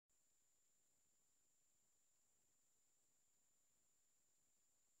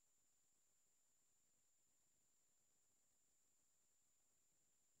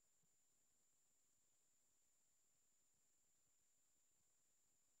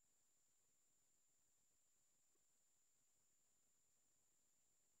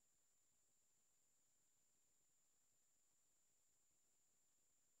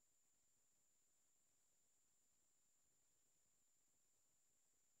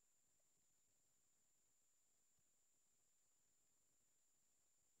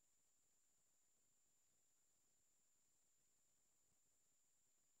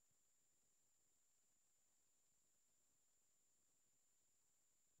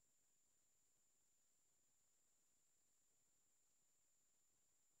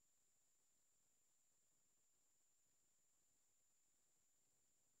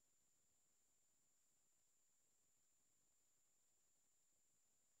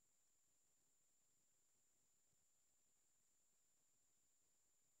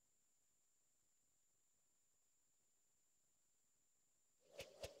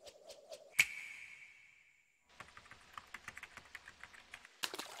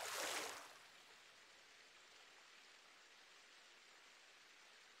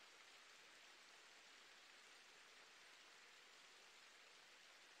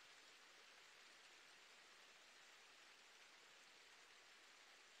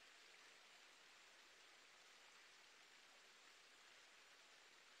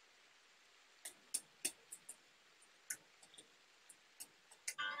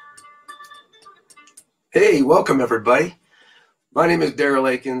Hey, welcome everybody. My name is Daryl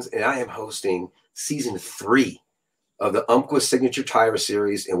Eakins, and I am hosting season 3 of the Umpqua Signature Tyer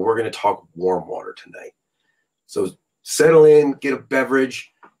series, and we're going to talk warm water tonight. So settle in, get a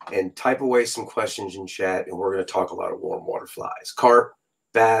beverage, and type away some questions in chat, and we're going to talk a lot of warm water flies. Carp,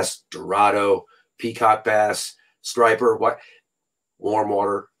 bass, dorado, peacock bass, striper, what? Warm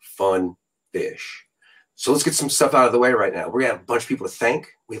water, fun fish. So let's get some stuff out of the way right now. We're going to have a bunch of people to thank.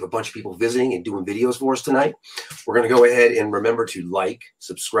 We have a bunch of people visiting and doing videos for us tonight. We're going to go ahead and remember to like,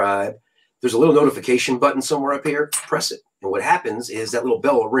 subscribe. There's a little notification button somewhere up here. Press it. And what happens is that little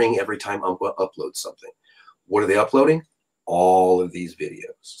bell will ring every time Umpqua uploads something. What are they uploading? All of these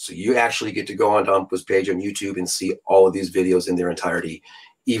videos. So you actually get to go onto Umpqua's page on YouTube and see all of these videos in their entirety,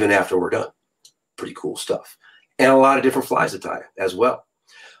 even after we're done. Pretty cool stuff. And a lot of different flies to tie as well.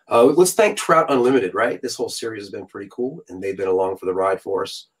 Let's thank Trout Unlimited, right? This whole series has been pretty cool, and they've been along for the ride for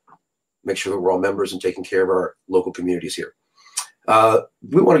us. Make sure that we're all members and taking care of our local communities here.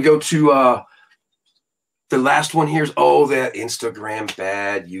 We want to go to the last one here is, oh, that Instagram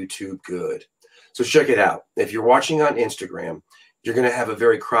bad, YouTube good. So check it out. If you're watching on Instagram, you're going to have a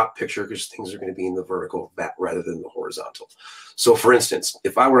very cropped picture because things are going to be in the vertical rather than the horizontal. So for instance,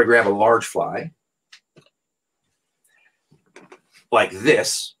 if I were to grab a large fly like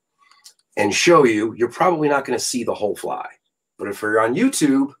this and show you, you're probably not going to see the whole fly. But if you're on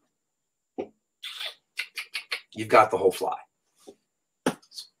YouTube, you've got the whole fly.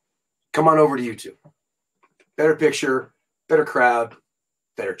 Come on over to YouTube. Better picture, better crowd,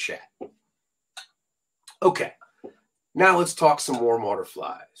 better chat. Okay, now let's talk some warm water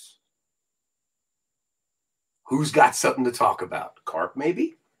flies. Who's got something to talk about? Carp,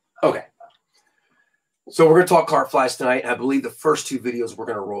 maybe? Okay. So we're going to talk carp flies tonight. I believe the first 2 videos we're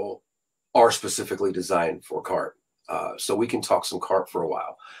going to roll are specifically designed for carp. So we can talk some carp for a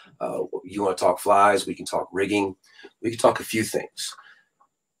while. You want to talk flies, we can talk rigging, we can talk a few things.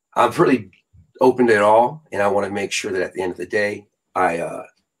 I'm pretty open to it all, and I want to make sure that at the end of the day, I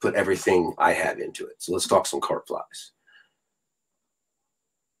put everything I have into it. So let's talk some carp flies.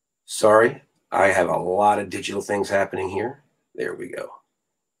 Sorry, I have a lot of digital things happening here. There we go.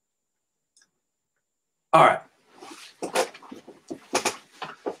 All right.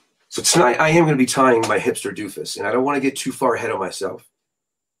 So tonight I am going to be tying my hipster doofus, and I don't want to get too far ahead of myself.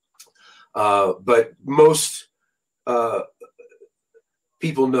 But most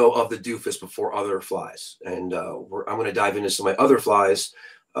people know of the doofus before other flies, and I'm going to dive into some of my other flies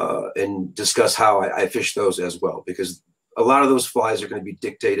and discuss how I fish those as well, because a lot of those flies are going to be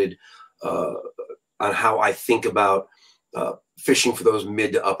dictated on how I think about fishing for those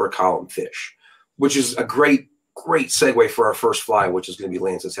mid to upper column fish, which is a great segue for our first fly, which is going to be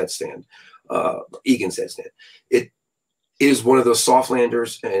Lance's headstand, Egan's headstand. It is one of those soft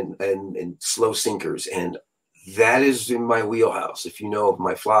landers and slow sinkers, and that is in my wheelhouse. If you know of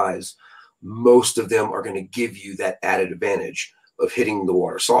my flies, most of them are going to give you that added advantage of hitting the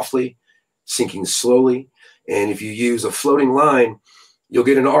water softly, sinking slowly, and if you use a floating line, you'll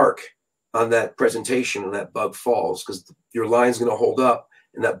get an arc on that presentation when that bug falls, because your line's going to hold up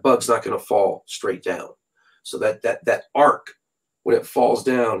and that bug's not going to fall straight down. So that arc, when it falls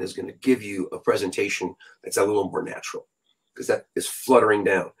down, is going to give you a presentation that's a little more natural, because that is fluttering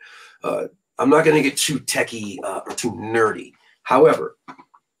down. I'm not going to get too techie or too nerdy. However,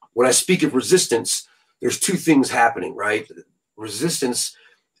 when I speak of resistance, there's 2 things happening, right? Resistance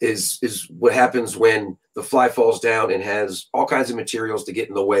is what happens when the fly falls down and has all kinds of materials to get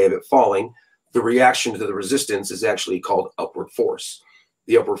in the way of it falling. The reaction to the resistance is actually called upward force.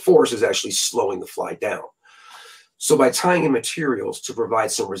 The upward force is actually slowing the fly down. So by tying in materials to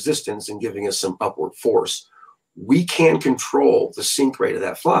provide some resistance and giving us some upward force, we can control the sink rate of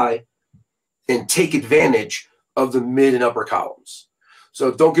that fly and take advantage of the mid and upper columns.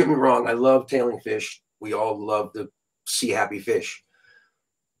 So don't get me wrong, I love tailing fish. We all love to see happy fish.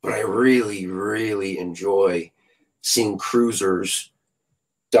 But I really, really enjoy seeing cruisers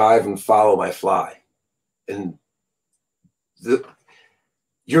dive and follow my fly. And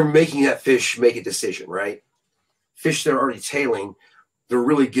you're making that fish make a decision, right? Fish that are already tailing, they're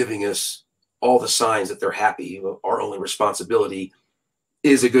really giving us all the signs that they're happy. Our only responsibility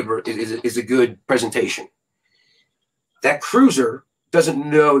is a good presentation. That cruiser doesn't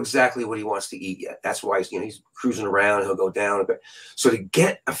know exactly what he wants to eat yet. That's why he's cruising around. He'll go down a bit. So to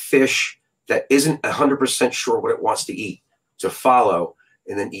get a fish that isn't 100% sure what it wants to eat to follow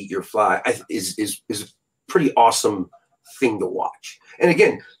and then eat your fly is a pretty awesome thing to watch. And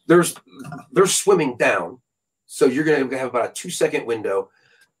again, they're swimming down. So you're going to have about a 2-second window,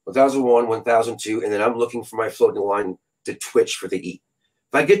 1001, 1002, and then I'm looking for my floating line to twitch for the eat.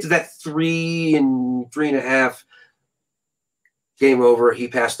 If I get to that 3 and 3.5, game over. He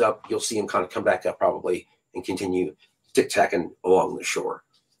passed up. You'll see him kind of come back up probably and continue tic-tacking along the shore.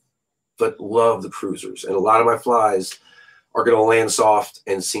 But love the cruisers. And a lot of my flies are going to land soft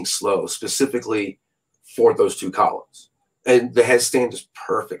and sink slow, specifically for those two columns. And the headstand is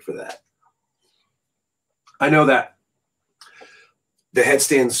perfect for that. I know that the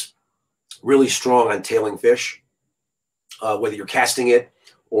headstand's really strong on tailing fish, whether you're casting it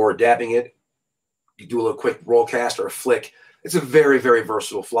or dabbing it. You do a little quick roll cast or a flick. It's a very, very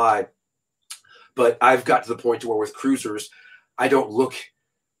versatile fly. But I've got to the point to where with cruisers, I don't look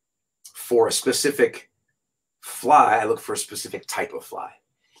for a specific fly. I look for a specific type of fly.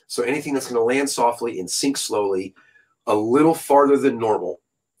 So anything that's going to land softly and sink slowly a little farther than normal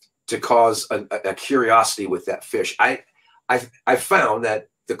to cause a curiosity with that fish. I've found that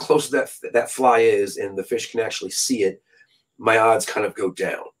the closer that fly is and the fish can actually see it, my odds kind of go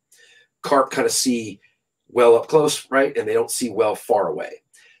down. Carp kind of see well up close, right? And they don't see well far away.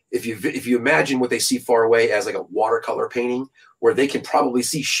 If you imagine what they see far away as like a watercolor painting, where they can probably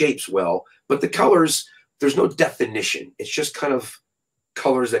see shapes well, but the colors, there's no definition. It's just kind of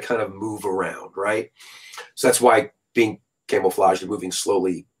colors that kind of move around, right? So that's why being camouflaged and moving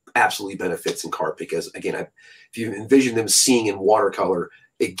slowly absolutely benefits in carp, because again, if you envision them seeing in watercolor,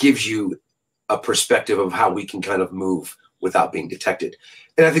 it gives you a perspective of how we can kind of move without being detected.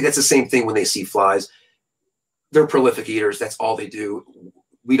 And I think that's the same thing when they see flies. They're prolific eaters. That's all they do.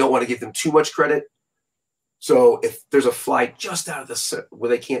 We don't want to give them too much credit. So if there's a fly just out of the where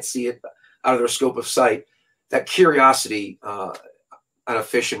they can't see it, out of their scope of sight, that curiosity on a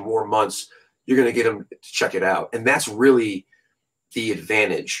fish in warm months, you're going to get them to check it out. And that's really the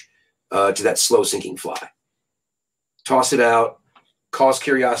advantage to that slow sinking fly. Toss it out, cause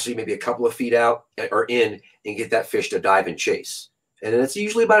curiosity maybe a couple of feet out or in, and get that fish to dive and chase. And then it's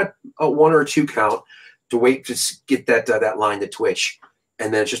usually about a 1 or 2 count to wait to get that line to twitch.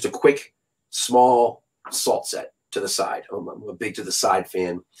 And then it's just a quick, small salt set to the side. I'm a big to the side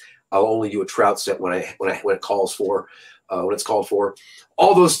fan. I'll only do a trout set when it calls for, when it's called for.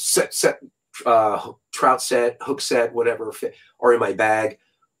 All those trout set, hook set, whatever are in my bag.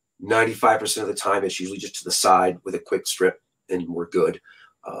 95% of the time, it's usually just to the side with a quick strip, and we're good.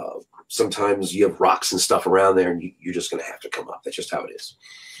 Sometimes you have rocks and stuff around there, and you're just going to have to come up. That's just how it is.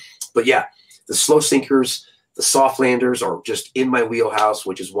 But yeah, the slow sinkers, the soft landers are just in my wheelhouse,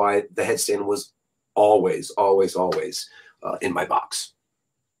 which is why the headstand was always, always, always in my box.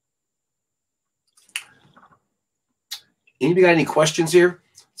 Anybody got any questions here?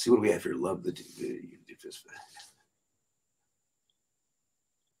 Let's see what do we have here. Love the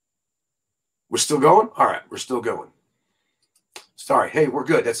We're still going? All right, we're still going. Sorry. Hey, we're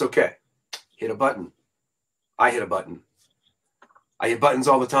good. That's okay. Hit a button. I hit a button. I hit buttons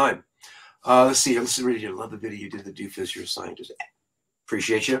all the time. Let's see. Let's read you. Love the video you did. The doofus. You're a scientist.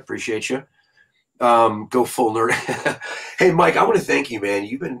 Appreciate you. Appreciate you. Go full nerd. Hey, Mike, I want to thank you, man.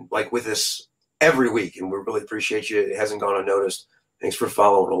 You've been like with us every week, and we really appreciate you. It hasn't gone unnoticed. Thanks for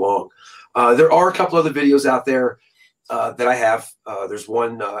following along. There are a couple other videos out there that I have. There's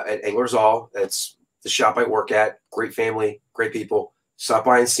one at Anglers All. That's the shop I work at. Great family, great people. Stop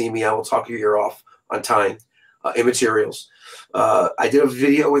by and see me. I will talk your ear off on tying immaterials. I did a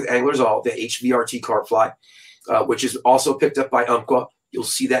video with Anglers All, the HVRT carp fly, which is also picked up by Umpqua. You'll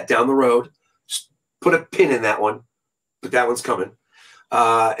see that down the road. Just put a pin in that one, but that one's coming.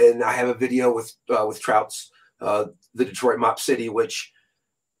 And I have a video with trouts, the Detroit Mop City, which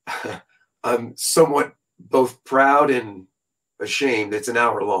I'm somewhat both proud and ashamed. It's an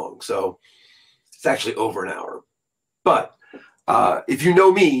hour long, so it's actually over an hour. But if you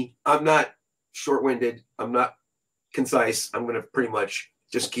know me, I'm not short-winded. I'm not concise. I'm going to pretty much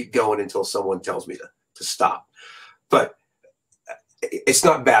just keep going until someone tells me to stop. But it's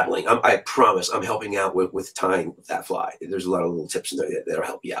not babbling. I promise I'm helping out with tying that fly. There's a lot of little tips in there that'll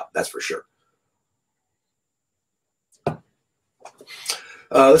help you out. That's for sure.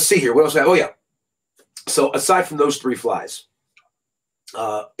 Let's see here. What else? Oh, yeah. So aside from those 3 flies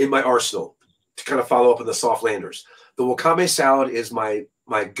in my arsenal, to kind of follow up on the soft landers, the wakame salad is my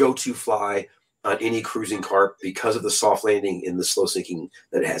go-to fly on any cruising carp because of the soft landing and the slow sinking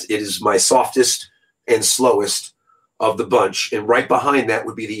that it has. It is my softest and slowest of the bunch, and right behind that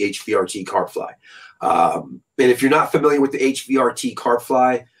would be the HVRT carp fly. And if you're not familiar with the HVRT carp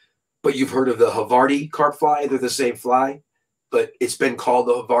fly, but you've heard of the Havarti carp fly, they're the same fly, but it's been called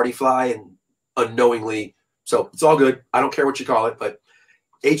the Havarti fly and unknowingly, so it's all good. I don't care what you call it, but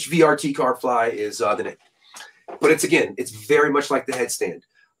HVRT carp fly is the name. But it's very much like the headstand.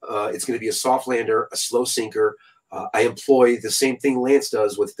 It's going to be a soft lander, a slow sinker. I employ the same thing Lance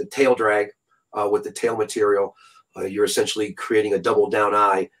does with the tail drag, with the tail material. You're essentially creating a double down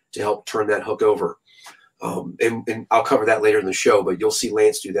eye to help turn that hook over. And I'll cover that later in the show, but you'll see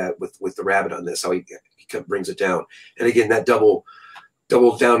Lance do that with the rabbit on this, how he brings it down. And again, that double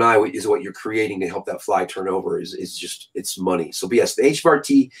down eye is what you're creating to help that fly turn over is just, it's money. So yes, the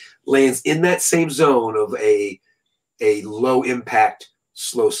HVRT lands in that same zone of a low impact,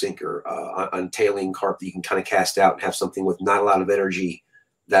 slow sinker on tailing carp that you can kind of cast out and have something with not a lot of energy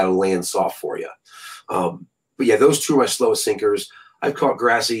that'll land soft for you. But yeah, those two are my slowest sinkers. I've caught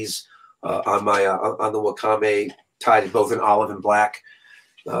grassies on the wakame, tied both in olive and black.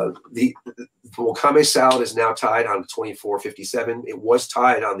 The wakame salad is now tied on 2457. It was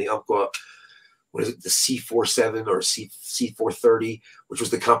tied on the Umpqua, what is it, the C47 or C430, which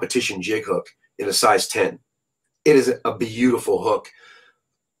was the competition jig hook in a size 10. It is a beautiful hook.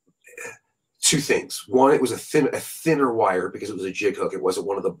 Two things. One, it was a thinner wire because it was a jig hook. It wasn't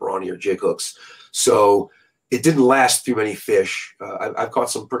one of the brawnier jig hooks. So it didn't last through many fish. I've caught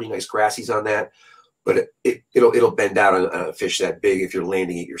some pretty nice grassies on that, but it'll bend out on a fish that big if you're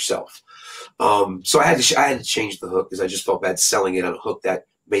landing it yourself. So I had to change the hook because I just felt bad selling it on a hook that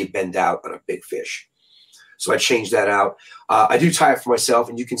may bend out on a big fish. So I changed that out. I do tie it for myself,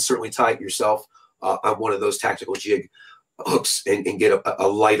 and you can certainly tie it yourself on one of those tactical jig hooks and get a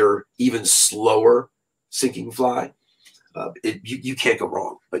lighter, even slower sinking fly. You can't go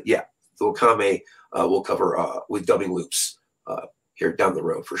wrong. But yeah, the wakame we'll cover with dubbing loops here down the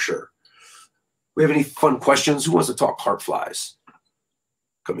road for sure. We have any fun questions? Who wants to talk carp flies?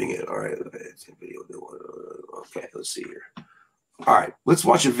 Coming in. All right. Okay, let's see here. All right, let's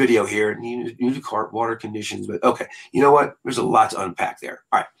watch a video here. New to carp, water conditions. But okay, you know what? There's a lot to unpack there.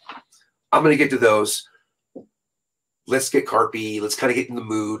 All right, I'm going to get to those. Let's get carpy. Let's kind of get in the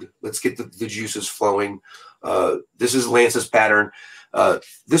mood. Let's get the juices flowing. This is Lance's pattern.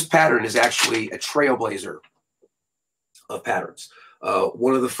 This pattern is actually a trailblazer of patterns.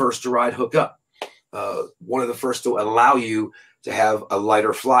 One of the first to ride hook up. One of the first to allow you to have a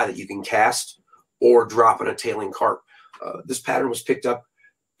lighter fly that you can cast or drop on a tailing carp. This pattern was picked up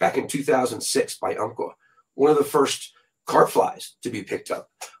back in 2006 by Umpqua. One of the first carp flies to be picked up.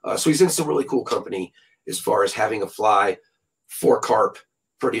 So he's in some really cool company as far as having a fly for carp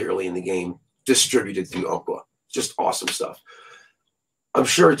pretty early in the game, distributed through Umpqua. Just awesome stuff. I'm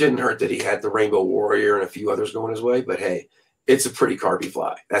sure it didn't hurt that he had the Rainbow Warrior and a few others going his way, but hey, it's a pretty carpy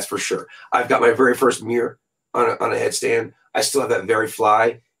fly, that's for sure. I've got my very first mirror on a headstand. I still have that very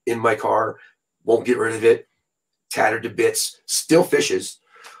fly in my car. Won't get rid of it. Tattered to bits. Still fishes.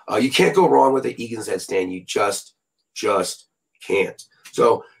 You can't go wrong with the Eakins headstand. You just can't.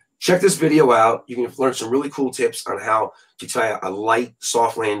 So check this video out. You can learn some really cool tips on how to tie a light,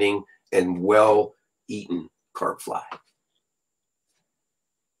 soft landing, and well-eaten carp fly.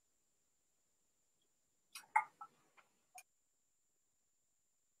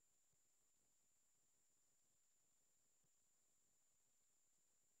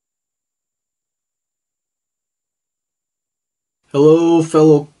 Hello,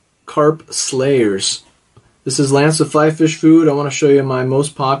 fellow carp slayers. This is Lance of Fly Fish Food. I want to show you my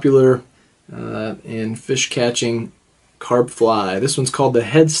most popular and fish catching carp fly. This one's called the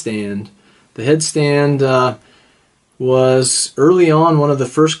headstand. The headstand was early on one of the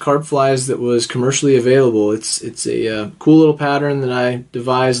first carp flies that was commercially available. It's a cool little pattern that I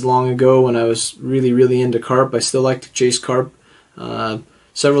devised long ago when I was really into carp. I still like to chase carp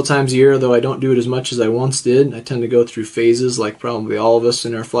several times a year, though I don't do it as much as I once did. I tend to go through phases, like probably all of us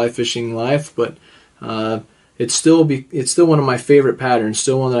in our fly fishing life, but it's still one of my favorite patterns,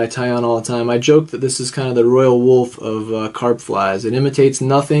 still one that I tie on all the time. I joke that this is kind of the royal wolf of carp flies. It imitates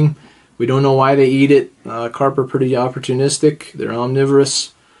nothing. We don't know why they eat it. Carp are pretty opportunistic. They're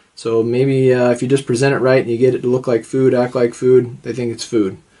omnivorous. So maybe if you just present it right and you get it to look like food, act like food, they think it's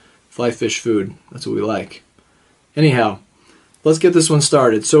food. Fly fish food. That's what we like. Anyhow, let's get this one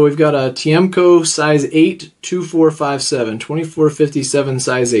started. So we've got a Tiemco size 8, 2457, 2457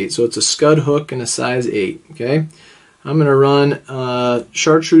 size 8. So it's a scud hook and a size 8. Okay, I'm going to run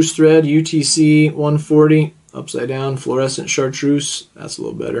chartreuse thread, UTC 140, upside down fluorescent chartreuse. That's a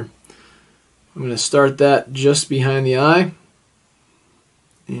little better. I'm going to start that just behind the eye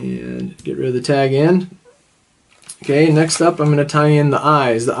and get rid of the tag end. Okay, next up I'm going to tie in the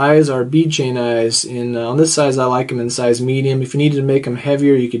eyes. The eyes are bead chain eyes. On this size I like them in size medium. If you needed to make them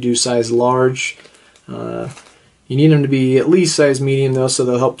heavier, you could do size large. You need them to be at least size medium though, so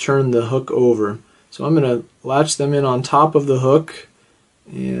they'll help turn the hook over. So I'm going to latch them in on top of the hook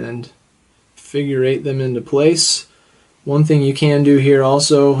and figure eight them into place. One thing you can do here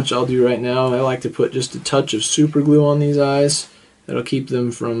also, which I'll do right now, I like to put just a touch of super glue on these eyes. That'll keep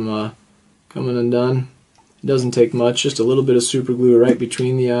them from coming undone. It doesn't take much, just a little bit of super glue right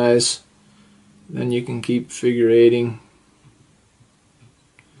between the eyes. Then you can keep figure eighting.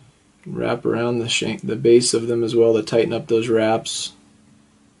 Wrap around the base of them as well to tighten up those wraps.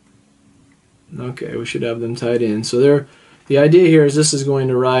 Okay, we should have them tied in. So the idea here is this is going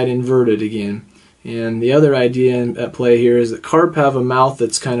to ride inverted again. And the other idea at play here is that carp have a mouth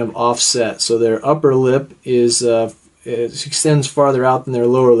that's kind of offset. So their upper lip is it extends farther out than their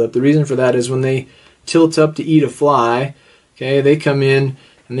lower lip. The reason for that is when they tilt up to eat a fly, okay, they come in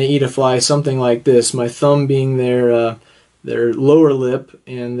and they eat a fly something like this. My thumb being their lower lip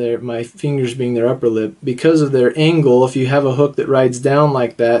and my fingers being their upper lip. Because of their angle, if you have a hook that rides down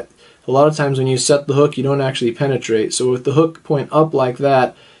like that, a lot of times when you set the hook, you don't actually penetrate. So with the hook point up like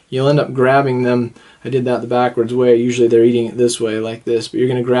that, you'll end up grabbing them. I did that the backwards way. Usually they're eating it this way, like this. But you're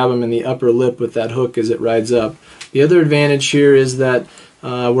going to grab them in the upper lip with that hook as it rides up. The other advantage here is that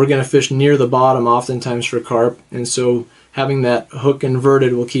we're going to fish near the bottom oftentimes for carp. And so having that hook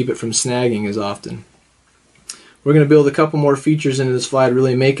inverted will keep it from snagging as often. We're going to build a couple more features into this fly to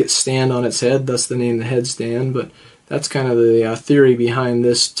really make it stand on its head. Thus the name the headstand. But that's kind of the theory behind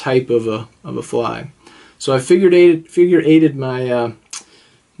this type of a fly. So I figure eighted my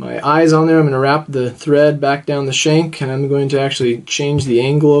eyes on there. I'm going to wrap the thread back down the shank, and I'm going to actually change the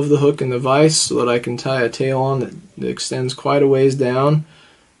angle of the hook and the vise so that I can tie a tail on that extends quite a ways down.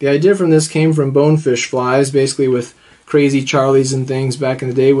 The idea from this came from bonefish flies, basically with Crazy Charlies and things back in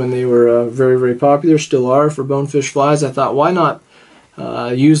the day when they were very, very popular, still are for bonefish flies. I thought, why not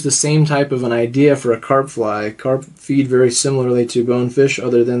use the same type of an idea for a carp fly? Carp feed very similarly to bonefish,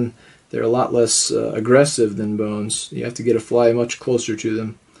 other than they're a lot less aggressive than bones. You have to get a fly much closer to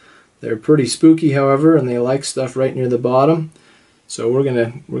them. They're pretty spooky, however, and they like stuff right near the bottom. So we're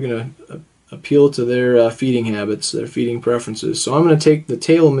gonna appeal to their feeding habits, their feeding preferences. So I'm going to take the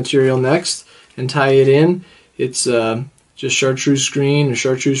tail material next and tie it in. It's just chartreuse screen or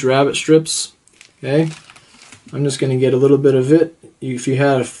chartreuse rabbit strips. Okay, I'm just going to get a little bit of it. If you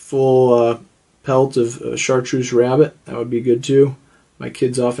had a full pelt of chartreuse rabbit, that would be good too. My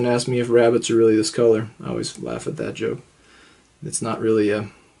kids often ask me if rabbits are really this color. I always laugh at that joke. It's not really a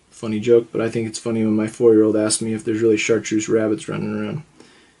funny joke, but I think it's funny when my 4-year-old asks me if there's really chartreuse rabbits running around.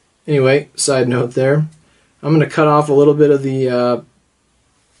 Anyway, side note there. I'm going to cut off a little bit of the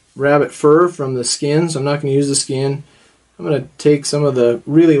rabbit fur from the skin, so I'm not going to use the skin. I'm going to take some of the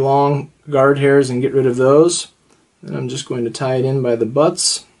really long guard hairs and get rid of those. And I'm just going to tie it in by the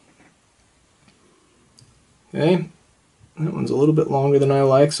butts. Okay, that one's a little bit longer than I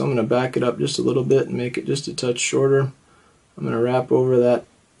like, so I'm going to back it up just a little bit and make it just a touch shorter. I'm going to wrap over that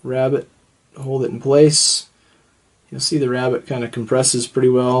rabbit, hold it in place. You'll see the rabbit kind of compresses pretty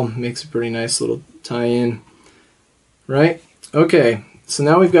well, makes a pretty nice little tie-in. Right? Okay, so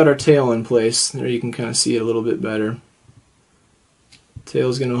now we've got our tail in place. There you can kind of see it a little bit better.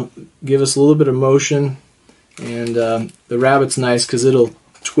 Tail's going to give us a little bit of motion, and the rabbit's nice because it'll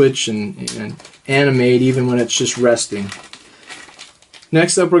twitch and animate even when it's just resting.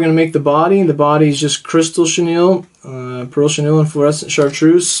 Next up, we're going to make the body. The body is just crystal chenille, pearl chenille, and fluorescent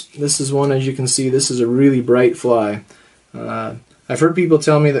chartreuse. This is one, as you can see, this is a really bright fly. I've heard people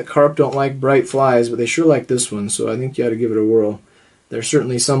tell me that carp don't like bright flies, but they sure like this one, so I think you ought to give it a whirl. There's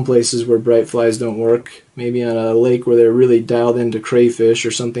certainly some places where bright flies don't work. Maybe on a lake where they're really dialed into crayfish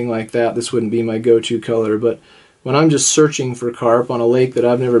or something like that, this wouldn't be my go-to color. But when I'm just searching for carp on a lake that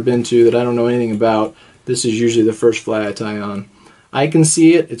I've never been to, that I don't know anything about, this is usually the first fly I tie on. I can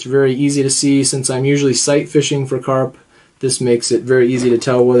see it. It's very easy to see. Since I'm usually sight fishing for carp, this makes it very easy to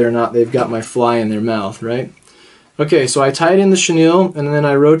tell whether or not they've got my fly in their mouth, right? Okay, so I tied in the chenille, and then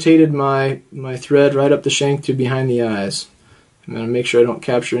I rotated my thread right up the shank to behind the eyes. I'm going to make sure I don't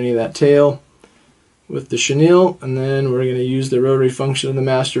capture any of that tail with the chenille, and then we're going to use the rotary function of the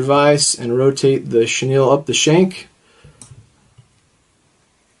master vise and rotate the chenille up the shank.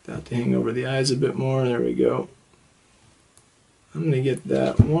 Got to hang over the eyes a bit more. There we go. I'm going to get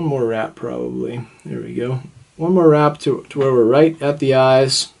that one more wrap probably. There we go. One more wrap to where we're right at the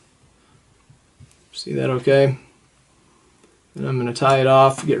eyes. See that okay? And I'm going to tie it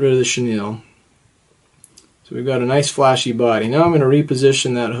off, get rid of the chenille. So we've got a nice flashy body. Now I'm going to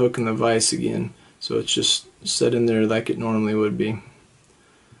reposition that hook in the vise again, so it's just set in there like it normally would be.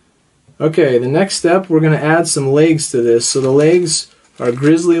 Okay, the next step, we're going to add some legs to this. So the legs are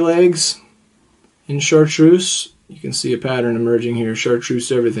grizzly legs in chartreuse. You can see a pattern emerging here, chartreuse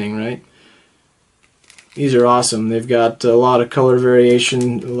everything, right? These are awesome. They've got a lot of color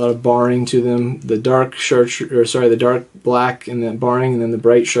variation, a lot of barring to them. The dark the dark black and then barring, and then the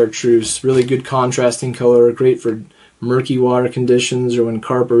bright chartreuse. Really good contrasting color, great for murky water conditions or when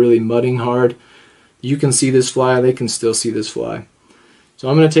carp are really mudding hard. You can see this fly, they can still see this fly. So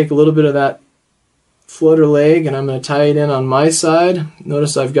I'm going to take a little bit of that flutter leg and I'm going to tie it in on my side.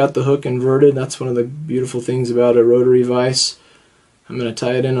 Notice I've got the hook inverted. That's one of the beautiful things about a rotary vise. I'm going to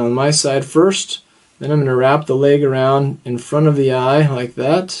tie it in on my side first. Then I'm going to wrap the leg around in front of the eye like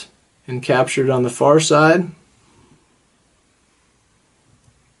that and capture it on the far side.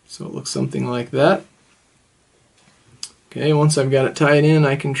 So it looks something like that. Okay, once I've got it tied in,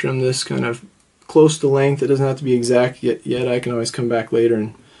 I can trim this kind of close to length. It doesn't have to be exact yet. I can always come back later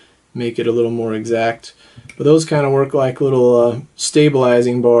and make it a little more exact. But those kind of work like little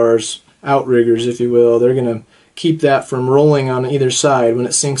stabilizing bars, outriggers if you will. They're going to keep that from rolling on either side. When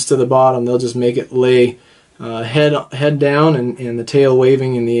it sinks to the bottom, they'll just make it lay head down and the tail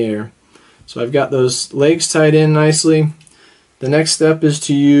waving in the air. So I've got those legs tied in nicely. The next step is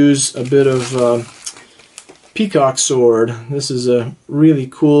to use a bit of peacock sword. This is a really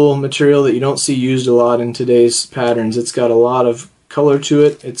cool material that you don't see used a lot in today's patterns. It's got a lot of color to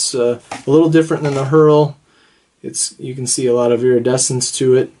it. It's a little different than the herl. You can see a lot of iridescence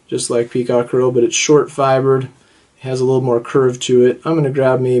to it, just like peacock herl, but it's short fibered. Has a little more curve to it. I'm going to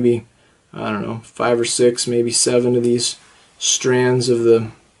grab maybe, I don't know, 5 or 6, maybe 7 of these strands of the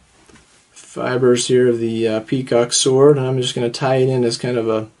fibers here of the peacock sword, and I'm just going to tie it in as kind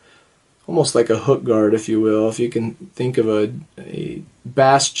of almost like a hook guard, if you will. If you can think of a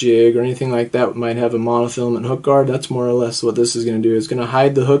bass jig or anything like that might have a monofilament hook guard, that's more or less what this is going to do. It's going to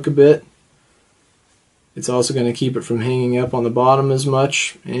hide the hook a bit. It's also going to keep it from hanging up on the bottom as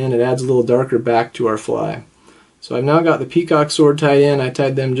much, and it adds a little darker back to our fly. So I've now got the peacock sword tied in. I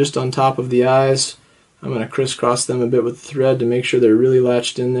tied them just on top of the eyes. I'm going to crisscross them a bit with the thread to make sure they're really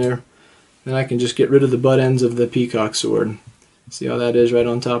latched in there. Then I can just get rid of the butt ends of the peacock sword. See how that is right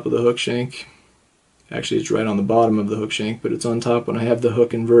on top of the hook shank? Actually, it's right on the bottom of the hook shank, but it's on top when I have the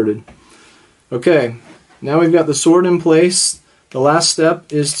hook inverted. Okay, now we've got the sword in place. The last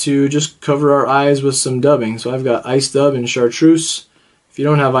step is to just cover our eyes with some dubbing. So I've got ice dub and chartreuse. If you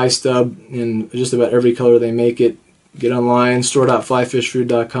don't have ice dub in just about every color they make it, get online,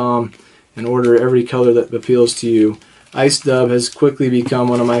 store.flyfishfood.com, and order every color that appeals to you. Ice dub has quickly become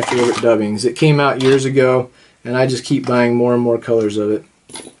one of my favorite dubbings. It came out years ago, and I just keep buying more and more colors of it.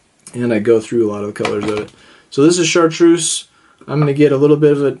 And I go through a lot of the colors of it. So this is chartreuse. I'm going to get a little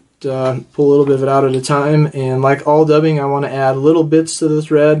bit of it, pull a little bit of it out at a time, and like all dubbing, I want to add little bits to the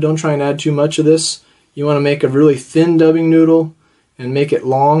thread. Don't try and add too much of this. You want to make a really thin dubbing noodle and make it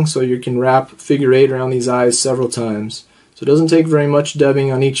long so you can wrap figure 8 around these eyes several times. So it doesn't take very much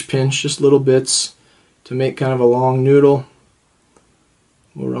dubbing on each pinch, just little bits to make kind of a long noodle.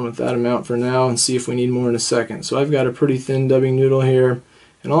 We'll run with that amount for now and see if we need more in a second. So I've got a pretty thin dubbing noodle here,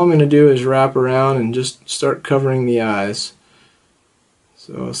 and all I'm going to do is wrap around and just start covering the eyes.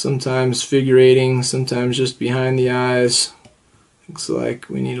 So sometimes figure 8ing, sometimes just behind the eyes. Looks like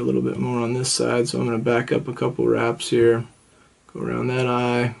we need a little bit more on this side, so I'm going to back up a couple wraps here. Go around that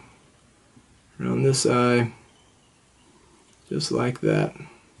eye, around this eye, just like that.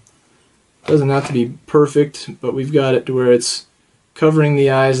 Doesn't have to be perfect, but we've got it to where it's covering the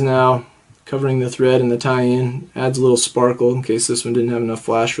eyes now, covering the thread and the tie-in. Adds a little sparkle in case this one didn't have enough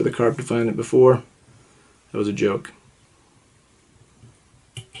flash for the carp to find it before. That was a joke.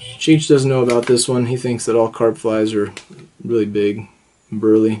 Cheech doesn't know about this one. He thinks that all carp flies are really big and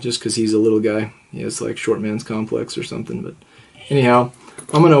burly just because he's a little guy. He has like short man's complex or something. But anyhow,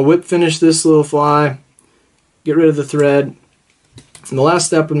 I'm going to whip finish this little fly, get rid of the thread, and the last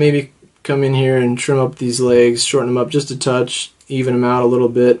step would maybe come in here and trim up these legs, shorten them up just a touch, even them out a little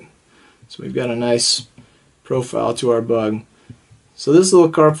bit, so we've got a nice profile to our bug. So this little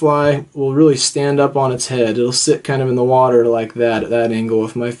carp fly will really stand up on its head. It'll sit kind of in the water like that, at that angle.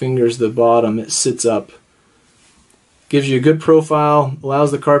 If my finger's the bottom, it sits up. Gives you a good profile,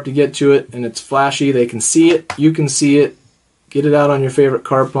 allows the carp to get to it, and it's flashy. They can see it, you can see it. Get it out on your favorite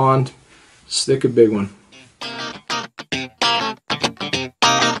carp pond. Stick a big one.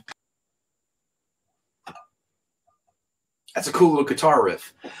 That's a cool little guitar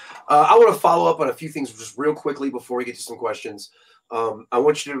riff. I want to follow up on a few things just real quickly before we get to some questions. I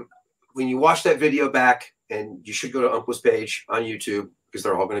want you to, when you watch that video back, and you should go to Umpqua's page on YouTube because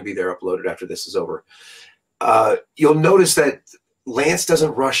they're all going to be there uploaded after this is over. You'll notice that Lance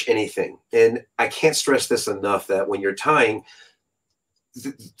doesn't rush anything. And I can't stress this enough that when you're tying,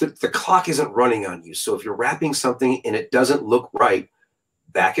 the clock isn't running on you. So if you're wrapping something and it doesn't look right,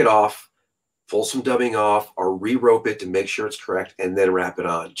 back it off, pull some dubbing off or re-rope it to make sure it's correct, and then wrap it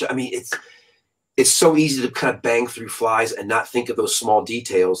on. I mean, it's so easy to kind of bang through flies and not think of those small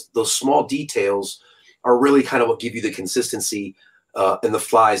details. Those small details are really kind of what give you the consistency in the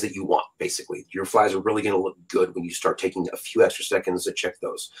flies that you want, basically. Your flies are really going to look good when you start taking a few extra seconds to check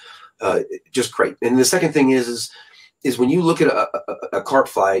those. Just great. And the second thing is when you look at a carp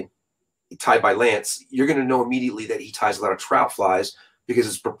fly tied by Lance, you're going to know immediately that he ties a lot of trout flies because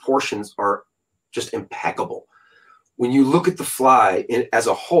his proportions are just impeccable. When you look at the fly as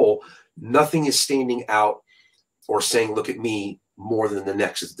a whole, nothing is standing out or saying, look at me, more than the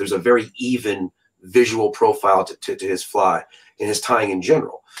next. There's a very even visual profile to his fly and his tying in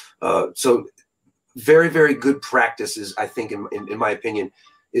general. So very, very good practices, I think, in my opinion,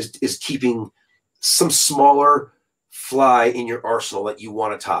 is keeping some smaller fly in your arsenal that you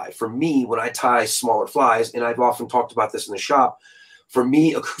want to tie. For me, when I tie smaller flies, and I've often talked about this in the shop, for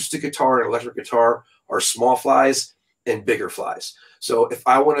me, acoustic guitar and electric guitar are small flies and bigger flies. So if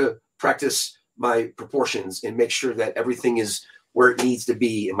I want to practice my proportions and make sure that everything is where it needs to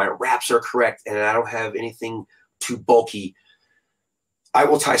be and my wraps are correct and I don't have anything too bulky, I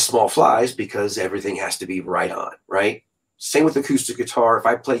will tie small flies because everything has to be right on, right? Same with acoustic guitar. If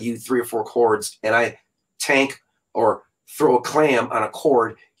I play you 3 or 4 chords and I tank or throw a clam on a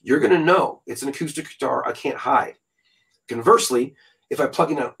chord, you're going to know it's an acoustic guitar. I can't hide. Conversely, if I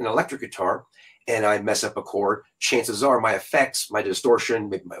plug in an electric guitar and I mess up a chord, chances are my effects, my distortion,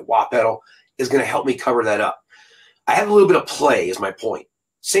 maybe my wah pedal is going to help me cover that up. I have a little bit of play is my point.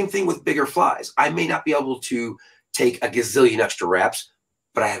 Same thing with bigger flies. I may not be able to take a gazillion extra wraps,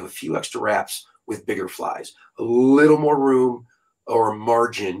 but I have a few extra wraps with bigger flies. A little more room or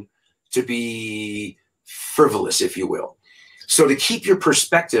margin to be frivolous, if you will. So to keep your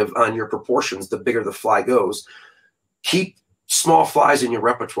perspective on your proportions, the bigger the fly goes, keep small flies in your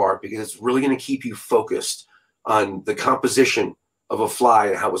repertoire because it's really going to keep you focused on the composition of a fly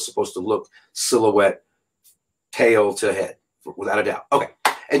and how it's supposed to look, silhouette, tail to head, without a doubt. Okay.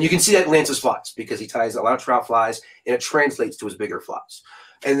 And you can see that in Lance's flies because he ties a lot of trout flies and it translates to his bigger flies.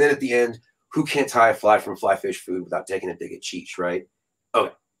 And then at the end, who can't tie a fly from Fly Fish Food without taking a dig at Cheech, right?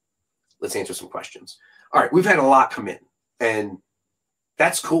 Okay. Let's answer some questions. All right. We've had a lot come in and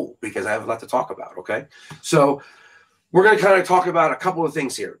that's cool because I have a lot to talk about. Okay. So we're going to kind of talk about a couple of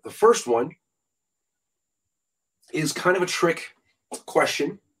things here. The first one is kind of a trick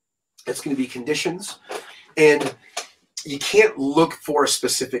question. It's going to be conditions. And you can't look for a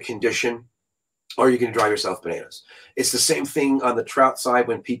specific condition or you're going to drive yourself bananas. It's the same thing on the trout side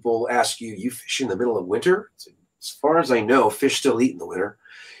when people ask you, you fish in the middle of winter? As far as I know, fish still eat in the winter.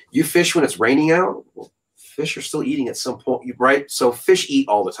 You fish when it's raining out? Well, fish are still eating at some point, right? So fish eat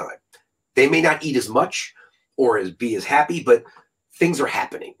all the time. They may not eat as much or be as happy, but things are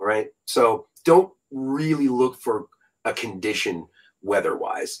happening, right? So don't really look for a condition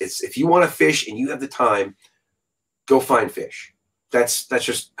weather-wise. It's if you want to fish and you have the time, go find fish. That's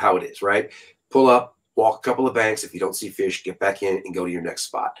just how it is, right? Pull up, walk a couple of banks. If you don't see fish, get back in and go to your next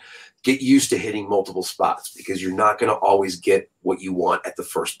spot. Get used to hitting multiple spots because you're not going to always get what you want at the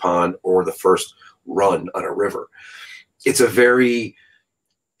first pond or the first run on a river. It's a very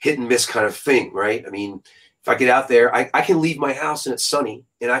hit and miss kind of thing, right? I mean, if I get out there, I can leave my house and it's sunny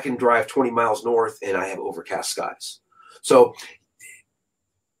and I can drive 20 miles north and I have overcast skies. So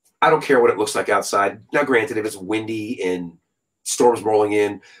I don't care what it looks like outside. Now, granted, if it's windy and storms rolling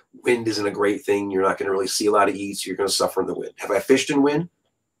in, wind isn't a great thing. You're not going to really see a lot of eats. You're going to suffer in the wind. Have I fished in wind?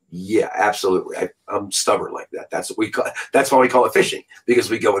 Yeah, absolutely. I'm stubborn like that. That's what we call. That's why we call it fishing because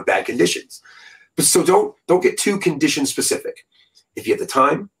we go in bad conditions. But so don't get too condition specific. If you have the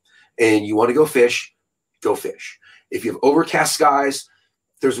time and you want to go fish, go fish. If you have overcast skies,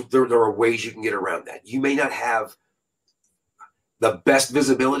 there are ways you can get around that. You may not have the best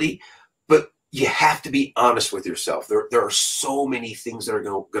visibility, but you have to be honest with yourself. There are so many things that are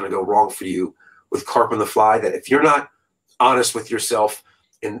going to go wrong for you with carp on the fly that if you're not honest with yourself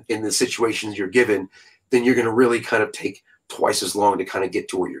in the situations you're given, then you're going to really kind of take twice as long to kind of get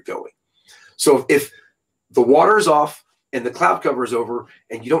to where you're going. So if the water is off and the cloud cover is over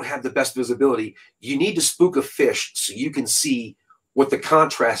and you don't have the best visibility, you need to spook a fish so you can see what the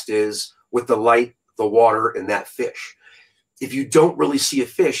contrast is with the light, the water, and that fish. If you don't really see a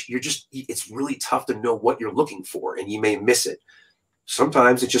fish, it's really tough to know what you're looking for and you may miss it.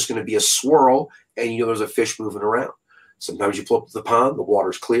 Sometimes it's just going to be a swirl and you know there's a fish moving around. Sometimes you pull up to the pond, the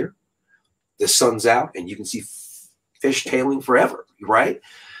water's clear, the sun's out, and you can see fish tailing forever, right?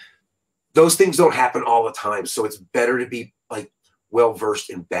 Those things don't happen all the time, so it's better to be like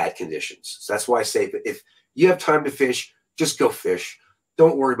well-versed in bad conditions. So that's why I say if you have time to fish, just go fish.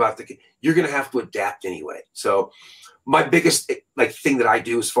 Don't worry about you're going to have to adapt anyway. So my biggest thing that I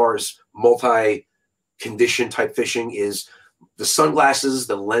do as far as multi-condition type fishing is the sunglasses,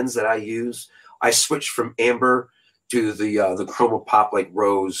 the lens that I use. I switch from amber to the Chroma Pop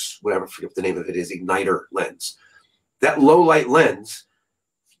rose, whatever, I forget what the name of it is, igniter lens. That low light lens,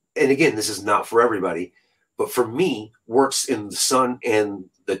 and again, this is not for everybody, but for me, works in the sun and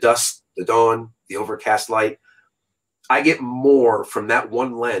the dusk, the dawn, the overcast light. I get more from that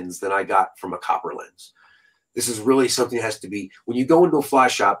one lens than I got from a copper lens. This is really something that has to be, when you go into a fly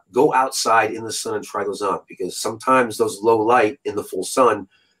shop, go outside in the sun and try those on, because sometimes those low light in the full sun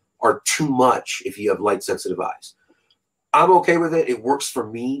are too much if you have light sensitive eyes. I'm okay with it. It works for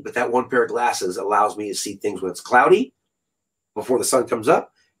me, but that one pair of glasses allows me to see things when it's cloudy, before the sun comes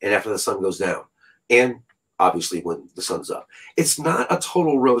up, and after the sun goes down. And obviously when the sun's up. It's not a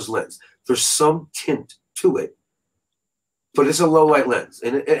total rose lens. There's some tint to it, but it's a low light lens,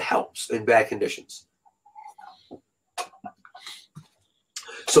 and it helps in bad conditions.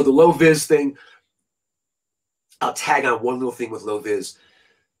 So the low vis thing, I'll tag on one little thing with low vis.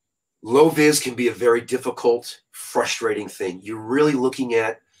 Low vis can be a very difficult, frustrating thing. You're really looking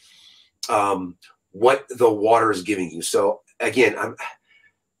at what the water is giving you. So again, I'm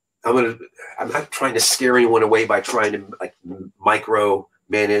not trying to scare anyone away by trying to micro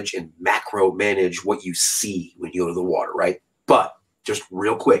manage and macro manage what you see when you go to the water, right? But just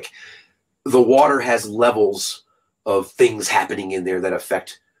real quick, the water has levels of things happening in there that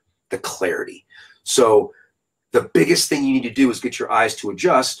affect the clarity. So the biggest thing you need to do is get your eyes to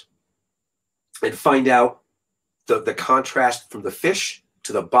adjust and find out the contrast from the fish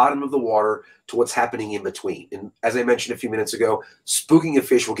to the bottom of the water to what's happening in between. And as I mentioned a few minutes ago, spooking a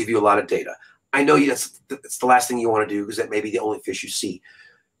fish will give you a lot of data. I know that's the last thing you want to do, because that may be the only fish you see.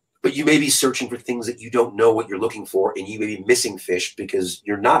 But you may be searching for things that you don't know what you're looking for, and you may be missing fish because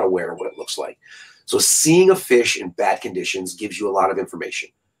you're not aware of what it looks like. So seeing a fish in bad conditions gives you a lot of information.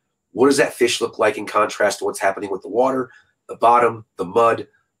 What does that fish look like in contrast to what's happening with the water, the bottom, the mud,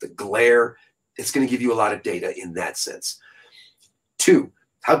 the glare? It's going to give you a lot of data in that sense. 2,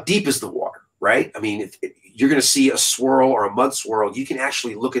 how deep is the water, right? I mean, if you're going to see a swirl or a mud swirl, you can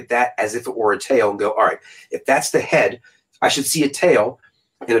actually look at that as if it were a tail and go, all right, if that's the head, I should see a tail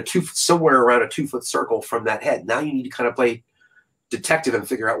in somewhere around a 2-foot circle from that head. Now you need to kind of play detective and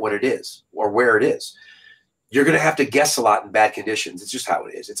figure out what it is or where it is. You're going to have to guess a lot in bad conditions. It's just how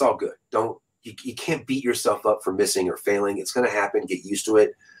it is. It's all good. You can't beat yourself up for missing or failing. It's going to happen. Get used to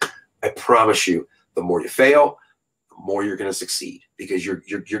it. I promise you, the more you fail, the more you're going to succeed, because you're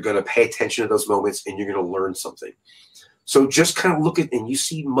going to pay attention to those moments and you're going to learn something. So just kind of look at, and you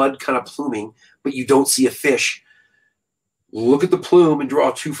see mud kind of pluming, but you don't see a fish. Look at the plume and draw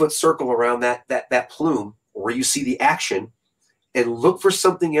a 2-foot circle around that plume where you see the action, and look for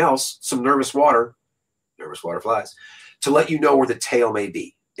something else, some nervous water flies, to let you know where the tail may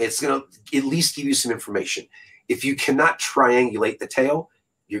be. It's going to at least give you some information. If you cannot triangulate the tail,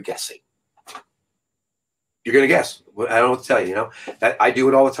 you're guessing. You're going to guess. I don't know what to tell you, That I do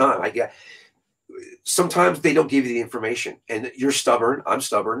it all the time. Sometimes they don't give you the information, and you're stubborn. I'm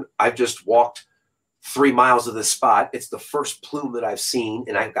stubborn. I've just walked 3 miles of this spot. It's the first plume that I've seen,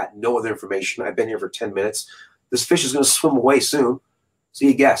 and I've got no other information. I've been here for 10 minutes. This fish is going to swim away soon. So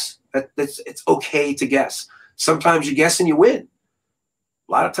you guess. It's okay to guess. Sometimes you guess and you win.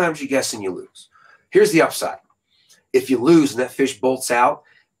 A lot of times you guess and you lose. Here's the upside. If you lose and that fish bolts out,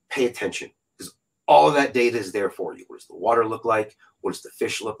 pay attention, because all of that data is there for you. What does the water look like? What does the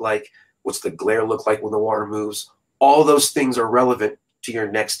fish look like? What's the glare look like when the water moves? All those things are relevant to your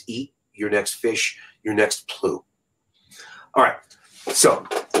next eat, your next fish, your next plume. All right. So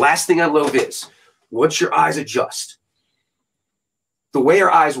last thing on low vis, once your eyes adjust, the way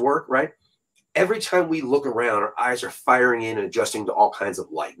our eyes work, right? Every time we look around, our eyes are firing in and adjusting to all kinds of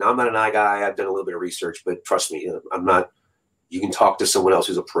light. Now, I'm not an eye guy. I've done a little bit of research, but trust me, I'm not. You can talk to someone else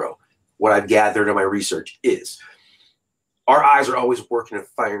who's a pro. What I've gathered in my research is our eyes are always working and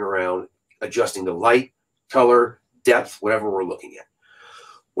firing around, adjusting to light, color, depth, whatever we're looking at.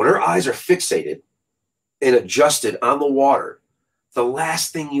 When our eyes are fixated and adjusted on the water, the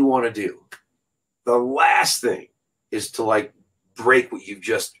last thing you want to do, the last thing is to break what you've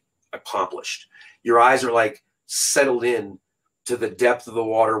just accomplished. Your eyes are settled in to the depth of the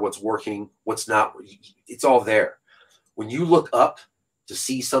water, what's working, what's not. It's all there. When you look up to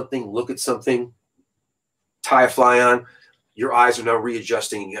see something, look at something, tie a fly on, your eyes are now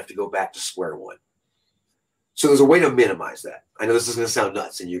readjusting and you have to go back to square one. So there's a way to minimize that. I know this is going to sound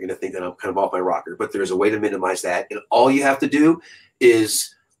nuts and you're going to think that I'm kind of off my rocker, but there's a way to minimize that. And all you have to do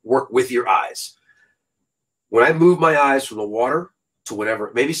is work with your eyes. When I move my eyes from the water to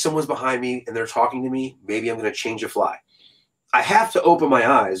whatever. Maybe someone's behind me and they're talking to me. Maybe I'm going to change a fly. I have to open my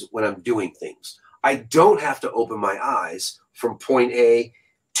eyes when I'm doing things. I don't have to open my eyes from point A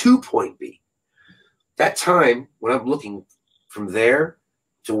to point B. That time when I'm looking from there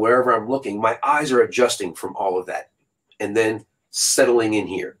to wherever I'm looking, my eyes are adjusting from all of that and then settling in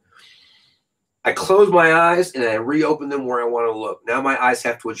here. I close my eyes and I reopen them where I want to look. Now my eyes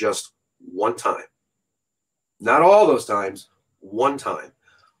have to adjust one time. Not all those times, one time.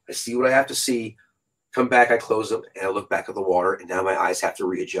 I see what I have to see, come back, I close them, and I look back at the water, and now my eyes have to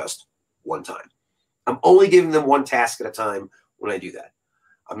readjust one time. I'm only giving them one task at a time when I do that.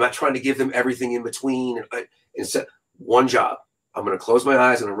 I'm not trying to give them everything in between. Instead, one job. I'm going to close my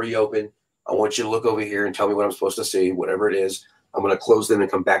eyes and reopen. I want you to look over here and tell me what I'm supposed to see, whatever it is. I'm going to close them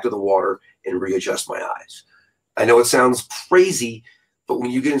and come back to the water and readjust my eyes. I know it sounds crazy, but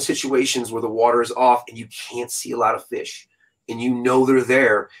when you get in situations where the water is off and you can't see a lot of fish and you know they're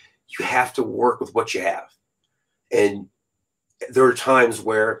there, you have to work with what you have. And there are times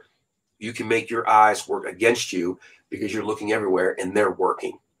where you can make your eyes work against you because you're looking everywhere and they're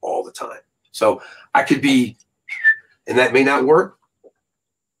working all the time. So I could be, and that may not work,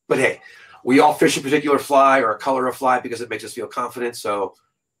 but hey, we all fish a particular fly or a color of fly because it makes us feel confident. So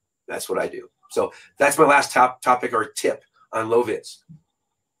that's what I do. So that's my last topic or tip on low vids.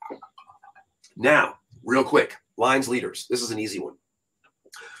 Now, real quick, lines, leaders. This is an easy one.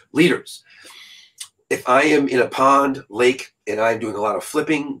 Leaders. If I am in a pond, lake, and I'm doing a lot of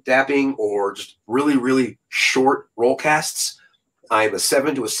flipping, dapping, or just really, really short roll casts, I'm a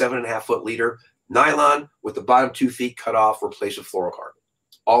 7 to a 7.5 foot leader. Nylon with the bottom 2 feet cut off, replaced with fluorocarbon.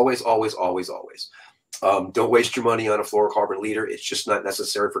 Always, always, always, always. Don't waste your money on a fluorocarbon leader. It's just not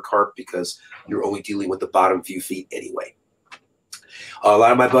necessary for carp because you're only dealing with the bottom few feet anyway. A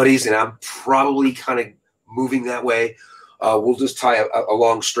lot of my buddies, and I'm probably kind of moving that way, we'll just tie a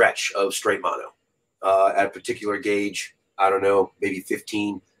long stretch of straight mono at a particular gauge, I don't know, maybe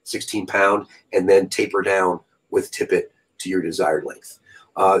 15, 16 pound, and then taper down with tippet to your desired length.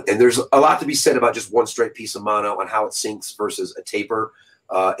 And there's a lot to be said about just one straight piece of mono and how it sinks versus a taper.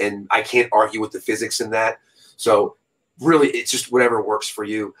 And I can't argue with the physics in that. So really, it's just whatever works for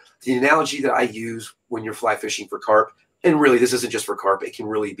you. The analogy that I use when you're fly fishing for carp, and really this isn't just for carp, it can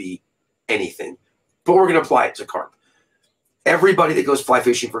really be anything, but we're going to apply it to carp. Everybody that goes fly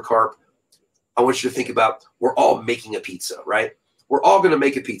fishing for carp, I want you to think about, we're all making a pizza, right? We're all going to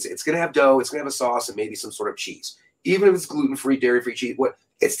make a pizza. It's going to have dough, it's going to have a sauce, and maybe some sort of cheese. Even if it's gluten-free, dairy-free cheese,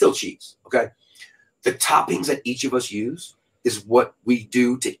 it's still cheese, okay? The toppings that each of us use is what we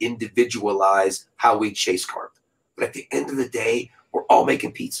do to individualize how we chase carp. But at the end of the day, we're all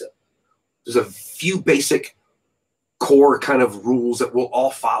making pizza. There's a few basic core kind of rules that we'll all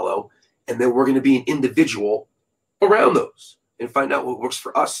follow, and then we're going to be an individual around those and find out what works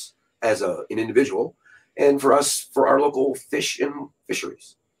for us as an individual and for us, for our local fish and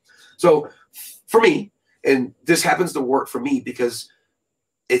fisheries. So for me, and this happens to work for me because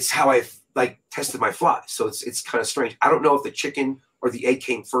it's how I've tested my flies. So it's kind of strange. I don't know if the chicken or the egg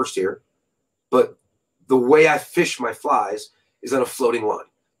came first here, but the way I fish my flies is on a floating line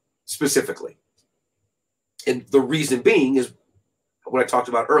specifically. And the reason being is what I talked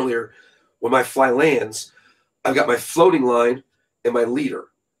about earlier. When my fly lands, I've got my floating line and my leader.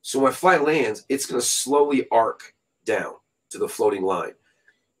 So when my fly lands, it's going to slowly arc down to the floating line.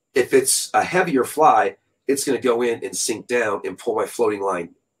 If it's a heavier fly, it's going to go in and sink down and pull my floating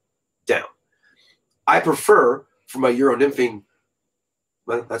line down. I prefer for my Euro nymphing,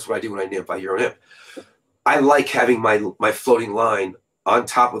 well, that's what I do when I nymph, I Euro nymph. I like having my floating line on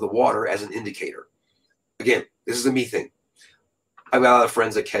top of the water as an indicator. Again, this is a me thing. I've got a lot of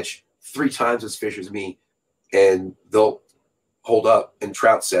friends that catch 3 times as fish as me, and they'll hold up and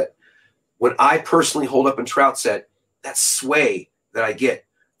trout set. When I personally hold up and trout set, that sway that I get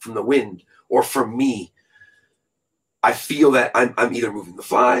from the wind or from me, I feel that I'm either moving the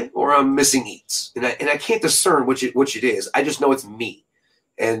fly or I'm missing eats. And I can't discern which it is. I just know it's me.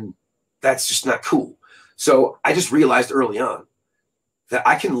 And that's just not cool. So I just realized early on that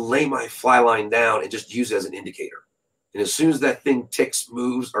I can lay my fly line down and just use it as an indicator. And as soon as that thing ticks,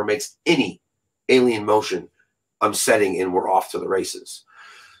 moves, or makes any alien motion, I'm setting and we're off to the races.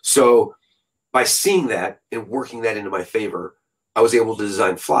 So by seeing that and working that into my favor, I was able to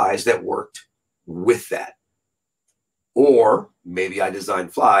design flies that worked with that. Or maybe I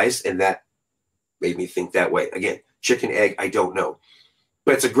designed flies and that made me think that way. Again, chicken, egg, I don't know.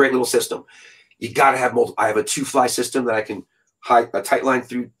 But it's a great little system. You got to have multiple. I have a 2-fly system that I can hide a tight line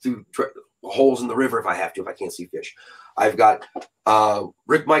through holes in the river if I have to, if I can't see fish. I've got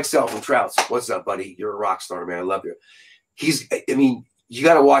Rick Mike Self from Trouts. What's up, buddy? You're a rock star, man. I love you. I mean, you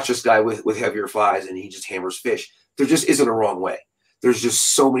got to watch this guy with heavier flies, and he just hammers fish. There just isn't a wrong way. There's just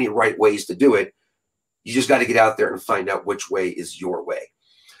so many right ways to do it. You just got to get out there and find out which way is your way.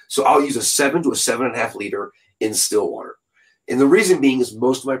 So I'll use a 7 to a 7.5 liter in still water. And the reason being is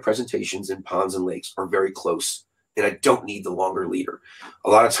most of my presentations in ponds and lakes are very close, and I don't need the longer leader. A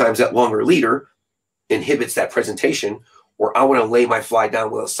lot of times that longer leader inhibits that presentation, or I want to lay my fly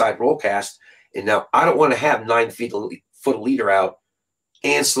down with a side roll cast, and now I don't want to have 9 foot of leader out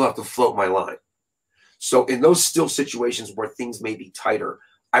and still have to float my line. So in those still situations where things may be tighter,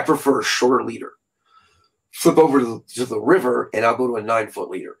 I prefer a shorter leader. Flip over to the river, and I'll go to a 9 foot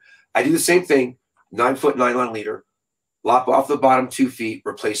leader. I do the same thing, 9 foot nylon leader, lop off the bottom 2 feet,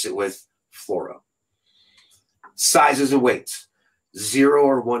 replace it with fluoro. Sizes and weights, 0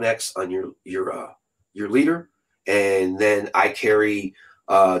 or 1X on your leader, and then I carry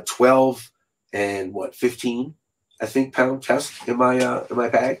 12 and 15, I think, pound test in my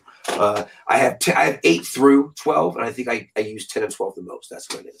bag. I have 8 through 12, and I think I use 10 and 12 the most. That's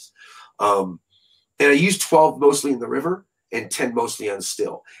what it is. And I use 12 mostly in the river and 10 mostly on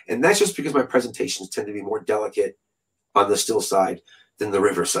still. And that's just because my presentations tend to be more delicate on the still side than the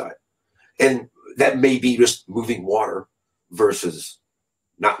river side. And that may be just moving water versus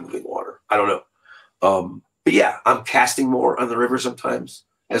not moving water. I don't know. But yeah, I'm casting more on the river sometimes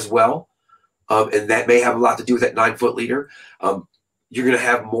as well. And that may have a lot to do with that 9 foot leader. You're going to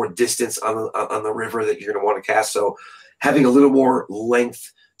have more distance on the river that you're going to want to cast. So having a little more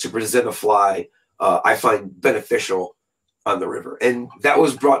length to present a fly, I find beneficial on the river. And that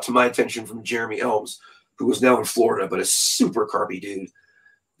was brought to my attention from Jeremy Elms, who was now in Florida, but a super carpy dude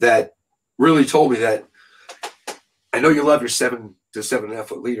that really told me that, I know you love your 7 to 7.5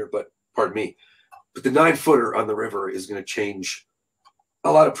 foot leader, but pardon me, but the 9 footer on the river is going to change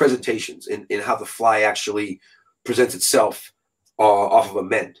a lot of presentations in how the fly actually presents itself off of a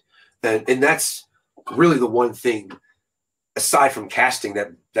mend. And that's really the one thing, aside from casting,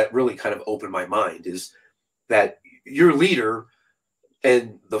 that really kind of opened my mind, is that your leader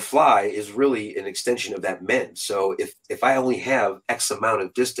and the fly is really an extension of that mend. So if I only have X amount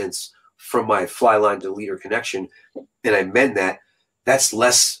of distance from my fly line to leader connection, and I mend that, that's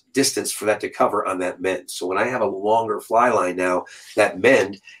less distance for that to cover on that mend. So when I have a longer fly line now, that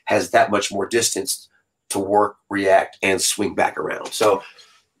mend has that much more distance to work, react, and swing back around. So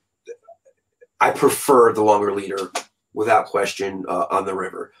I prefer the longer leader without question on the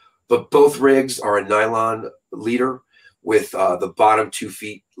river. But both rigs are a nylon leader with the bottom 2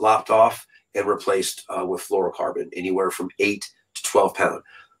 feet lopped off and replaced with fluorocarbon, anywhere from 8 to 12 pound.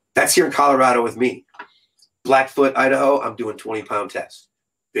 That's here in Colorado with me. Blackfoot, Idaho, I'm doing 20-pound tests.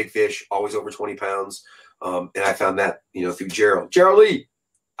 Big fish, always over 20 pounds. And I found that, through Gerald. Gerald Lee,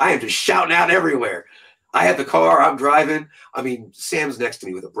 I am just shouting out everywhere. I have the car, I'm driving. I mean, Sam's next to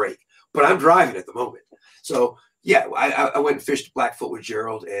me with a brake, but I'm driving at the moment. So yeah, I went and fished Blackfoot with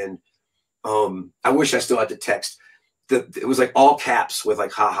Gerald, and I wish I still had the text. It was like all caps with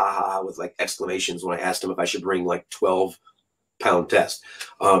like ha ha ha with like exclamations when I asked him if I should bring like 12-pound test.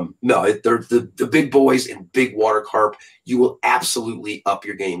 No, they're the big boys and big water carp. You will absolutely up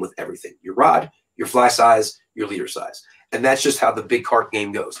your game with everything: your rod, your fly size, your leader size, and that's just how the big carp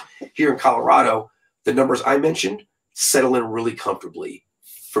game goes. Here in Colorado, the numbers I mentioned settle in really comfortably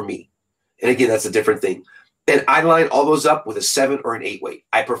for me. And again, that's a different thing. And I line all those up with a 7 or an 8 weight.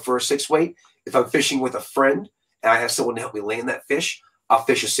 I prefer a 6 weight. If I'm fishing with a friend and I have someone to help me land that fish, I'll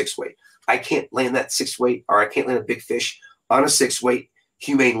fish a 6 weight. I can't land that 6 weight, or I can't land a big fish on a 6 weight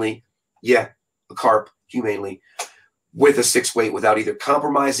humanely. Yeah, a carp humanely with a 6 weight without either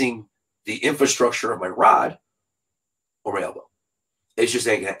compromising the infrastructure of my rod or my elbow. It's just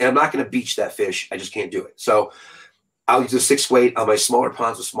ain't gonna, and I'm not going to beach that fish. I just can't do it. So I'll use a 6 weight on my smaller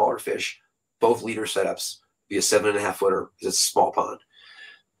ponds with smaller fish, both leader setups, be a 7.5 footer because it's a small pond.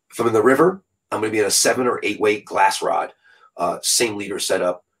 If I'm in the river, I'm going to be in a 7 or 8 weight glass rod, same leader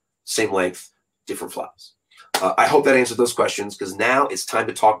setup, same length, different flies. I hope that answered those questions, because now it's time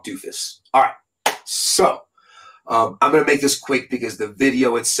to talk doofus. All right, so I'm going to make this quick because the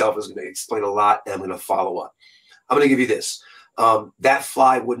video itself is going to explain a lot, and I'm going to follow up. I'm going to give you this. That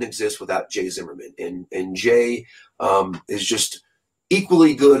fly wouldn't exist without Jay Zimmerman, and Jay is just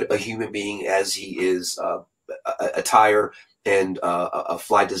equally good a human being as he is a tyer and a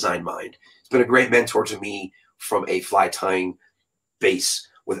fly design mind. He's been a great mentor to me from a fly tying base,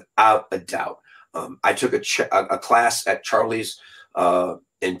 without a doubt. I took a class at Charlie's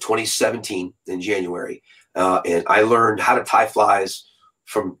in 2017 in January, and I learned how to tie flies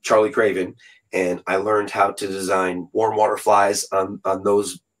from Charlie Craven, and I learned how to design warm water flies on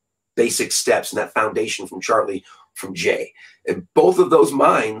those basic steps and that foundation from Charlie from Jay. And both of those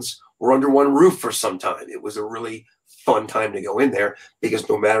mines were under one roof for some time. It was a really fun time to go in there because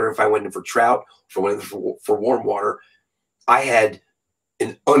no matter if I went in for trout, if I went in for warm water, I had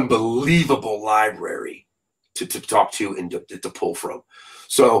an unbelievable library to talk to and to pull from.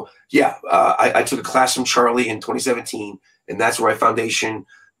 So yeah, I took a class from Charlie in 2017, and that's where my foundation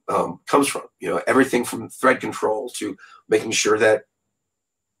comes from. You know, everything from thread control to making sure that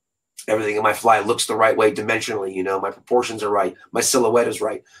everything in my fly looks the right way dimensionally. You know, my proportions are right, my silhouette is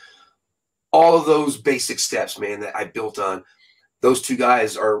right. All of those basic steps, man, that I built on, those two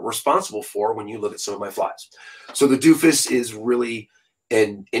guys are responsible for when you look at some of my flies. So the doofus is really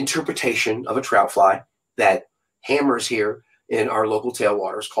an interpretation of a trout fly that hammers here in our local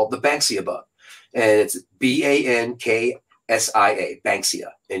tailwaters called the Banksia bug. And it's Banksia,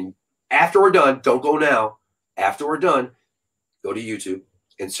 Banksia. And after we're done, don't go now. After we're done, go to YouTube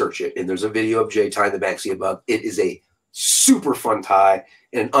and search it. And there's a video of Jay tying the Banksia bug. It is a super fun tie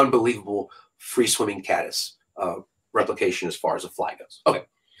and an unbelievable free swimming caddis replication as far as a fly goes. Okay,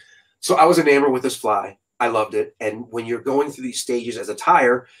 so I was enamored with this fly. I loved it. And when you're going through these stages as a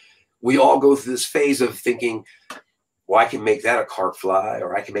tyer, we all go through this phase of thinking, well, I can make that a carp fly,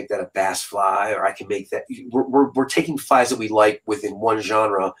 or I can make that a bass fly, or I can make that. We're taking flies that we like within one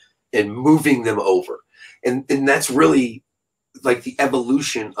genre and moving them over. And that's really like the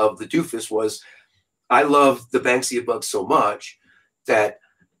evolution of the doofus. Was I loved the Banksia bug so much that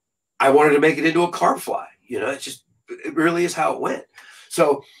I wanted to make it into a carp fly. You know, it really is how it went.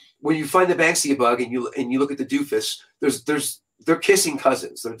 So when you find the Banksia bug and you look at the doofus, they're kissing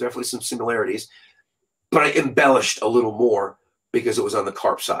cousins. There are definitely some similarities, but I embellished a little more because it was on the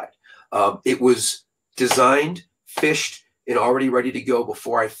carp side. It was designed, fished, and already ready to go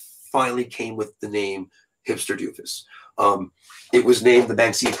before I finally came with the name Hipster Doofus. It was named the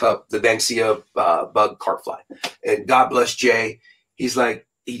Banksia bug carp fly. And God bless Jay. He's like,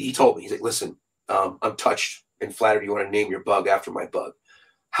 he told me, he's like, listen, I'm touched and flattered you want to name your bug after my bug.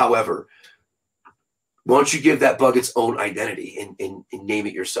 However, why don't you give that bug its own identity and name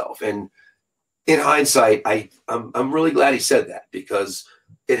it yourself? And in hindsight, I'm really glad he said that, because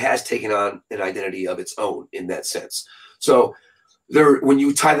it has taken on an identity of its own in that sense. So when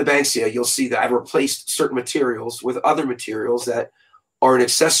you tie the Banksia, you'll see that I've replaced certain materials with other materials that are an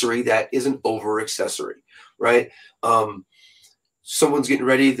accessory that isn't over accessory, right? Someone's getting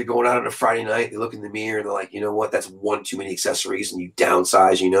ready, they're going out on a Friday night, they look in the mirror and they're like, you know what, that's one too many accessories, and you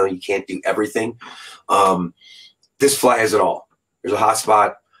downsize, you know, you can't do everything. This fly has it all. There's a hot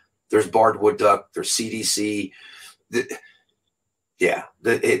spot, there's barred wood duck, there's CDC. I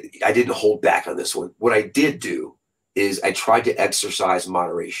didn't hold back on this one. What I did do is I tried to exercise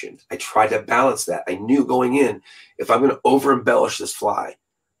moderation. I tried to balance that. I knew going in, if I'm going to over embellish this fly,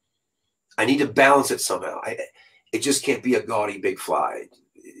 I need to balance it somehow. It just can't be a gaudy big fly.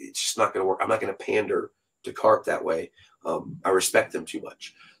 It's just not going to work. I'm not going to pander to carp that way. I respect them too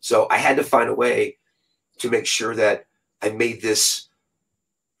much. So I had to find a way to make sure that I made this,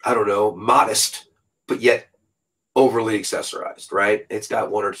 I don't know, modest, but yet overly accessorized, right? It's got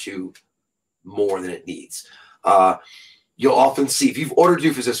one or two more than it needs. You'll often see, if you've ordered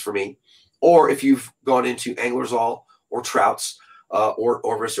doofuses for me, or if you've gone into Anglers All or Trouts or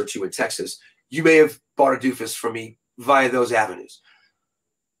Orvis or two in Texas, you may have bought a doofus from me via those avenues.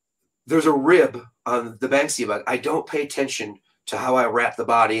 There's a rib on the Banksia bug. I don't pay attention to how I wrap the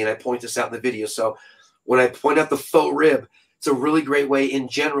body, and I point this out in the video. So when I point out the faux rib, it's a really great way in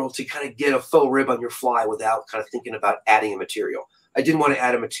general to kind of get a faux rib on your fly without kind of thinking about adding a material. I didn't want to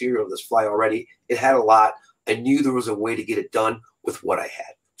add a material to this fly already. It had a lot. I knew there was a way to get it done with what I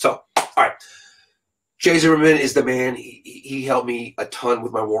had. So, all right. Jay Zimmerman is the man. He helped me a ton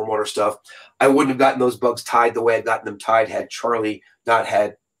with my warm water stuff. I wouldn't have gotten those bugs tied the way I've gotten them tied had Charlie not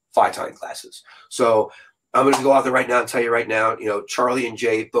had fly tying classes. So I'm going to go out there right now and tell you right now, you know, Charlie and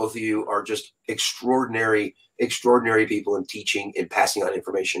Jay, both of you are just extraordinary people in teaching and passing on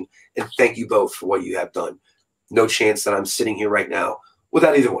information. And thank you both for what you have done. No chance that I'm sitting here right now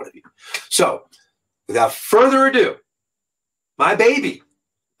without either one of you. So without further ado, my baby,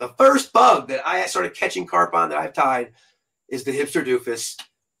 the first bug that I started catching carp on that I've tied is the Hipster Doofus.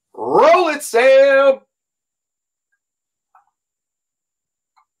 Roll it, Sam!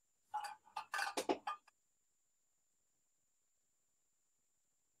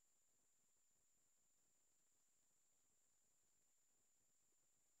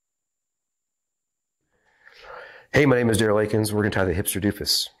 Hey, my name is Daryl Eakins. We're going to tie the Hipster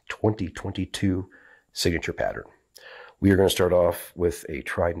Doofus 2022 signature pattern. We are going to start off with a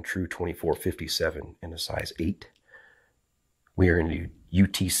tried and true 2457 in a size 8. We are going to do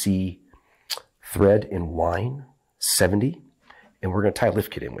UTC thread and wine 70, and we're going to tie a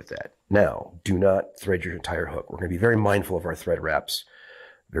lift kit in with that. Now, do not thread your entire hook. We're going to be very mindful of our thread wraps,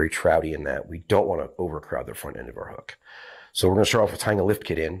 very trouty in that. We don't want to overcrowd the front end of our hook. So we're going to start off with tying a lift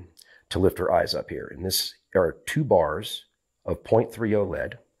kit in to lift our eyes up here. And this are 2 bars of 0.30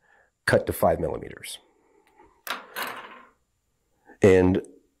 lead cut to 5 millimeters. And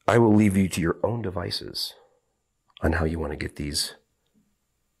I will leave you to your own devices on how you want to get these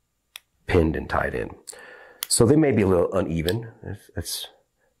pinned and tied in. So they may be a little uneven, if that's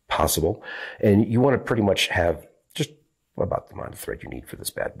possible. And you want to pretty much have just about the amount of thread you need for this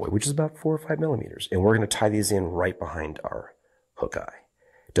bad boy, which is about 4 or 5 millimeters. And we're going to tie these in right behind our hook eye.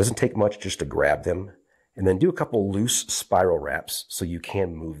 It doesn't take much just to grab them, and then do a couple loose spiral wraps so you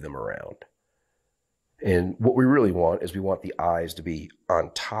can move them around. And what we really want is we want the eyes to be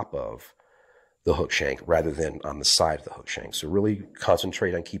on top of the hook shank rather than on the side of the hook shank. So really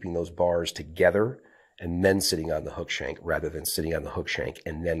concentrate on keeping those bars together and then sitting on the hook shank rather than sitting on the hook shank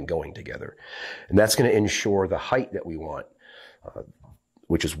and then going together. And that's going to ensure the height that we want,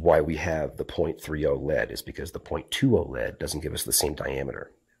 which is why we have the 0.30 lead, is because the 0.20 lead doesn't give us the same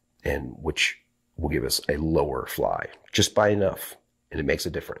diameter, and which will give us a lower fly just by enough, and it makes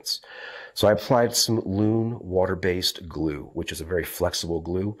a difference. So I applied some Loon water-based glue, which is a very flexible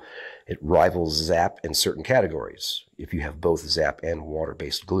glue. It rivals Zap in certain categories. If you have both Zap and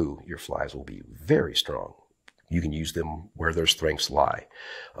water-based glue, your flies will be very strong. You can use them where their strengths lie.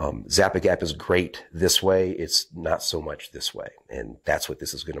 Zap-A-Gap is great this way. It's not so much this way. And that's what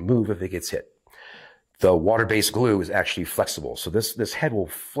this is going to move if it gets hit. The water-based glue is actually flexible. So this head will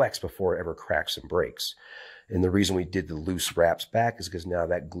flex before it ever cracks and breaks. And the reason we did the loose wraps back is because now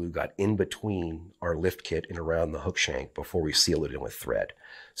that glue got in between our lift kit and around the hook shank before we sealed it in with thread.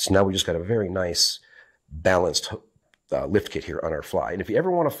 So now we just got a very nice balanced lift kit here on our fly. And if you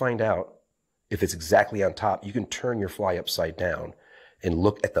ever want to find out if it's exactly on top, you can turn your fly upside down and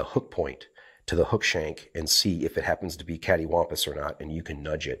look at the hook point to the hook shank and see if it happens to be cattywampus or not, and you can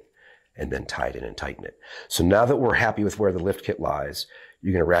nudge it and then tie it in and tighten it. So now that we're happy with where the lift kit lies,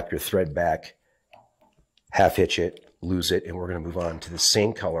 you're going to wrap your thread back, half hitch it, lose it, and we're going to move on to the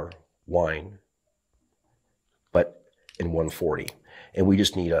same color wine, but in 140. And we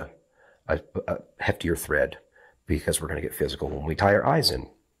just need a heftier thread because we're going to get physical when we tie our eyes in.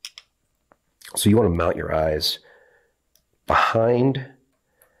 So you want to mount your eyes behind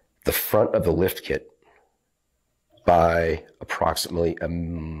the front of the lift kit by approximately a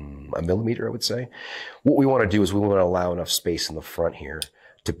millimeter, I would say. What we want to do is we want to allow enough space in the front here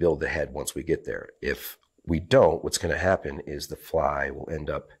to build the head once we get there. If we don't, what's going to happen is the fly will end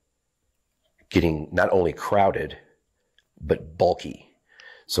up getting not only crowded, but bulky.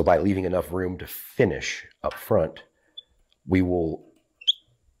 So by leaving enough room to finish up front, we will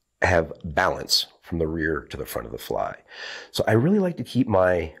have balance from the rear to the front of the fly. So I really like to keep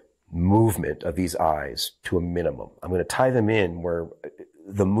my movement of these eyes to a minimum. I'm going to tie them in where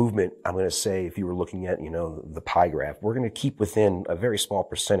the movement, I'm going to say, if you were looking at, the pie graph, we're going to keep within a very small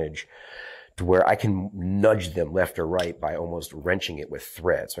percentage to where I can nudge them left or right by almost wrenching it with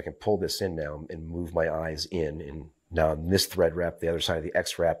thread. So I can pull this in now and move my eyes in. And now in this thread wrap, the other side of the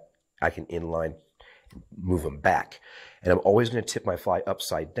X wrap, I can inline, move them back. And I'm always going to tip my fly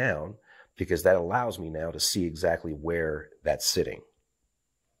upside down because that allows me now to see exactly where that's sitting.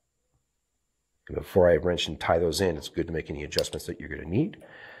 And before I wrench and tie those in, it's good to make any adjustments that you're going to need.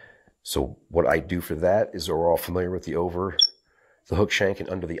 So what I do for that is, we're all familiar with the over the hook shank and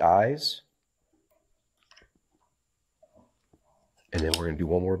under the eyes. And then we're going to do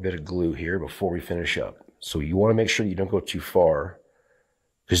one more bit of glue here before we finish up. So you want to make sure that you don't go too far,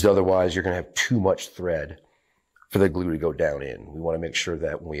 because otherwise you're going to have too much thread for the glue to go down in. We want to make sure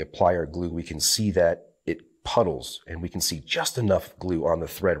that when we apply our glue, we can see that it puddles and we can see just enough glue on the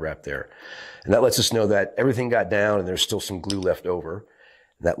thread wrap there. And that lets us know that everything got down and there's still some glue left over.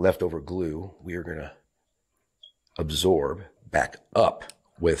 And that leftover glue, we are going to absorb back up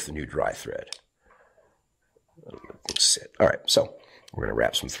with the new dry thread. Sit. All right, so we're going to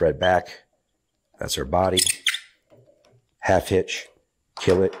wrap some thread back. That's our body. Half hitch,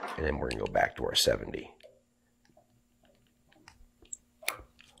 kill it, and then we're going to go back to our 70.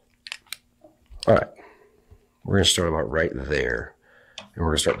 All right, we're going to start about right there, and we're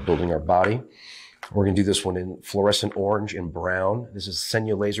going to start building our body. We're going to do this one in fluorescent orange and brown. This is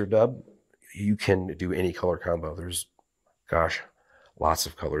Signature laser dub. You can do any color combo. There's, gosh, lots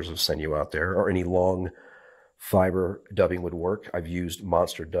of colors of Signature out there, or any long fiber dubbing would work. I've used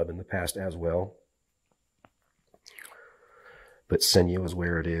monster dub in the past as well. But Signature is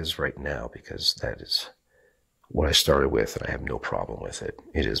where it is right now because that is what I started with, and I have no problem with it.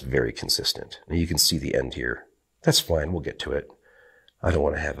 It is very consistent. And you can see the end here That's fine. We'll get to it. I don't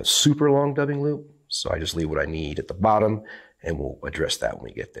want to have a super long dubbing loop, so I just leave what I need at the bottom, and we'll address that when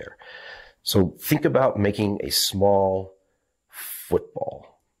we get there. So think about making a small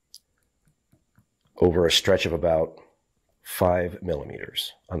football over a stretch of about 5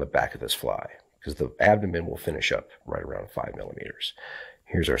 millimeters on the back of this fly, because the abdomen will finish up right around 5 millimeters.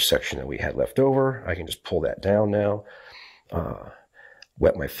 Here's our section that we had left over. I can just pull that down now.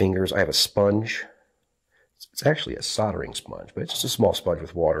 Wet my fingers. I have a sponge. It's actually a soldering sponge, but it's just a small sponge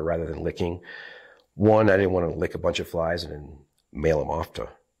with water rather than licking. One, I didn't want to lick a bunch of flies and then mail them off to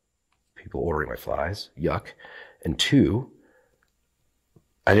people ordering my flies. Yuck. And two,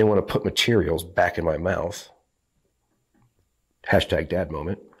 I didn't want to put materials back in my mouth. Hashtag dad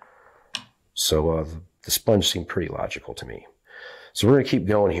moment. So the sponge seemed pretty logical to me. So we're going to keep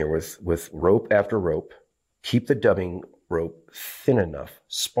going here with rope after rope. Keep the dubbing rope thin enough,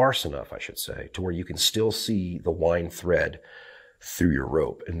 sparse enough, I should say, to where you can still see the wind thread through your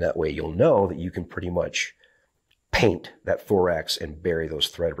rope. And that way you'll know that you can pretty much paint that thorax and bury those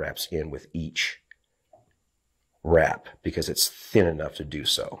thread wraps in with each wrap because it's thin enough to do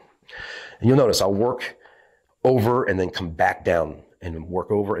so. And you'll notice I'll work over and then come back down and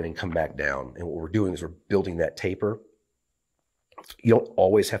work over and then come back down. And what we're doing is we're building that taper. You don't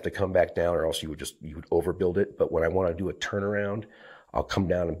always have to come back down or else you would overbuild it. But when I want to do a turnaround, I'll come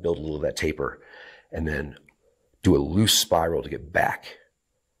down and build a little of that taper and then do a loose spiral to get back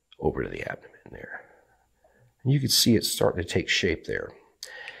over to the abdomen there. And you can see it starting to take shape there.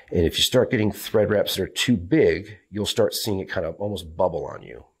 And if you start getting thread wraps that are too big, you'll start seeing it kind of almost bubble on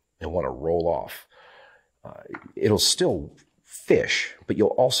you and want to roll off. It'll still fish, but you'll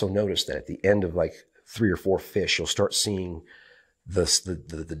also notice that at the end of like 3 or 4 fish, you'll start seeing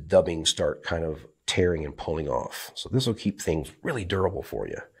the dubbing start kind of tearing and pulling off. So this will keep things really durable for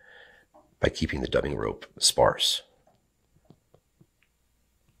you by keeping the dubbing rope sparse.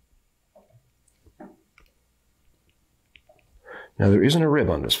 Now there isn't a rib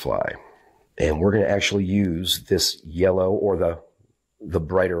on this fly, and we're going to actually use this yellow or the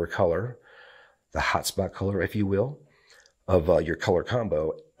brighter color, the hotspot color, if you will, of your color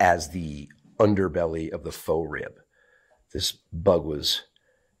combo as the underbelly of the faux rib. This bug was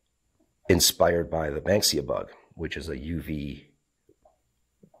inspired by the Banksia bug, which is a UV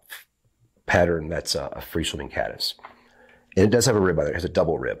pattern that's a free-swimming caddis. And it does have a rib on it. It has a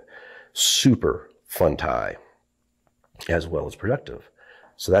double rib. Super fun tie, as well as productive.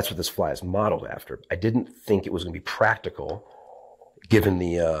 So that's what this fly is modeled after. I didn't think it was going to be practical, given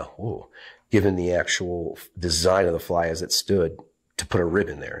the actual design of the fly as it stood, to put a rib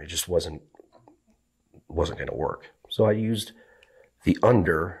in there. It just wasn't going to work. So I used the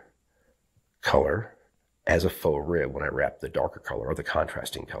under color as a faux rib when I wrapped the darker color or the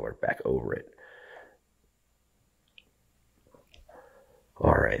contrasting color back over it.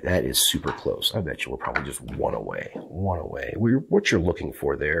 All right, that is super close. I bet you we're probably just one away. What you're looking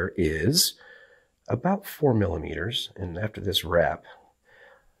for there is about 4 millimeters. And after this wrap,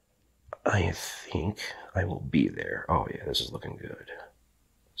 I think I will be there. Oh yeah, this is looking good.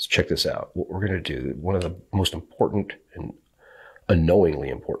 Let's check this out. What we're going to do, one of the most important and unknowingly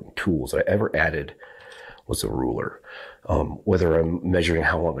important tools that I ever added was a ruler. Whether I'm measuring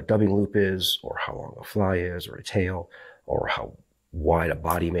how long a dubbing loop is, or how long a fly is, or a tail, or how wide a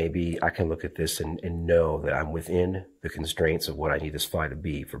body may be, I can look at this and know that I'm within the constraints of what I need this fly to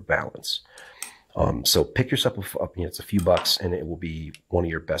be for balance. So pick yourself up, it's a few bucks, and it will be one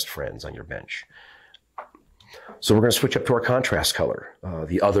of your best friends on your bench. So we're going to switch up to our contrast color.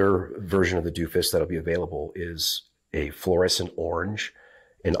 The other version of the doofus that'll be available is a fluorescent orange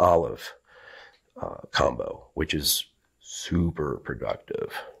and olive combo, which is super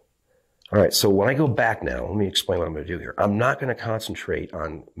productive. All right, so when I go back now, let me explain what I'm going to do here. I'm not going to concentrate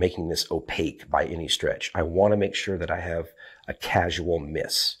on making this opaque by any stretch. I want to make sure that I have a casual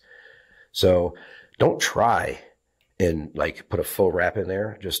miss. So don't try and like put a faux wrap in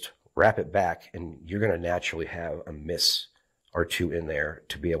there. Just wrap it back and you're going to naturally have a miss or two in there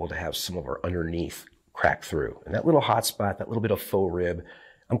to be able to have some of our underneath crack through. And that little hot spot, that little bit of faux rib,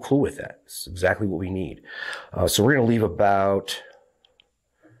 I'm cool with that. It's exactly what we need. So we're going to leave about,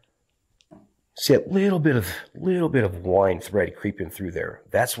 see, a little bit of wind thread creeping through there.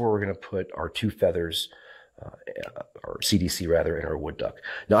 That's where we're going to put our 2 feathers, or CDC rather, and our wood duck.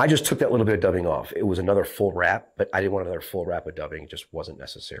 Now I just took that little bit of dubbing off. It was another full wrap, but I didn't want another full wrap of dubbing. It just wasn't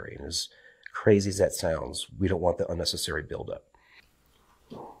necessary. And as crazy as that sounds, we don't want the unnecessary buildup.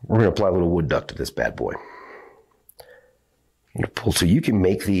 We're going to apply a little wood duck to this bad boy. So you can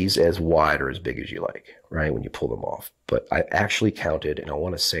make these as wide or as big as you like, right, when you pull them off. But I actually counted, and I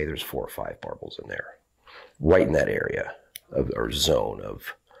want to say there's 4 or 5 barbels in there. right in that area of or zone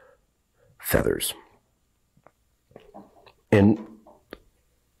of feathers. And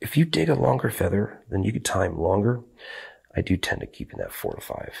if you dig a longer feather, then you could time longer. I do tend to keep in that 4 to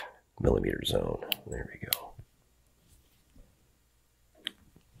 5 millimeter zone. There we go.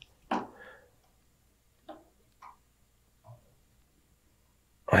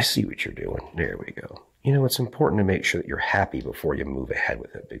 I see what you're doing. There we go. You know, it's important to make sure that you're happy before you move ahead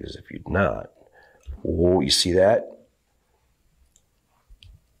with it, because if you're not, oh, you see that?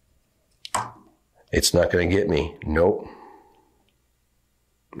 It's not going to get me. Nope.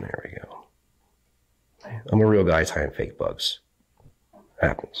 There we go. I'm a real guy tying fake bugs.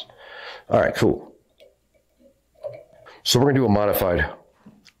 Happens. All right, cool. So we're going to do a modified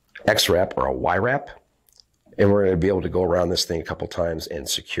X wrap or a Y wrap, and we're going to be able to go around this thing a couple times and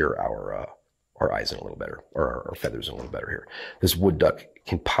secure our eyes in a little better, or our feathers in a little better here. This wood duck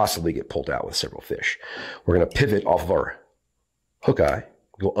can possibly get pulled out with several fish. We're going to pivot off of our hook eye,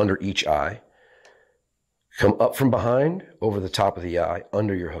 go under each eye, come up from behind, over the top of the eye,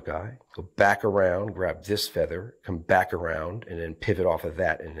 under your hook eye, go back around, grab this feather, come back around, and then pivot off of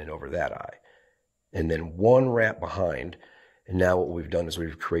that and then over that eye. And then one wrap behind. And now what we've done is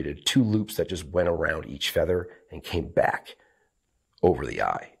we've created 2 loops that just went around each feather and came back over the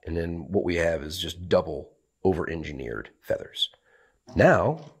eye. And then what we have is just double over-engineered feathers.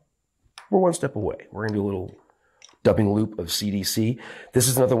 Now, we're one step away. We're going to do a little dubbing loop of CDC. This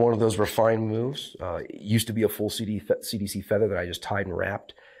is another one of those refined moves. It used to be a full CDC feather that I just tied and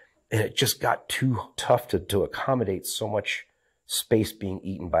wrapped, and it just got too tough to accommodate so much space being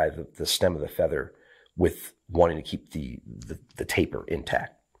eaten by the stem of the feather with wanting to keep the taper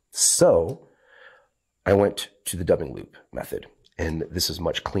intact. So I went to the dubbing loop method, and this is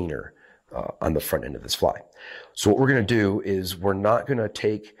much cleaner on the front end of this fly. So what we're going to do is we're not going to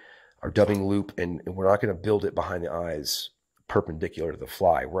take our dubbing loop and we're not going to build it behind the eyes perpendicular to the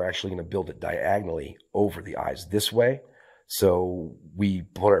fly. We're actually going to build it diagonally over the eyes this way. So we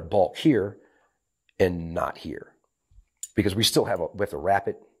put our bulk here and not here, because we still have we have to wrap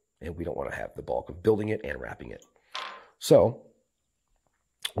it, and we don't want to have the bulk of building it and wrapping it. So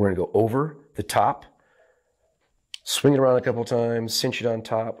we're going to go over the top, swing it around a couple times, cinch it on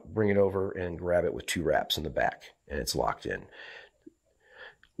top, bring it over, and grab it with 2 wraps in the back, and it's locked in.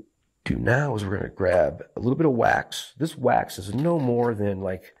 Do now is we're going to grab a little bit of wax. This wax is no more than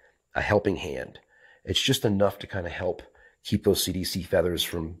like a helping hand. It's just enough to kind of help keep those CDC feathers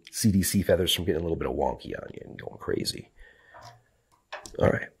from getting a little bit of wonky on you and going crazy. All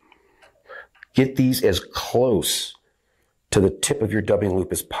right. Get these as close to the tip of your dubbing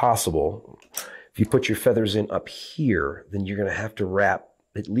loop as possible. If you put your feathers in up here, then you're going to have to wrap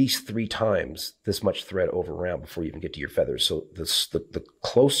at least 3 times this much thread over around before you even get to your feathers. So the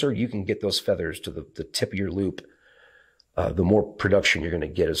closer you can get those feathers to the tip of your loop, the more production you're going to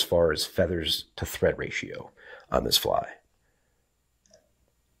get as far as feathers to thread ratio on this fly.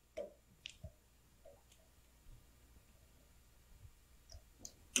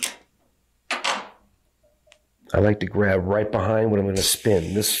 I like to grab right behind what I'm going to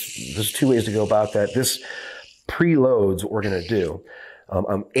spin. There's 2 ways to go about that. This preloads what we're going to do.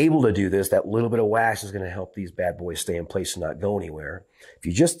 I'm able to do this. That little bit of wax is going to help these bad boys stay in place and not go anywhere. If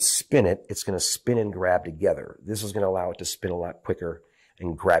you just spin it, it's going to spin and grab together. This is going to allow it to spin a lot quicker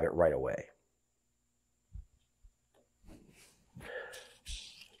and grab it right away.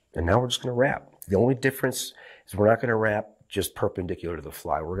 And now we're just going to wrap. The only difference is we're not going to wrap just perpendicular to the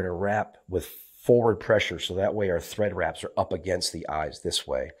fly. We're going to wrap with forward pressure, so that way our thread wraps are up against the eyes this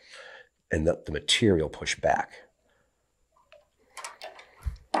way, and the material push back.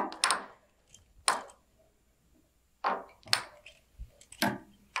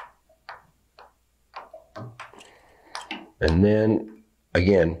 And then,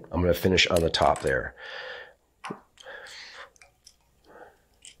 again, I'm going to finish on the top there.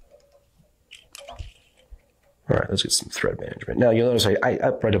 All right, let's get some thread management. Now, you'll notice I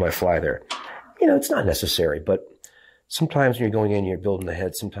threaded my fly there. You know, it's not necessary, but sometimes when you're going in and you're building the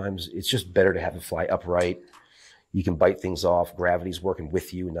head, sometimes it's just better to have the fly upright. You can bite things off. Gravity's working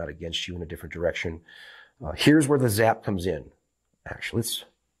with you, not against you in a different direction. Here's where the zap comes in. Actually, let's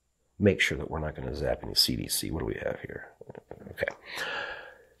make sure that we're not going to zap any CDC. What do we have here? Okay.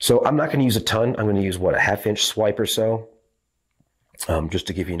 So I'm not going to use a ton. I'm going to use, what, a 1/2 inch swipe or so, just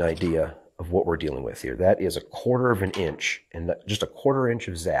to give you an idea of what we're dealing with here. That is 1/4 inch, and just 1/4 inch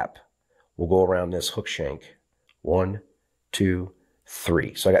of zap will go around this hook shank. 1, 2,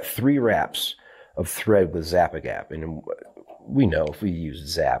 3. So I got 3 wraps of thread with Zap-A-Gap. And we know if we use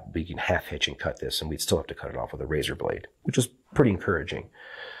Zap, we can 1/2 hitch and cut this, and we'd still have to cut it off with a razor blade, which is pretty encouraging.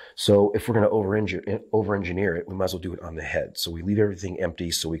 So if we're going to over-engineer it, we might as well do it on the head. So we leave everything empty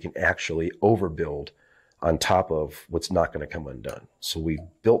so we can actually overbuild on top of what's not going to come undone. So we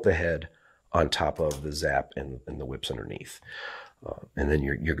built the head on top of the zap and the whips underneath. And then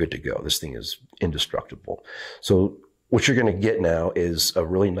you're good to go. This thing is indestructible. So what you're going to get now is a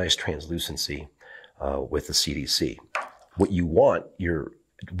really nice translucency with the CDC. What you want your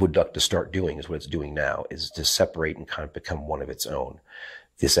wood duck to start doing is what it's doing now, is to separate and kind of become one of its own.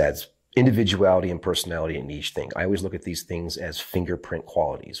 This adds individuality and personality in each thing. I always look at these things as fingerprint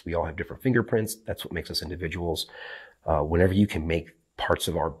qualities. We all have different fingerprints. That's what makes us individuals. Whenever you can make parts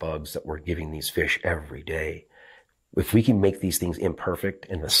of our bugs that we're giving these fish every day, if we can make these things imperfect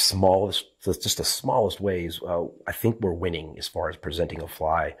in the smallest, just the smallest ways, I think we're winning as far as presenting a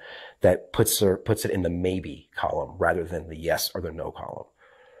fly that puts it in the maybe column rather than the yes or the no column.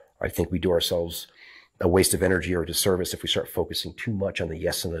 I think we do ourselves a waste of energy or a disservice if we start focusing too much on the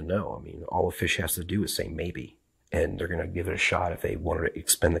yes and the no. I mean, all a fish has to do is say maybe, and they're going to give it a shot if they want to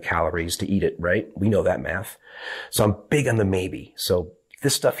expend the calories to eat it, right? We know that math. So I'm big on the maybe. So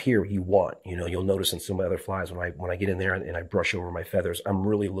this stuff here you want, you'll notice in some of my other flies when I get in there and I brush over my feathers, I'm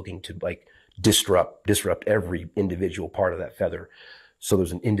really looking to like disrupt every individual part of that feather. So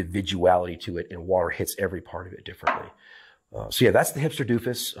there's an individuality to it and water hits every part of it differently. So yeah, that's the hipster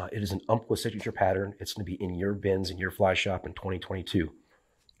doofus. It is an Umpqua signature pattern. It's going to be in your bins in your fly shop in 2022.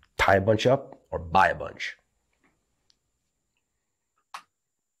 Tie a bunch up or buy a bunch.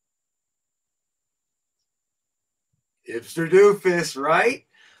 Hipster doofus, right?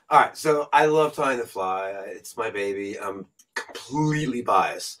 All right, so I love tying the fly. It's my baby. I'm completely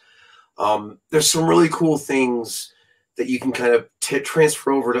biased. There's some really cool things that you can kind of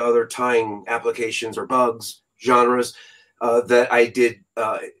transfer over to other tying applications or bugs, genres that I did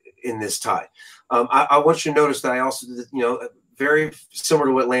in this tie. I want you to notice that I also did, very similar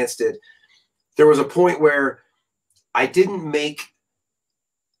to what Lance did. There was a point where I didn't make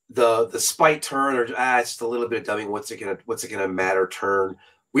the spite turn or it's just a little bit of dumbing. What's it gonna matter turn?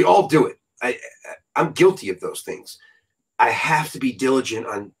 We all do it. I'm guilty of those things. I have to be diligent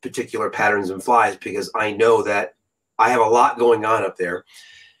on particular patterns and flies because I know that I have a lot going on up there.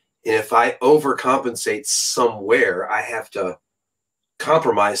 And if I overcompensate somewhere, I have to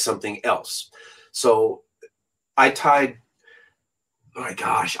compromise something else. So I tied, oh my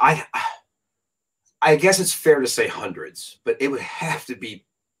gosh, I guess it's fair to say hundreds, but it would have to be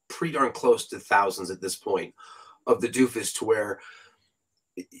pretty darn close to thousands at this point of the doofus to where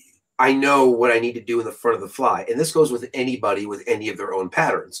I know what I need to do in the front of the fly. And this goes with anybody with any of their own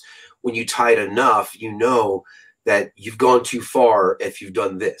patterns. When you tie it enough, you know that you've gone too far if you've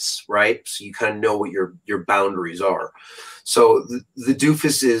done this, right? So you kind of know what your boundaries are. So the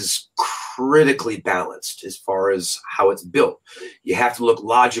doofus is critically balanced as far as how it's built. You have to look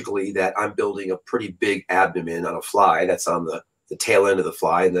logically that I'm building a pretty big abdomen on a fly that's on the tail end of the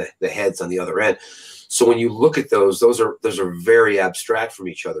fly and the head's on the other end. So when you look at those are very abstract from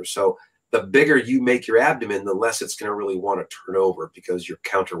each other. So the bigger you make your abdomen, the less it's going to really want to turn over because you're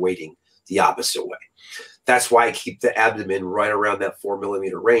counterweighting the opposite way. That's why I keep the abdomen right around that 4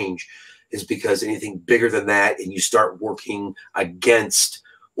 millimeter range, is because anything bigger than that and you start working against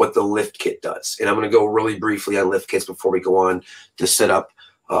what the lift kit does. And I'm going to go really briefly on lift kits before we go on to set up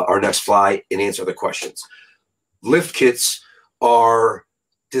our next fly and answer the questions. Lift kits are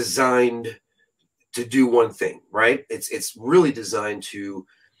designed to do one thing, right? It's really designed to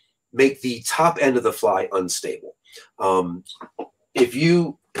make the top end of the fly unstable. If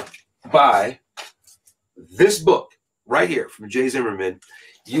you buy this book right here from Jay Zimmerman,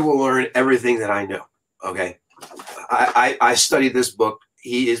 you will learn everything that I know. Okay, I studied this book.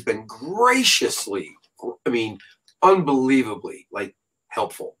 He has been graciously, unbelievably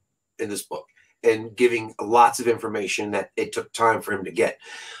helpful in this book and giving lots of information that it took time for him to get.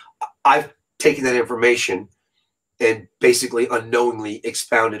 I've taken that information and basically unknowingly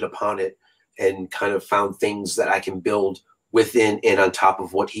expounded upon it and kind of found things that I can build within and on top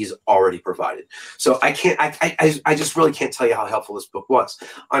of what he's already provided. So I just really can't tell you how helpful this book was.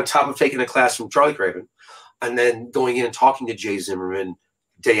 On top of taking a class from Charlie Craven and then going in and talking to Jay Zimmerman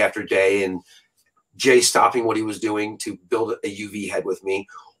day after day, and Jay stopping what he was doing to build a UV head with me,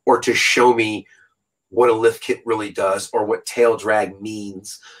 or to show me what a lift kit really does or what tail drag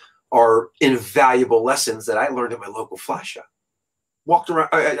means, are invaluable lessons that I learned at my local fly shop. Walked around,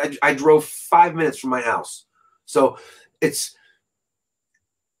 I drove 5 minutes from my house. So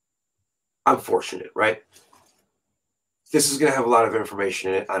I'm fortunate, right? This is going to have a lot of information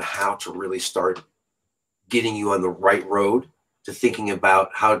in it on how to really start getting you on the right road to thinking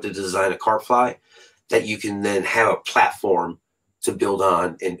about how to design a carp fly that you can then have a platform to build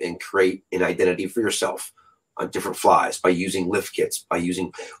on and create an identity for yourself on different flies by using lift kits, by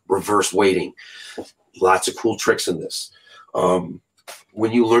using reverse weighting. Lots of cool tricks in this.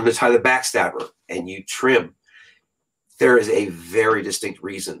 When you learn to tie the backstabber and you trim, there is a very distinct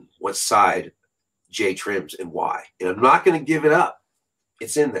reason what side Jay trims and why. And I'm not going to give it up.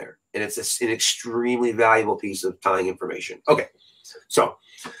 It's in there. And it's an extremely valuable piece of tying information. Okay, so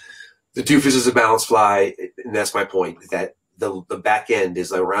the doofus is a balanced fly, and that's my point, that the back end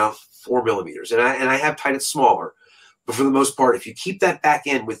is around 4 millimeters. And I have tied it smaller, but for the most part, if you keep that back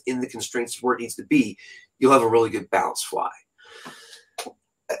end within the constraints where it needs to be, you'll have a really good balanced fly.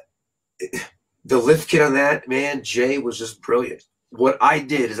 The lift kit on that, man, Jay was just brilliant. What I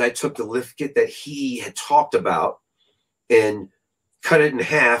did is I took the lift kit that he had talked about and cut it in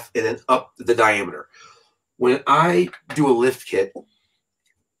half and then up the diameter. When I do a lift kit,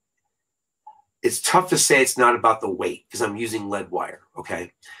 it's tough to say it's not about the weight because I'm using lead wire,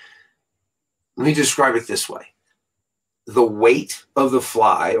 okay? Let me describe it this way. The weight of the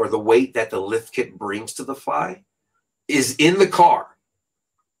fly, or the weight that the lift kit brings to the fly, is in the car,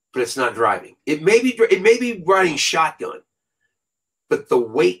 but it's not driving. It may be riding shotgun, but the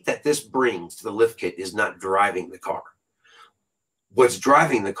weight that this brings to the lift kit is not driving the car. What's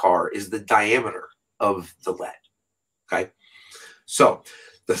driving the car is the diameter of the lead, okay? So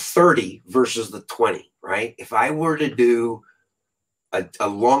the 30 versus the 20, right? If I were to do a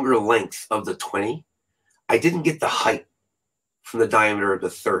longer length of the 20, I didn't get the height from the diameter of the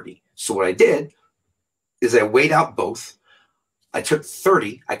 30. So what I did is I weighed out both. I took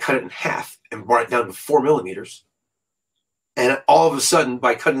 30, I cut it in half and brought it down to 4 millimeters. And all of a sudden,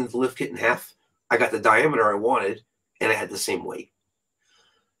 by cutting the lift kit in half, I got the diameter I wanted and I had the same weight.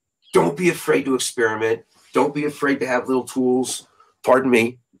 Don't be afraid to experiment. Don't be afraid to have little tools, pardon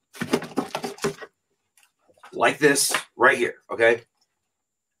me, like this right here, okay?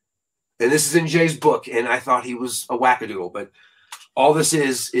 And this is in Jay's book, and I thought he was a wackadoodle, but all this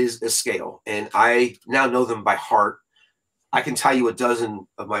is a scale, and I now know them by heart. I can tell you a dozen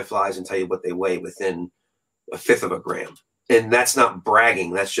of my flies and tell you what they weigh within 1/5 of a gram. And that's not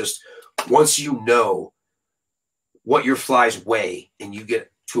bragging. That's just once you know what your flies weigh and you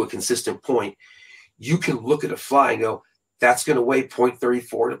get to a consistent point, you can look at a fly and go, that's going to weigh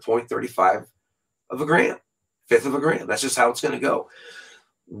 0.34 to 0.35 of a gram, 1/5 of a gram. That's just how it's going to go.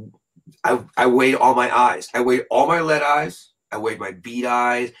 I weighed all my eyes. I weighed all my lead eyes. I weighed my bead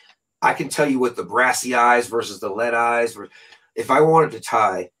eyes. I can tell you what the brassy eyes versus the lead eyes were. If I wanted to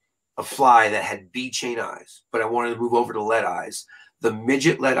tie a fly that had bead chain eyes, but I wanted to move over to lead eyes, the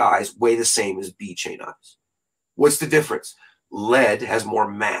midget lead eyes weigh the same as bead chain eyes. What's the difference? Lead has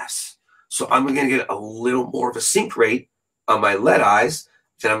more mass. So I'm going to get a little more of a sink rate on my lead eyes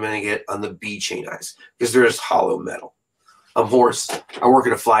than I'm going to get on the bead chain eyes because they're just hollow metal. I'm hoarse. I work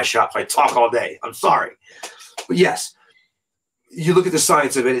in a fly shop. I talk all day. I'm sorry. But yes, you look at the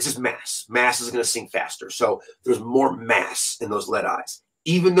science of it, it's just mass. Mass is going to sink faster. So there's more mass in those lead eyes.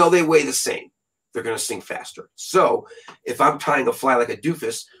 Even though they weigh the same, they're going to sink faster. So if I'm tying a fly like a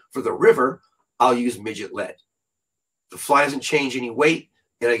doofus for the river, I'll use midget lead. The fly doesn't change any weight,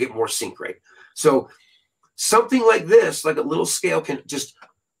 and I get more sink rate. So something like this, like a little scale, can just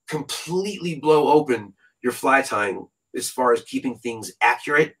completely blow open your fly tying as far as keeping things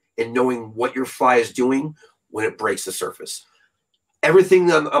accurate and knowing what your fly is doing when it breaks the surface. Everything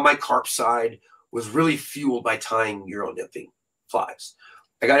on my carp side was really fueled by tying Euro nymphing flies.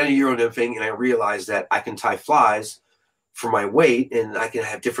 I got into Euro nymphing and I realized that I can tie flies for my weight, and I can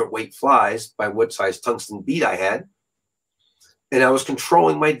have different weight flies by what size tungsten bead I had. And I was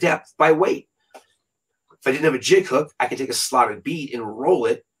controlling my depth by weight. If I didn't have a jig hook, I could take a slotted bead and roll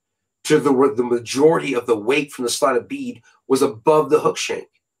it to the majority of the weight from the slotted bead was above the hook shank.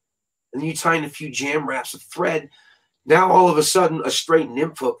 And then you tie in a few jam wraps of thread. Now all of a sudden a straight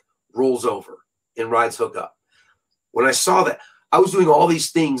nymph hook rolls over and rides hook up. When I saw that, I was doing all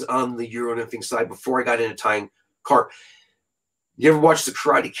these things on the Euro nymphing side before I got into tying carp. You ever watch The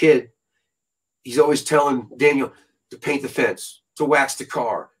Karate Kid? He's always telling Daniel to paint the fence, to wax the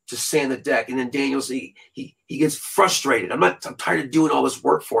car, to sand the deck. And then Daniel's, he gets frustrated. I'm tired of doing all this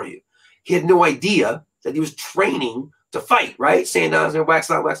work for you. He had no idea that he was training to fight, right? Sand down and wax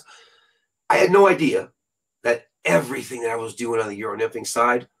down, wax. I had no idea that everything that I was doing on the Euro nymphing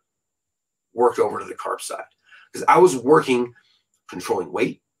side worked over to the carp side. Because I was working, controlling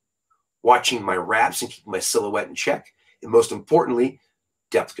weight, watching my wraps and keeping my silhouette in check, and most importantly,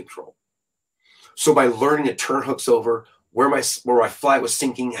 depth control. So by learning to turn hooks over, where my fly was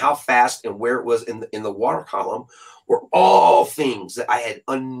sinking, how fast, and where it was in the water column, were all things that I had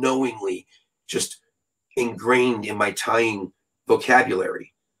unknowingly just ingrained in my tying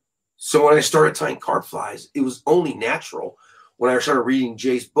vocabulary. So when I started tying carp flies, it was only natural. When I started reading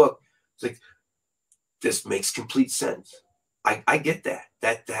Jay's book, it's like, this makes complete sense. I get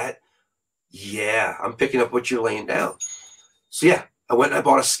that. Yeah, I'm picking up what you're laying down. So yeah, I went and I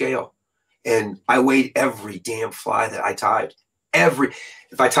bought a scale, and I weighed every damn fly that I tied.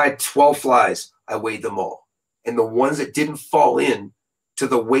 If I tied 12 flies, I weighed them all. And the ones that didn't fall in to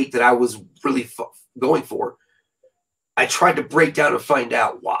the weight that I was really going for, I tried to break down and find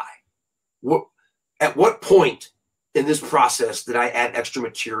out why. At what point in this process did I add extra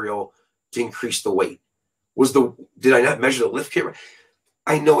material to increase the weight? Did I not measure the lift kit?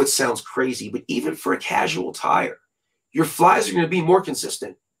 I know it sounds crazy, but even for a casual tyer, your flies are going to be more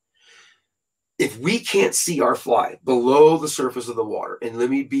consistent. If we can't see our fly below the surface of the water, and let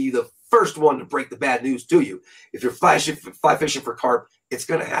me be the first one to break the bad news to you, if you're fly fishing for carp, it's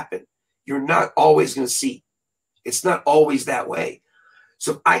going to happen. You're not always going to see. It's not always that way.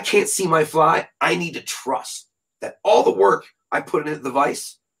 So if I can't see my fly, I need to trust that all the work I put into the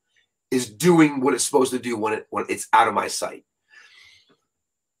vise is doing what it's supposed to do when it's out of my sight.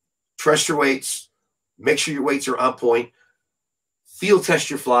 Trust your weights. Make sure your weights are on point. Field test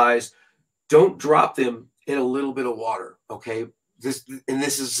your flies. Don't drop them in a little bit of water, okay? This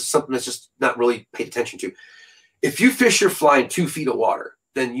is something that's just not really paid attention to. If you fish your fly in 2 feet of water,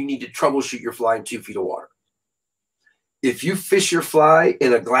 then you need to troubleshoot your fly in 2 feet of water. If you fish your fly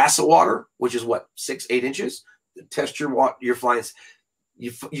in a glass of water, which is what, 6, 8 inches, test your fly.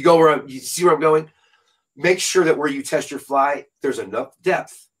 You go where you see where I'm going. Make sure that where you test your fly, there's enough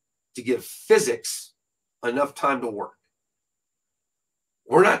depth to give physics enough time to work.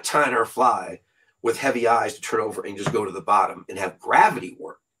 We're not tying our fly with heavy eyes to turn over and just go to the bottom and have gravity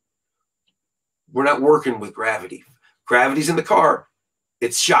work. We're not working with gravity. Gravity's in the car.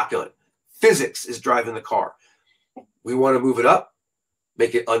 It's shotgun. Physics is driving the car. We want to move it up,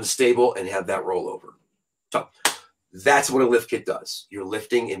 make it unstable, and have that rollover. So that's what a lift kit does. You're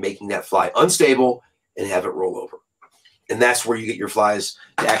lifting and making that fly unstable and have it roll over. And that's where you get your flies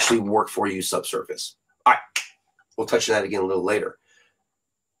to actually work for you subsurface. All right. We'll touch on that again a little later.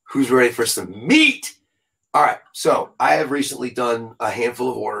 Who's ready for some meat? All right. So I have recently done a handful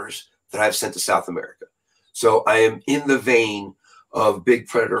of orders that I've sent to South America. So I am in the vein of big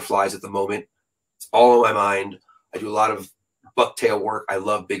predator flies at the moment. It's all on my mind. I do a lot of bucktail work. I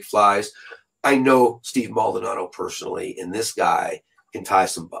love big flies. I know Steve Maldonado personally, and this guy can tie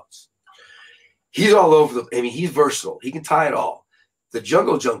some bucks. He's all over he's versatile. He can tie it all. The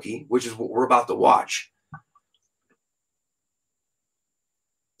Jungle Junkie, which is what we're about to watch.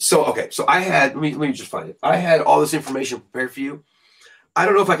 So, okay, so I had, let me just find it. I had all this information prepared for you. I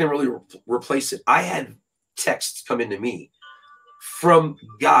don't know if I can really replace it. I had texts come into me from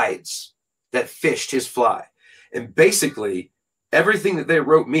guides that fished his fly. And basically, everything that they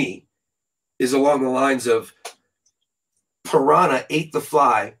wrote me is along the lines of piranha ate the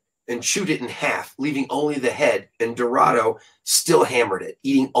fly and chewed it in half, leaving only the head, and Dorado still hammered it,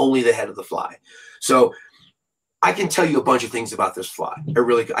 eating only the head of the fly. So I can tell you a bunch of things about this fly.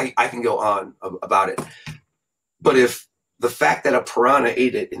 I can go on about it. But if the fact that a piranha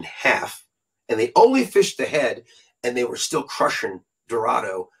ate it in half and they only fished the head and they were still crushing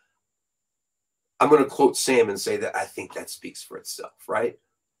Dorado, I'm going to quote Sam and say that I think that speaks for itself, right?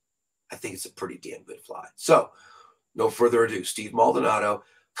 I think it's a pretty damn good fly. So no further ado, Steve Maldonado,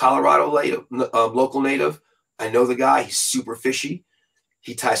 Colorado local native. I know the guy. He's super fishy.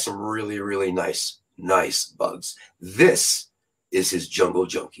 He ties some really, really nice bugs. This is his Jungle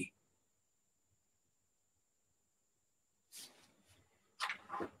Junkie.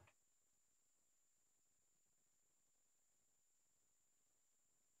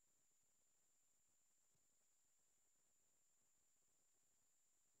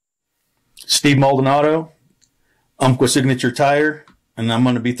 Steve Maldonado, Umpqua Signature Tyer, and I'm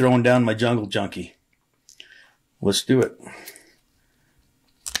going to be throwing down my Jungle Junkie. Let's do it.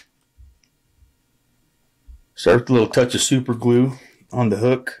 Start with a little touch of super glue on the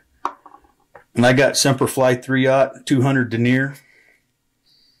hook. And I got Semperfli 3/0 200 denier.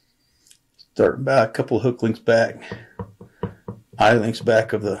 Start about a couple of hook links back, eye links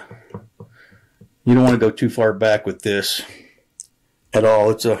back of the. You don't want to go too far back with this at all.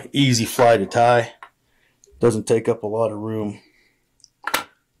 It's an easy fly to tie. Doesn't take up a lot of room.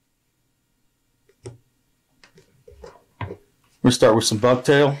 We're going to start with some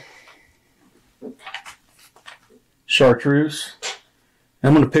bucktail, chartreuse.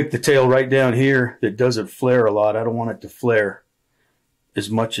 I'm going to pick the tail right down here that doesn't flare a lot. I don't want it to flare as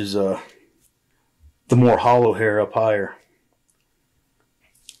much as the more hollow hair up higher.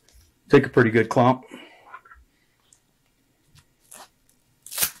 Take a pretty good clump.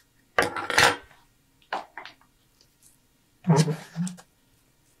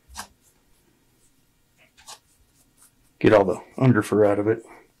 Get all the underfur out of it.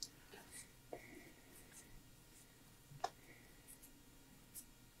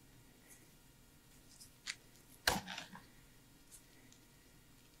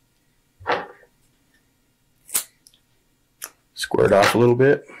 Square it off a little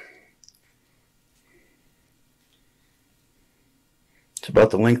bit. It's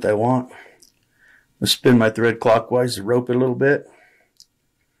about the length I want. I'll spin my thread clockwise to rope it a little bit.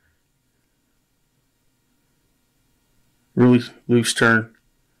 Really loose turn.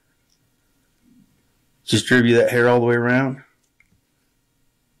 Distribute that hair all the way around.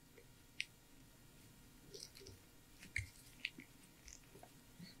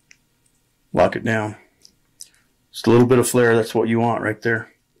 Lock it down. Just a little bit of flare, that's what you want right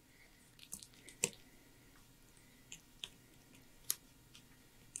there.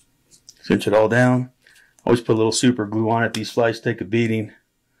 Cinch it all down. Always put a little super glue on it. These flies take a beating.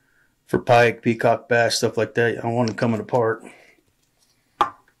 For pike, peacock, bass, stuff like that, I don't want them coming apart.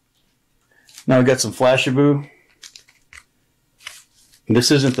 Now I got some Flashabou. And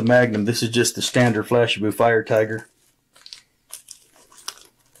this isn't the Magnum, this is just the standard Flashabou Fire Tiger.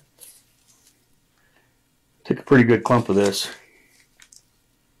 Take a pretty good clump of this.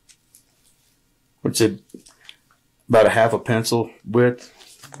 I'd say about a half a pencil width,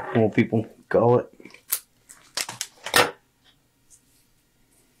 what people call it.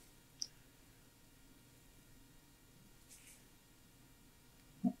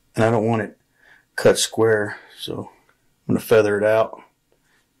 And I don't want it cut square, so I'm going to feather it out.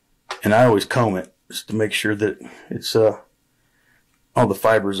 And I always comb it just to make sure that it's all the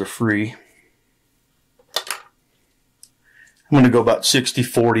fibers are free. I'm going to go about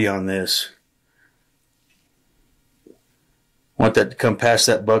 60-40 on this. I want that to come past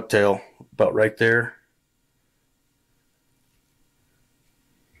that bucktail, about right there.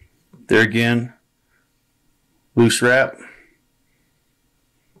 There again, loose wrap.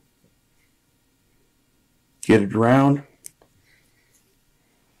 Get it around.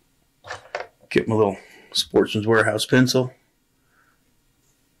 Get my little Sportsman's Warehouse pencil.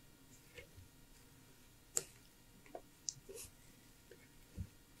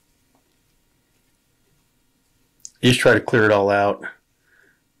 You just try to clear it all out.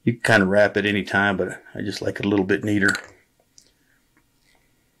 You can kind of wrap it any time, but I just like it a little bit neater.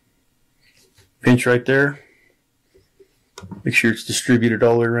 Pinch right there. Make sure it's distributed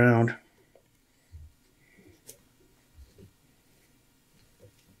all the way around.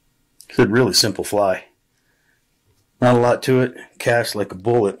 It's a really simple fly. Not a lot to it. Casts like a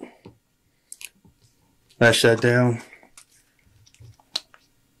bullet. Mash that down.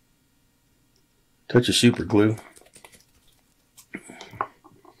 Touch of super glue.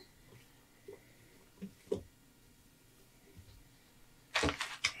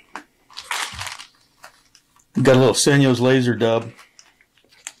 Got a little Signature laser dub.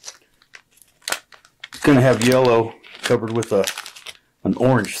 It's going to have yellow covered with an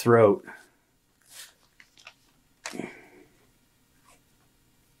orange throat.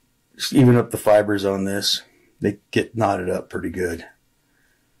 Just even up the fibers on this. They get knotted up pretty good.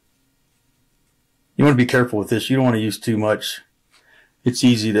 You want to be careful with this. You don't want to use too much. It's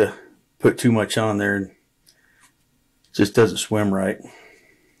easy to put too much on there and it just doesn't swim right.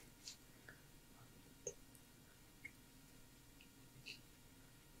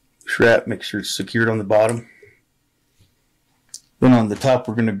 Wrap, make sure it's secured on the bottom. Then on the top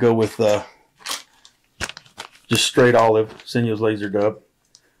we're going to go with just straight olive Signature laser dub.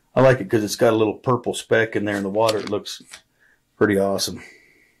 I like it because it's got a little purple speck in there in the water. It looks pretty awesome.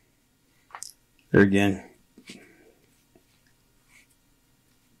 There again,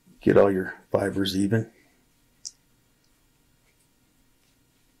 get all your fibers even.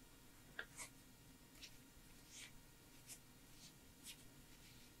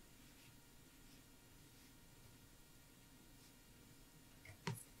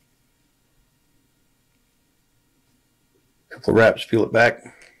 Couple of wraps, peel it back.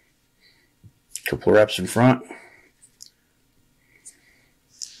 Couple of wraps in front.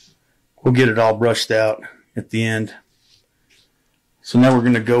 We'll get it all brushed out at the end. So now we're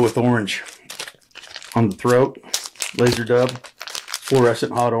going to go with orange on the throat. Laser dub,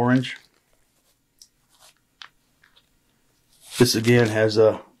 fluorescent hot orange. This again has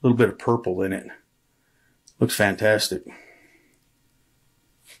a little bit of purple in it. Looks fantastic.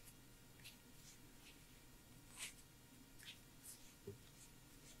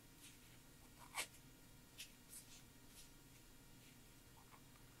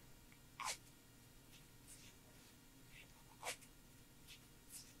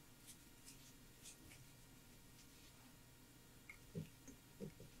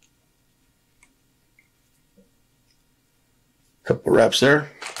 Couple wraps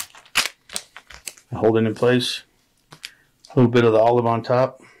there. Hold it in place. A little bit of the olive on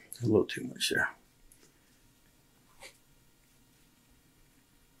top. A little too much there.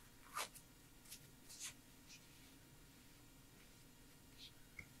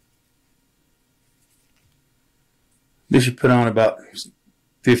 This should put on about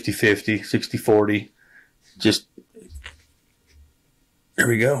 50-50, 60-40. Just, there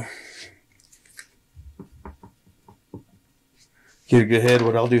we go. Get a good head.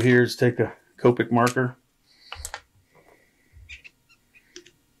 What I'll do here is take a Copic marker.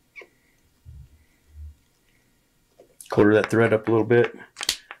 Color that thread up a little bit.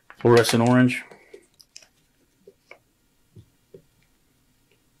 Fluorescent orange.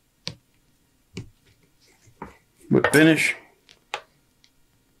 Whip finish.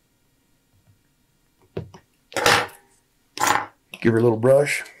 Give her a little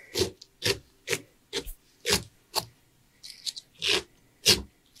brush.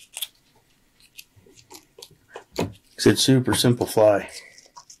 It's super simple fly.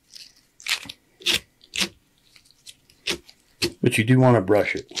 But you do want to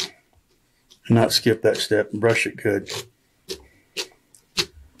brush it. And not skip that step. Brush it good. Here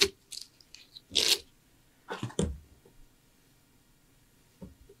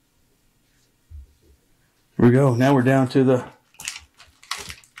we go. Now we're down to the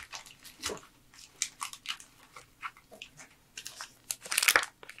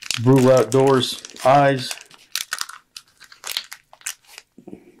Brule Outdoors eyes.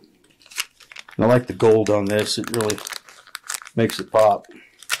 And I like the gold on this. It really makes it pop.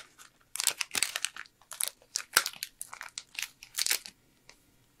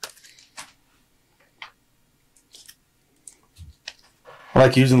 I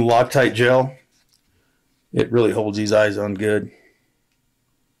like using the Loctite gel. It really holds these eyes on good.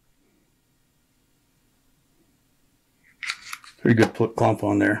 Pretty good clump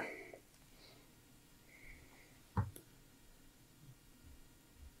on there.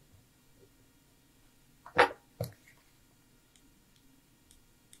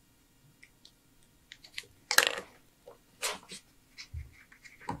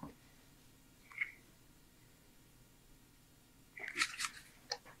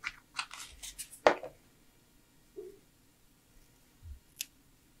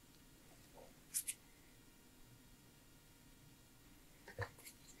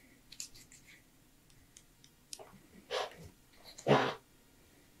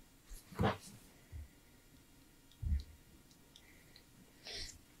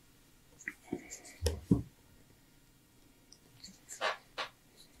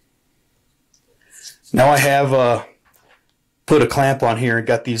 Now I have put a clamp on here and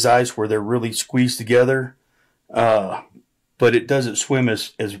got these eyes where they're really squeezed together, but it doesn't swim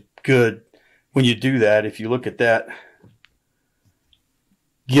as good when you do that. If you look at that,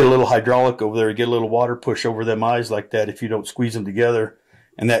 get a little hydraulic over there, get a little water push over them eyes like that if you don't squeeze them together,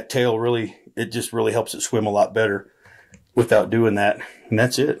 and that tail really, it just really helps it swim a lot better without doing that, and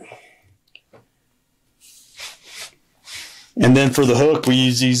that's it. And then for the hook, we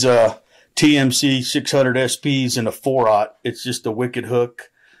use these TMC 600 SPs in a 4/0. It's just a wicked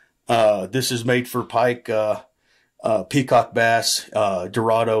hook. This is made for pike, peacock bass,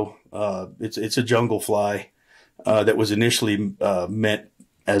 Dorado. It's a jungle fly that was initially meant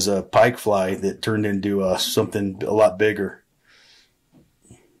as a pike fly that turned into something a lot bigger.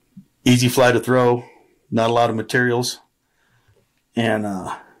 Easy fly to throw, not a lot of materials, and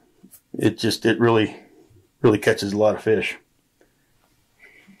it really catches a lot of fish.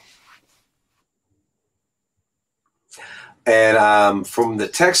 And from the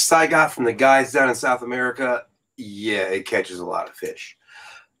texts I got from the guys down in South America, yeah, it catches a lot of fish.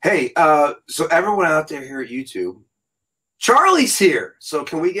 Hey, so everyone out there here at YouTube, Charlie's here. So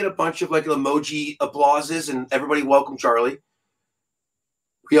can we get a bunch of like emoji applauses and everybody welcome Charlie?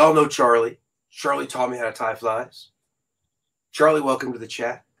 We all know Charlie. Charlie taught me how to tie flies. Charlie, welcome to the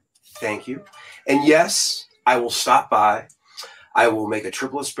chat. Thank you. And yes, I will stop by. I will make a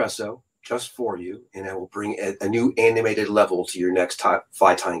triple espresso just for you, and I will bring a new animated level to your next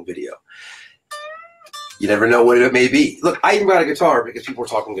fly tying video. You never know what it may be. Look, I even got a guitar because people were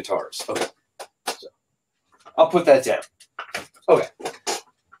talking guitars. Okay, so I'll put that down. Okay,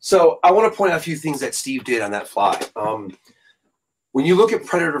 so I want to point out a few things that Steve did on that fly. When you look at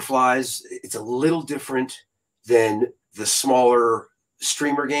predator flies, it's a little different than the smaller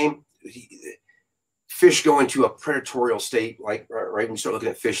streamer game. Fish go into a predatorial state, like right when you start looking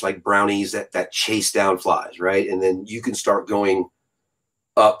at fish like brownies that chase down flies, right? And then you can start going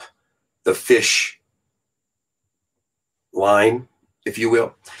up the fish line, if you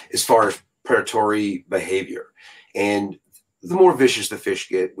will, as far as predatory behavior. And the more vicious the fish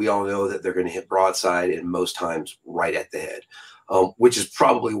get, we all know that they're going to hit broadside and most times right at the head, which is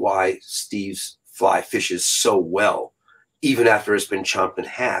probably why Steve's fly fishes so well, even after it's been chopped in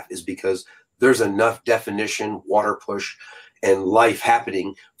half, is because there's enough definition, water push, and life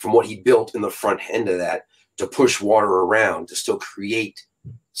happening from what he built in the front end of that to push water around to still create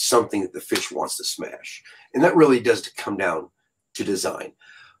something that the fish wants to smash. And that really does come down to design.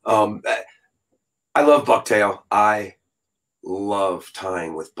 I love bucktail. I love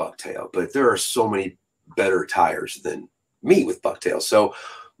tying with bucktail, but there are so many better tyers than me with bucktail. So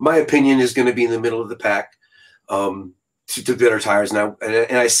my opinion is going to be in the middle of the pack to better tyers. And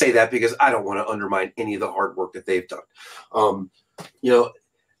I say that because I don't want to undermine any of the hard work that they've done. You know,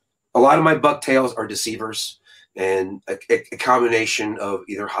 a lot of my bucktails are deceivers, and a combination of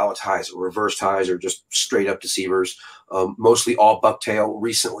either hollow ties or reverse ties or just straight up deceivers. Mostly all bucktail.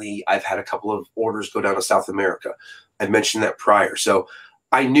 Recently, I've had a couple of orders go down to South America. I mentioned that prior. So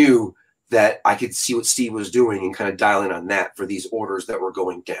I knew that I could see what Steve was doing and kind of dial in on that for these orders that were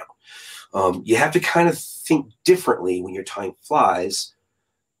going down. You have to kind of think differently when you're tying flies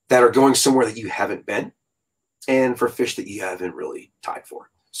that are going somewhere that you haven't been, and for fish that you haven't really tied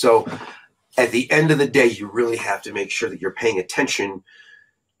for. So at the end of the day, you really have to make sure that you're paying attention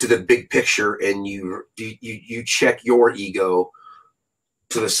to the big picture, and you check your ego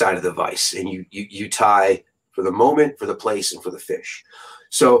to the side of the vise, and you tie for the moment, for the place, and for the fish.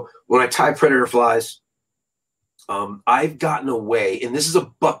 So when I tie predator flies, I've gotten away, and this is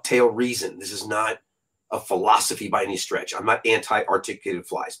a bucktail reason. This is not a philosophy by any stretch. I'm not anti-articulated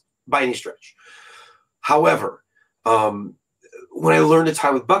flies by any stretch. However, when I learned to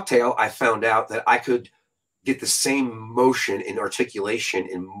tie with bucktail, I found out that I could get the same motion and articulation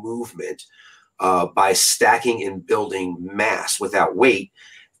and movement by stacking and building mass without weight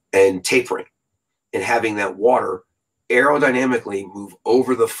and tapering and having that water aerodynamically move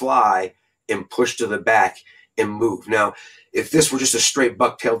over the fly and push to the back and move. Now, if this were just a straight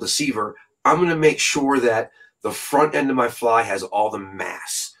bucktail deceiver, I'm going to make sure that the front end of my fly has all the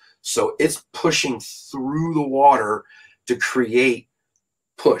mass. So it's pushing through the water to create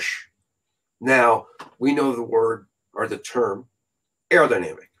push. Now, we know the word or the term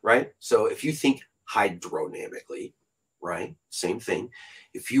aerodynamic, right? So if you think hydrodynamically, right? Same thing.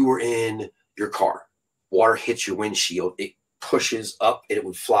 If you were in your car, water hits your windshield, it pushes up and it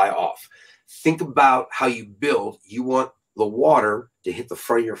would fly off. Think about how you build. You want the water to hit the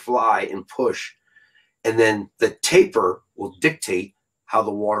front of your fly and push, and then the taper will dictate how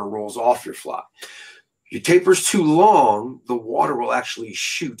the water rolls off your fly. If your taper's too long, the water will actually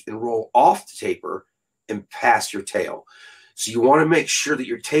shoot and roll off the taper and past your tail. So you want to make sure that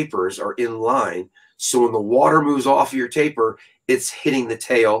your tapers are in line, so when the water moves off of your taper, it's hitting the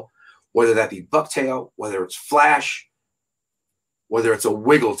tail, whether that be bucktail, whether it's flash, whether it's a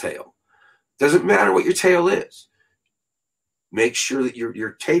wiggle tail. Doesn't matter what your tail is. Make sure that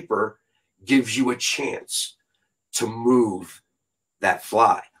your taper gives you a chance to move that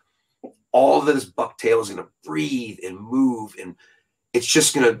fly. All of this bucktail is going to breathe and move, and it's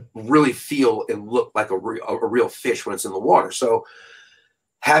just going to really feel and look like a real fish when it's in the water. So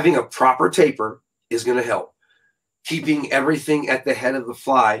having a proper taper is going to help. Keeping everything at the head of the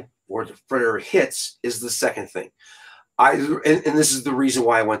fly where the predator hits is the second thing. And this is the reason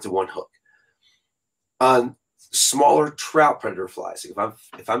why I went to one hook. On smaller trout predator flies,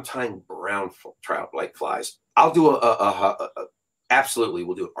 if I'm tying brown trout like flies, I'll do absolutely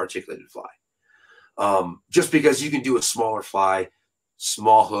we'll do an articulated fly. Just because you can do a smaller fly,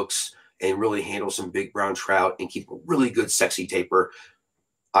 small hooks, and really handle some big brown trout and keep a really good sexy taper,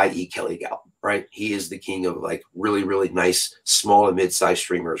 i.e. Kelly Galp, right? He is the king of like really, really nice small and mid-sized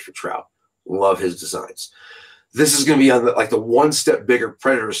streamers for trout. Love his designs. This is going to be on the one step bigger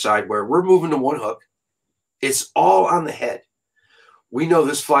predator side where we're moving to one hook. It's all on the head. We know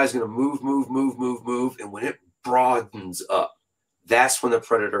this fly is going to move, move, move, move, move. And when it broadens up, that's when the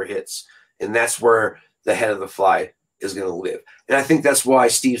predator hits. And that's where the head of the fly is going to live. And I think that's why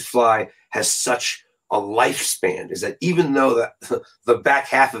Steve's fly has such a lifespan, is that even though the back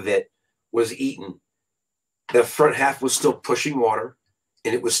half of it was eaten, the front half was still pushing water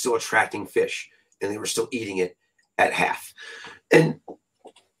and it was still attracting fish, and they were still eating it at half. And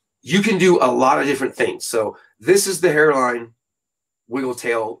you can do a lot of different things. So this is the hairline wiggle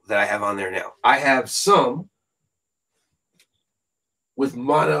tail that I have on there now. I have some with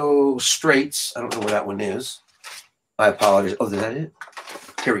mono straights. I don't know where that one is. I apologize. Oh, is that it?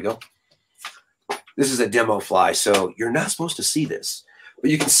 Here we go. This is a demo fly, so you're not supposed to see this.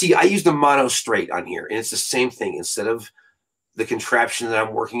 But you can see I used a mono straight on here, and it's the same thing. Instead of the contraption that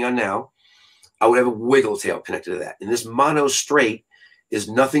I'm working on now, I would have a wiggle tail connected to that. And this mono straight is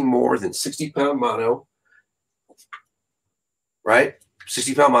nothing more than 60-pound mono, right?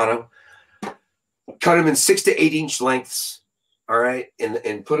 60-pound mono. Cut them in 6 to 8 inch lengths, all right,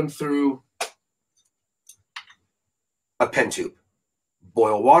 and put them through a pen tube.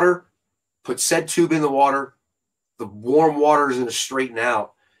 Boil water, put said tube in the water. The warm water is going to straighten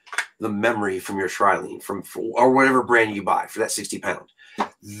out the memory from your trilene, or whatever brand you buy for that 60-pound.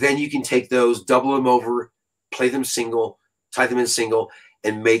 Then you can take those, double them over, play them single, tie them in single,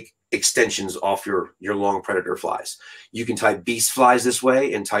 and make extensions off your long predator flies. You can tie beast flies this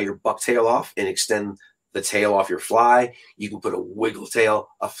way and tie your bucktail off and extend the tail off your fly. You can put a wiggle tail,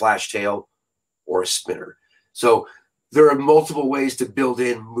 a flash tail, or a spinner. So there are multiple ways to build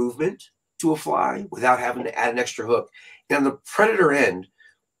in movement to a fly without having to add an extra hook. And on the predator end,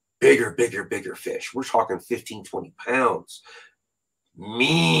 bigger fish. We're talking 15, 20 pounds.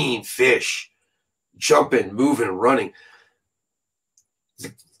 Mean fish, jumping, moving, running.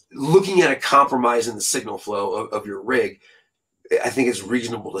 Looking at a compromise in the signal flow of your rig, I think it's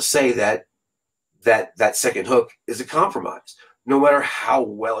reasonable to say that second hook is a compromise. No matter how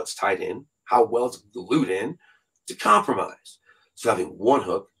well it's tied in, how well it's glued in, it's a compromise. So having one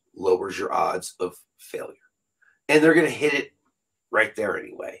hook lowers your odds of failure. And they're going to hit it right there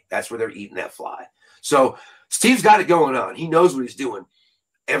anyway. That's where they're eating that fly. So Steve's got it going on. He knows what he's doing.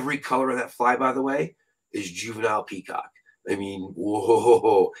 Every color of that fly, by the way, is juvenile peacock. I mean,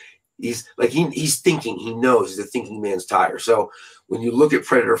 whoa. He's like, he's thinking, he knows, he's a thinking man's Tyer. So when you look at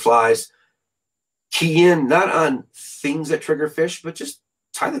predator flies, key in not on things that trigger fish, but just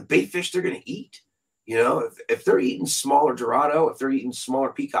tie the bait fish they're going to eat. You know, if they're eating smaller Dorado, if they're eating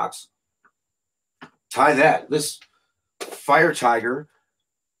smaller peacocks, tie that. This fire tiger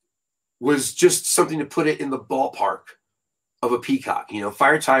was just something to put it in the ballpark of a peacock. You know,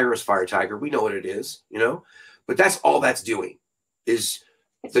 fire tiger is fire tiger. We know what it is, you know, but that's all that's doing is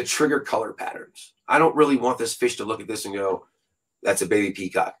the trigger color patterns. I don't really want this fish to look at this and go, that's a baby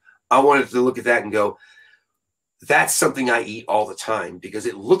peacock. I want it to look at that and go, that's something I eat all the time because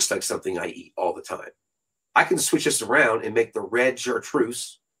it looks like something I eat all the time. I can switch this around and make the red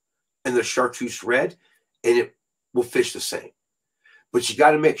chartreuse and the chartreuse red, and it will fish the same. But you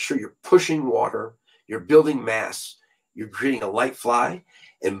got to make sure you're pushing water, you're building mass, you're creating a light fly,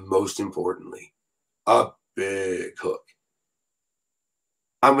 and most importantly, a big hook.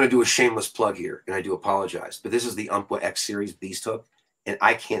 I'm going to do a shameless plug here, and I do apologize, but this is the Umpqua X Series Beast Hook, and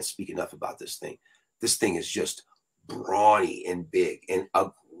I can't speak enough about this thing. This thing is just brawny and big and a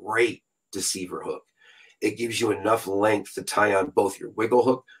great deceiver hook. It gives you enough length to tie on both your wiggle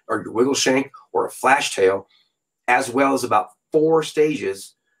hook or your wiggle shank or a flash tail, as well as about 4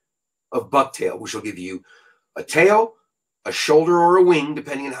 stages of bucktail, which will give you a tail, a shoulder or a wing,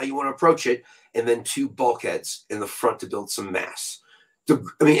 depending on how you want to approach it, and then 2 bulkheads in the front to build some mass.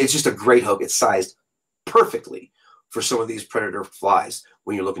 I mean, it's just a great hook. It's sized perfectly for some of these predator flies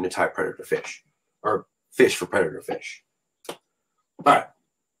when you're looking to tie predator fish or fish for predator fish. All right.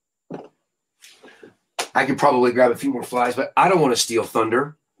 I could probably grab a few more flies, but I don't want to steal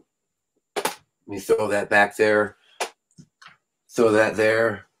thunder. Let me throw that back there. Throw that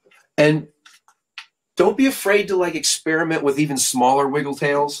there. And don't be afraid to like experiment with even smaller wiggle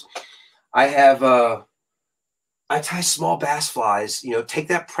tails. I have I tie small bass flies, you know, take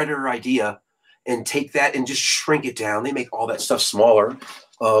that predator idea and take that and just shrink it down. They make all that stuff smaller.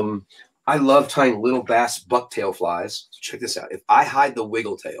 I love tying little bass bucktail flies. So check this out. If I hide the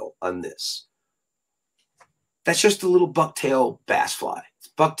wiggle tail on this, that's just a little bucktail bass fly. It's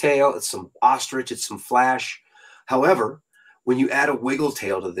bucktail, it's some ostrich, it's some flash. However, when you add a wiggle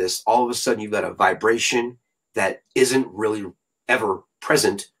tail to this, all of a sudden you've got a vibration that isn't really ever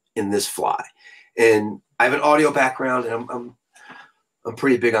present in this fly. And I have an audio background, and I'm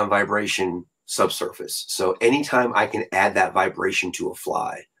pretty big on vibration subsurface. So anytime I can add that vibration to a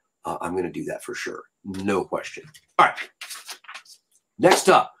fly, I'm going to do that for sure. No question. All right. Next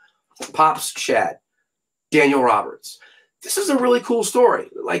up, Pops Shad, Daniel Roberts. This is a really cool story.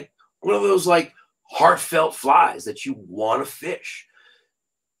 Like one of those like heartfelt flies that you want to fish.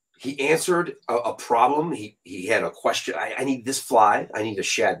 He answered a problem. He had a question. I need this fly. I need a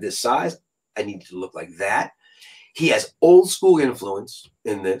shad this size. I need it to look like that. He has old school influence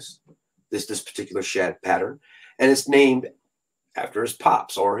in this particular shad pattern, and it's named after his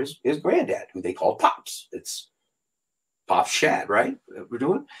pops or his granddad, who they called Pops. It's Pops Shad, right? We're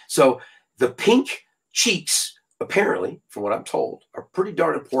doing so. The pink cheeks, apparently, from what I'm told, are pretty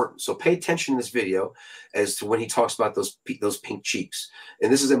darn important. So pay attention in this video as to when he talks about those pink cheeks. And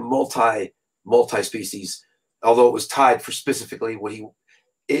this is a multi-species, although it was tied for specifically what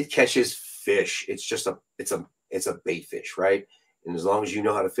it catches fish. It's just it's a bait fish, right? And as long as you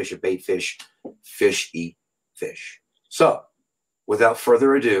know how to fish a bait fish, fish eat fish. So without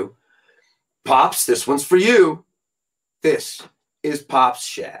further ado, Pops, this one's for you. This is Pops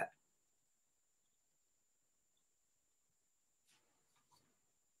Shad.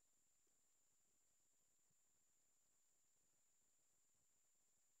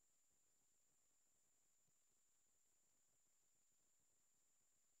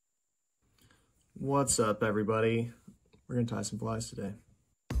 What's up, everybody? We're gonna tie some flies today.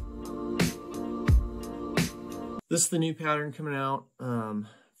 This is the new pattern coming out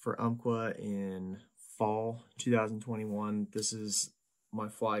for Umpqua in fall 2021. This is my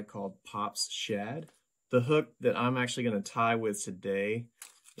fly called Pops Shad. The hook that I'm actually gonna tie with today,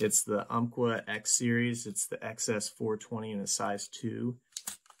 it's the Umpqua X series. It's the XS 420 in a size 2.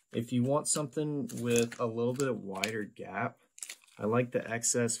 If you want something with a little bit of wider gap, I like the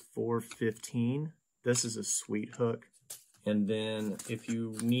XS 415. This is a sweet hook. And then if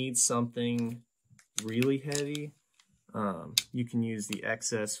you need something really heavy, you can use the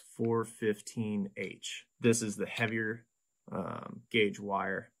XS 415H. This is the heavier gauge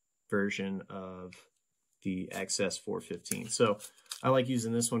wire version of the XS 415. So I like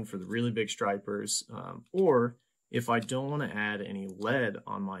using this one for the really big stripers, or if I don't want to add any lead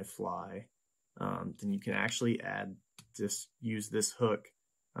on my fly, then you can actually use this hook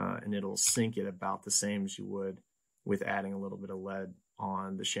and it'll sink it about the same as you would with adding a little bit of lead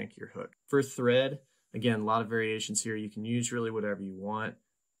on the shank of your hook. For thread, again, a lot of variations here. You can use really whatever you want,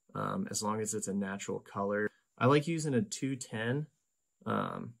 as long as it's a natural color. I like using a 210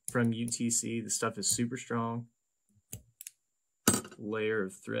 from UTC. The stuff is super strong. Layer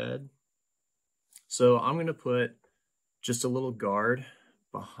of thread. So I'm going to put just a little guard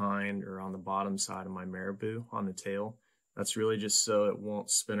behind or on the bottom side of my marabou on the tail. That's really just so it won't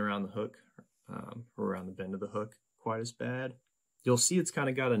spin around the hook or around the bend of the hook quite as bad. You'll see it's kind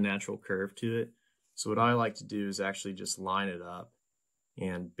of got a natural curve to it. So what I like to do is actually just line it up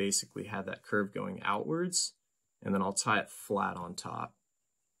and basically have that curve going outwards, and then I'll tie it flat on top.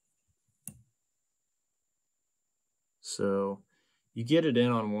 So you get it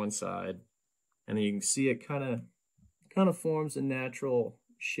in on one side, and then you can see it kind of forms a natural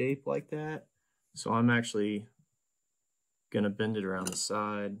shape like that. So I'm actually going to bend it around the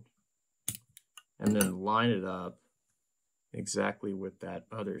side and then line it up exactly with that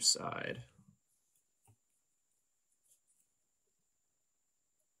other side.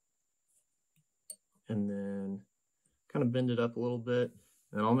 And then kind of bend it up a little bit,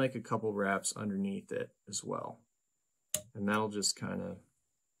 and I'll make a couple wraps underneath it as well. And that'll just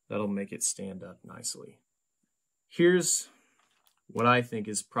that'll make it stand up nicely. Here's what I think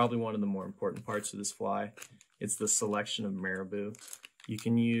is probably one of the more important parts of this fly. It's the selection of marabou. You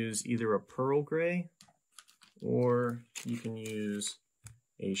can use either a pearl gray or you can use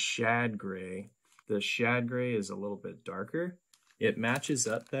a shad gray. The shad gray is a little bit darker. It matches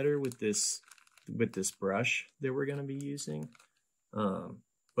up better with this brush that we're going to be using.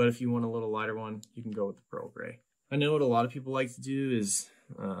 But if you want a little lighter one, you can go with the pearl gray. I know what a lot of people like to do is,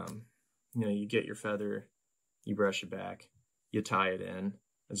 you get your feather, you brush it back, you tie it in.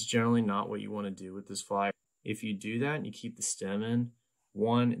 That's generally not what you want to do with this fly. If you do that and you keep the stem in,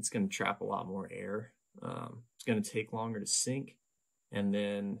 one, it's going to trap a lot more air. It's going to take longer to sink, and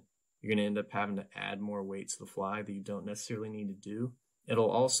then you're going to end up having to add more weight to the fly that you don't necessarily need to do. It'll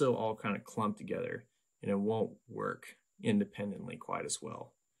also all kind of clump together, and it won't work independently quite as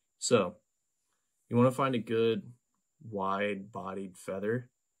well. So you want to find a good wide-bodied feather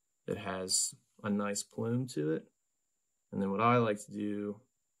that has a nice plume to it. And then what I like to do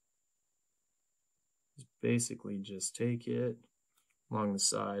is basically just take it along the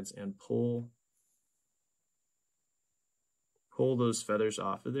sides and pull those feathers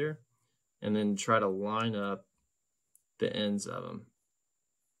off of there, and then try to line up the ends of them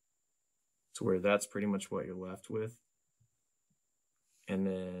to where that's pretty much what you're left with, and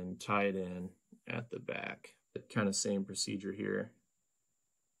then tie it in at the back. Kind of same procedure here.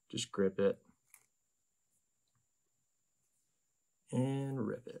 Just grip it and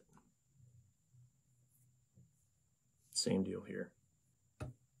rip it. Same deal here.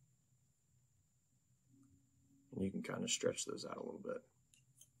 And you can kind of stretch those out a little bit.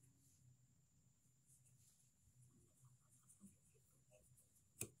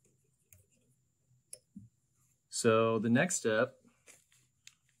 So the next step,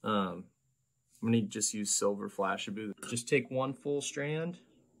 I'm going to just use silver Flashabou. Just take one full strand,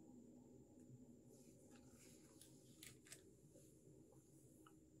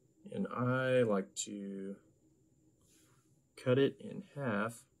 and I like to cut it in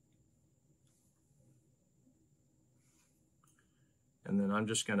half And then I'm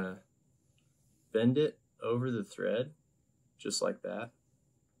just gonna bend it over the thread, just like that.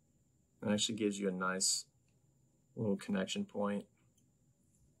 It actually gives you a nice little connection point.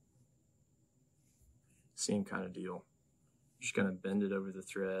 Same kind of deal. Just gonna bend it over the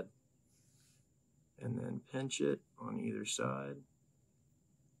thread and then pinch it on either side.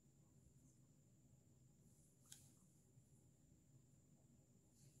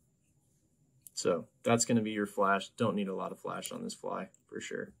 So that's going to be your flash. Don't need a lot of flash on this fly for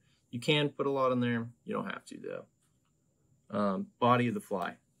sure. You can put a lot on there. You don't have to though. Body of the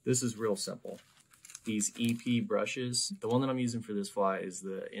fly. This is real simple. These EP brushes. The one that I'm using for this fly is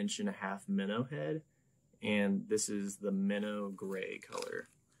the 1.5" minnow head. And this is the minnow gray color.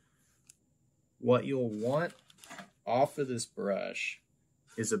 What you'll want off of this brush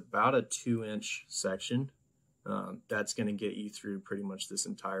is about a 2-inch section. That's going to get you through pretty much this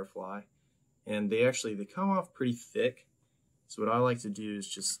entire fly. And they come off pretty thick. So what I like to do is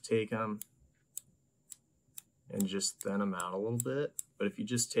just take them and just thin them out a little bit. But if you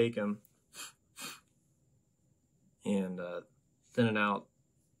just take them and thin it out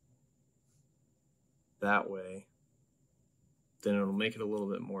that way, then it'll make it a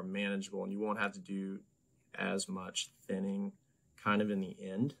little bit more manageable and you won't have to do as much thinning kind of in the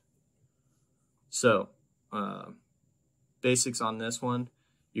end. So basics on this one.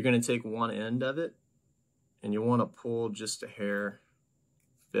 You're going to take one end of it and you want to pull just a hair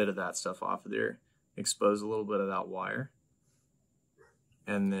bit of that stuff off of there, expose a little bit of that wire,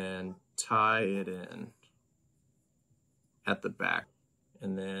 and then tie it in at the back.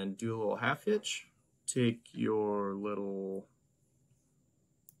 And then do a little half hitch. Take your little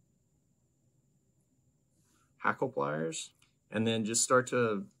hackle pliers and then just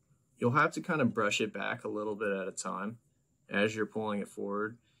you'll have to kind of brush it back a little bit at a time as you're pulling it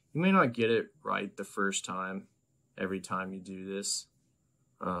forward. You may not get it right the first time, every time you do this.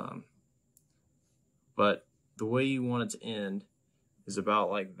 But the way you want it to end is about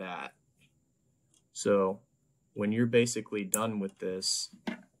like that. So when you're basically done with this,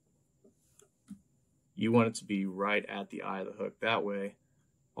 you want it to be right at the eye of the hook. That way,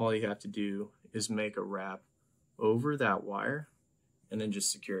 all you have to do is make a wrap over that wire and then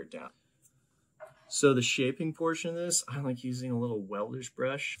just secure it down. So the shaping portion of this, I like using a little welder's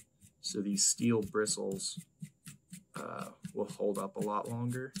brush. So these steel bristles will hold up a lot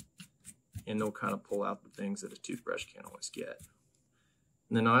longer and they'll kind of pull out the things that a toothbrush can't always get.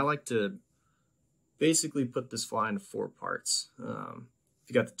 And then I like to basically put this fly into 4 parts.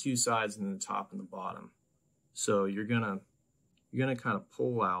 You got the 2 sides and then the top and the bottom. So you're gonna kind of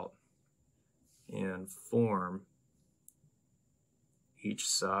pull out and form each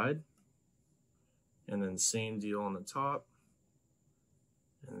side. And then same deal on the top,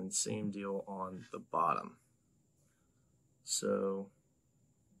 and then same deal on the bottom. So,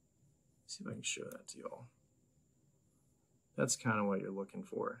 let's see if I can show that to y'all. That's kind of what you're looking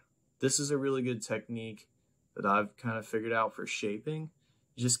for. This is a really good technique that I've kind of figured out for shaping.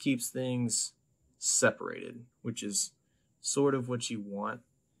 It just keeps things separated, which is sort of what you want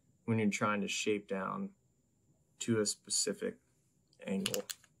when you're trying to shape down to a specific angle.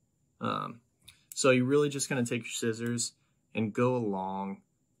 So you're really just going to take your scissors and go along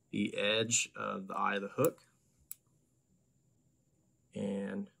the edge of the eye of the hook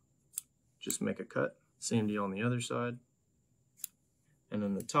and just make a cut. Same deal on the other side. And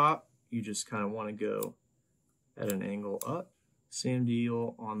then the top, you just kind of want to go at an angle up. Same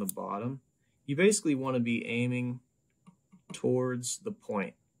deal on the bottom. You basically want to be aiming towards the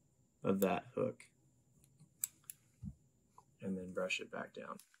point of that hook and then brush it back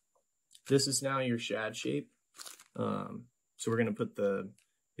down. This is now your shad shape. So we're going to put the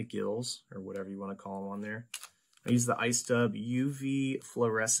gills, or whatever you want to call them, on there. I use the Ice Dub UV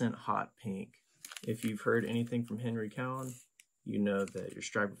Fluorescent Hot Pink. If you've heard anything from Henry Cowan, you know that your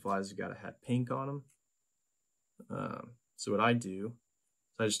striper flies have got to have pink on them. So what I do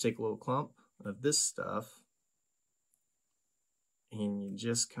is I just take a little clump of this stuff and you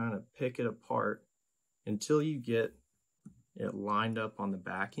just kind of pick it apart until you get it lined up on the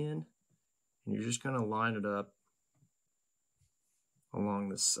back end. And you're just going to line it up along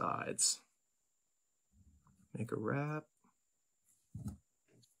the sides. Make a wrap.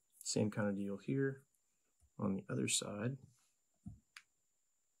 Same kind of deal here on the other side.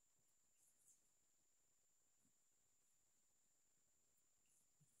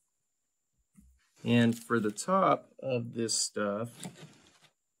 And for the top of this stuff,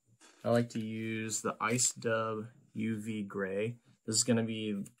 I like to use the Ice Dub UV Gray. This is going to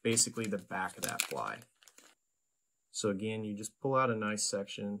be basically the back of that fly. So again, you just pull out a nice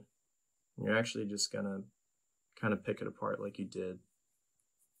section, and you're actually just going to kind of pick it apart like you did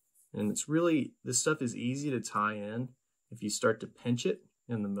And it's really, this stuff is easy to tie in. If you start to pinch it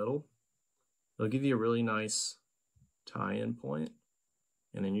in the middle, it'll give you a really nice tie-in point.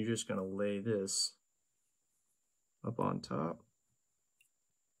 And then you're just going to lay this up on top.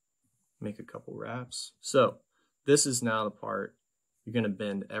 Make a couple wraps. So this is now the part you're going to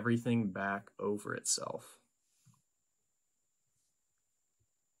bend everything back over itself.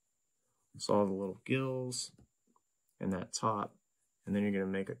 So all the little gills and that top, and then you're going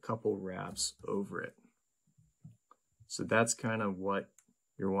to make a couple wraps over it. So that's kind of what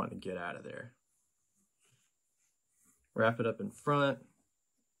you're wanting to get out of there. Wrap it up in front,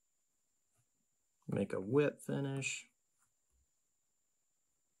 make a whip finish.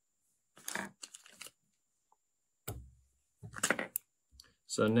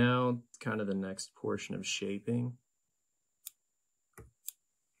 So now kind of the next portion of shaping.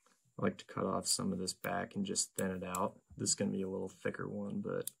 I like to cut off some of this back and just thin it out. This is going to be a little thicker one,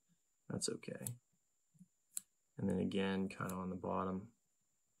 but that's okay. And then again, kind of on the bottom.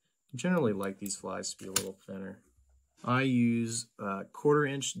 I generally like these flies to be a little thinner. I use 1/4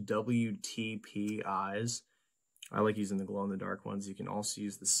 inch WTP eyes. I like using the glow-in-the-dark ones. You can also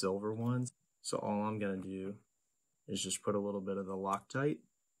use the silver ones. So all I'm going to do is just put a little bit of the Loctite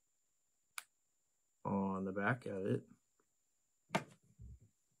on the back of it.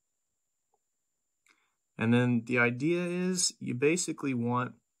 And then the idea is you basically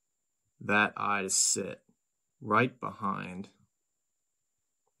want that eye to sit right behind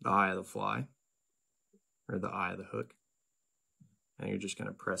the eye of the fly, or the eye of the hook. And you're just going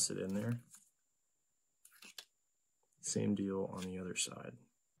to press it in there. Same deal on the other side.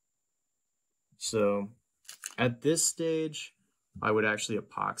 So at this stage, I would actually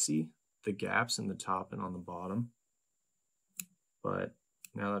epoxy the gaps in the top and on the bottom. But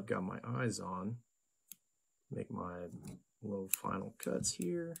now that I've got my eyes on, make my little final cuts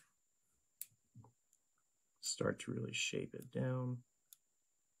here. Start to really shape it down.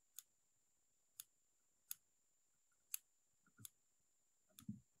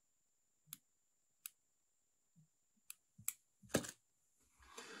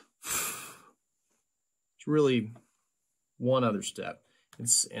 It's really one other step.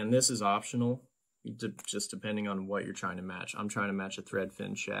 And this is optional, just depending on what you're trying to match. I'm trying to match a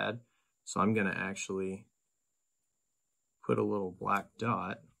threadfin shad, so I'm going to actually put a little black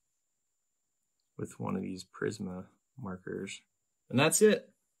dot with one of these Prisma markers. And that's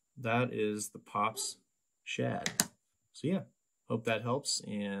it. That is the Pops shad. So yeah, hope that helps,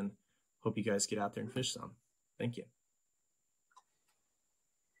 and hope you guys get out there and fish some. Thank you.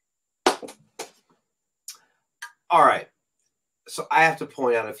 All right. So I have to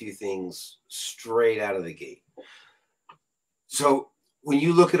point out a few things straight out of the gate. So when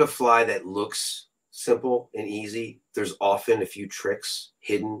you look at a fly that looks simple and easy, there's often a few tricks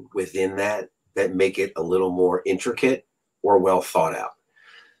hidden within that make it a little more intricate or well thought out.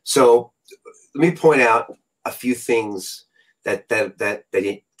 So let me point out a few things that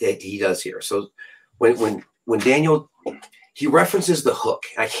he does here. So when Daniel, he references the hook.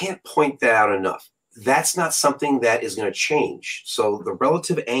 I can't point that out enough. That's not something that is going to change. So the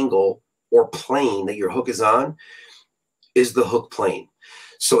relative angle or plane that your hook is on is the hook plane.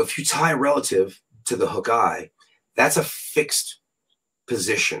 So if you tie relative to the hook eye, that's a fixed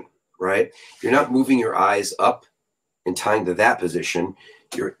position, right? You're not moving your eyes up and tying to that position.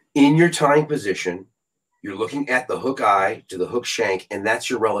 You're in your tying position. You're looking at the hook eye to the hook shank, and that's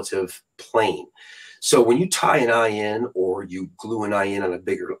your relative plane. So when you tie an eye in or you glue an eye in on a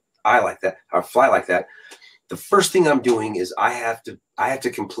bigger eye like that, or fly like that, the first thing I'm doing is I have to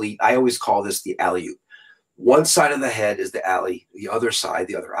complete, I always call this the alley-oop. One side of the head is the alley, the other side,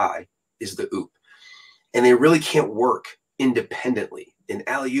 the other eye, is the oop. And they really can't work independently. An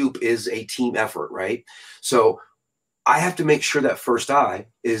alley-oop is a team effort, right? So I have to make sure that first eye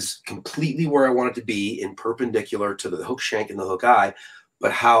is completely where I want it to be, in perpendicular to the hook shank and the hook eye,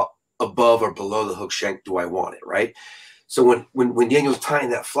 but how above or below the hook shank do I want it, right? So when Daniel's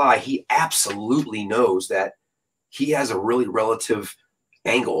tying that fly, he absolutely knows that he has a really relative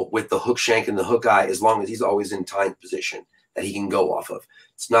angle with the hook shank and the hook eye, as long as he's always in tying position that he can go off of.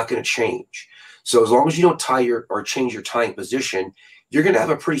 It's not going to change. So as long as you don't tie or change your tying position, you're going to have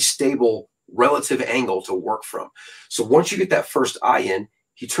a pretty stable relative angle to work from. So once you get that first eye in,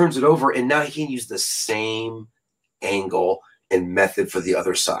 he turns it over, and now he can use the same angle and method for the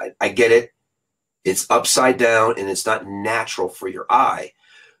other side. I get it. It's upside down and it's not natural for your eye.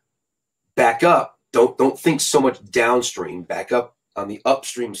 Back up. Don't think so much downstream. Back up on the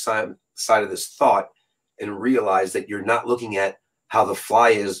upstream side of this thought and realize that you're not looking at how the fly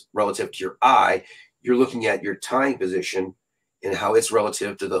is relative to your eye. You're looking at your tying position and how it's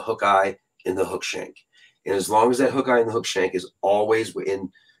relative to the hook eye and the hook shank. And as long as that hook eye and the hook shank is always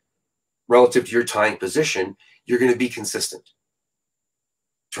in relative to your tying position, you're going to be consistent.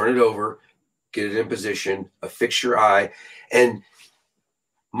 Turn it over, get it in position, affix your eye. And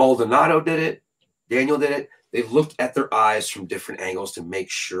Maldonado did it. Daniel did it. They've looked at their eyes from different angles to make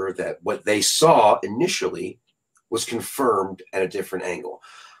sure that what they saw initially was confirmed at a different angle.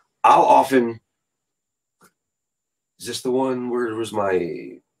 I'll often, is this the one where was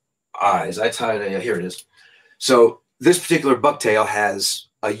my eyes? I tied it, here it is. So this particular bucktail has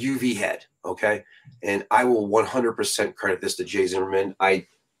a UV head, okay? And I will 100% credit this to Jay Zimmerman. I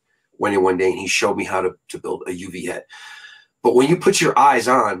went in one day and he showed me how to build a UV head. But when you put your eyes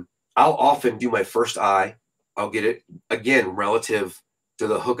on, I'll often do my first eye. I'll get it, again, relative to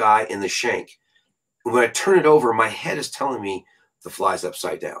the hook eye and the shank. And when I turn it over, my head is telling me the fly's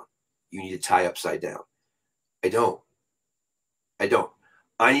upside down. You need to tie upside down. I don't.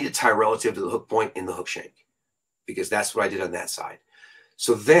 I need to tie relative to the hook point and the hook shank because that's what I did on that side.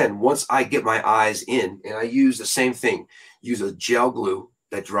 So then once I get my eyes in, and I use the same thing, use a gel glue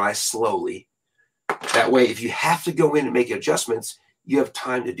that dries slowly. That way, if you have to go in and make adjustments, you have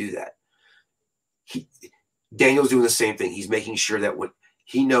time to do that. Daniel's doing the same thing. He's making sure that when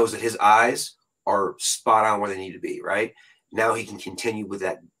he knows that his eyes are spot on where they need to be, right? Now he can continue with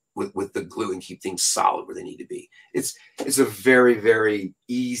that, with the glue and keep things solid where they need to be. It's a very, very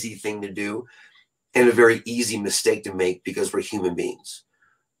easy thing to do and a very easy mistake to make because we're human beings.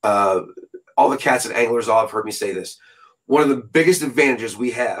 All the cats and anglers all have heard me say this. One of the biggest advantages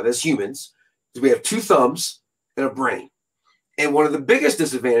we have as humans is we have two thumbs and a brain. And one of the biggest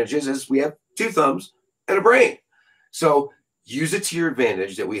disadvantages is we have two thumbs and a brain. So use it to your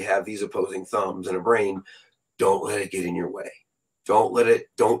advantage that we have these opposing thumbs and a brain. Don't let it get in your way. Don't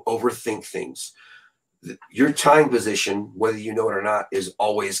overthink things. Your tying position, whether you know it or not, is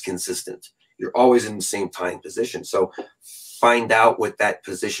always consistent. You're always in the same tying position. So find out what that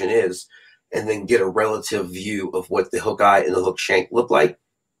position is and then get a relative view of what the hook eye and the hook shank look like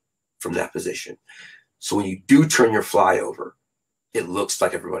from that position. So when you do turn your fly over, it looks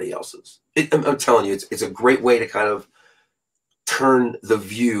like everybody else's. I'm telling you, it's a great way to kind of turn the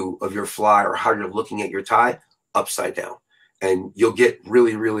view of your fly or how you're looking at your tie upside down. And you'll get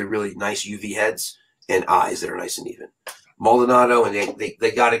really, really, really nice UV heads and eyes that are nice and even. Maldonado, and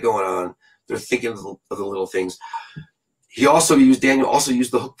they got it going on. They're thinking of the little things. Daniel also used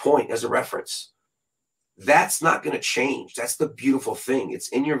the hook point as a reference. That's not going to change. That's the beautiful thing. It's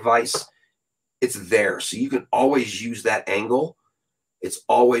in your vise. It's there. So you can always use that angle. It's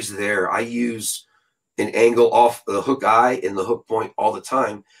always there. I use an angle off the hook eye and the hook point all the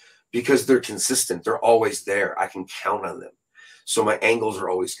time because they're consistent. They're always there. I can count on them. So my angles are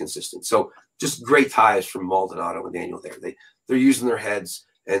always consistent. So just great ties from Maldonado and Daniel there. They're using their heads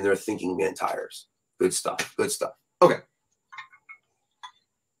and they're thinking man tires. Good stuff. Good stuff. Okay.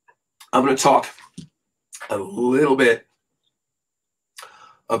 I'm going to talk a little bit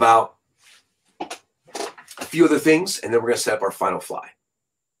about a few other things, and then we're going to set up our final fly.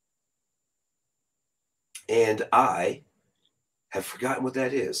 And I have forgotten what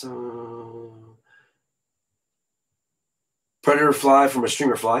that is. Predator fly from a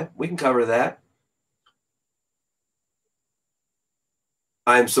streamer fly. We can cover that.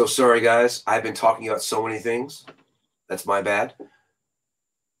 I'm so sorry, guys. I've been talking about so many things. That's my bad.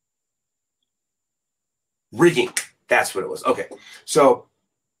 Rigging. That's what it was. Okay. So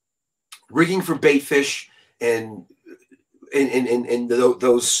rigging for bait fish and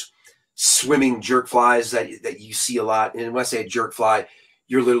those swimming jerk flies that you see a lot. And when I say a jerk fly,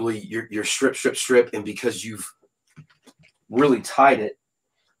 you're literally you're strip, and because you've really tied it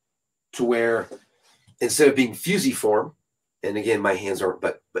to where instead of being fusiform, and again my hands aren't,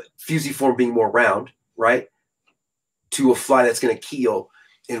 but fusiform being more round, right? To a fly that's going to keel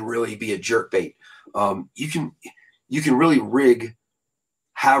and really be a jerk bait. You can really rig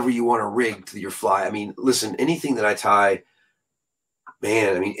however you want to rig to your fly. I mean, listen, anything that I tie,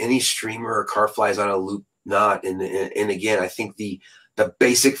 man, I mean, any streamer or car flies on a loop knot. And again, I think the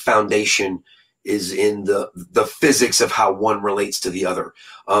basic foundation is in the physics of how one relates to the other.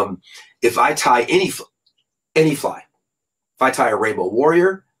 If I tie any fly, if I tie a Rainbow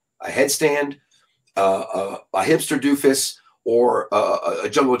Warrior, a headstand, a hipster doofus, or a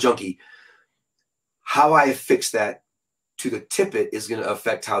jungle junkie, how I affix that to the tippet is going to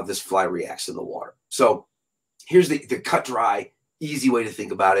affect how this fly reacts in the water. So here's the cut dry, easy way to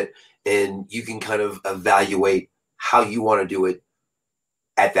think about it. And you can kind of evaluate how you want to do it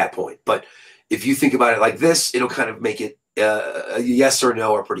at that point. But if you think about it like this, it'll kind of make it a yes or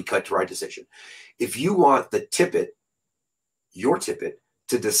no or pretty cut dry decision. If you want the tippet your tippet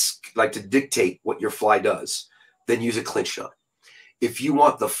to to dictate what your fly does, then use a clinch knot. If you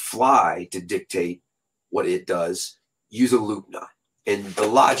want the fly to dictate what it does, use a loop knot. And the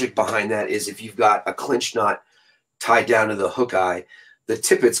logic behind that is if you've got a clinch knot tied down to the hook eye, the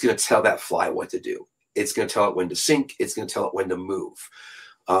tippet's going to tell that fly what to do. It's going to tell it when to sink. It's going to tell it when to move.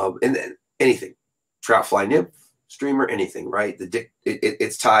 And then anything, trout fly, nymph, streamer, anything, right?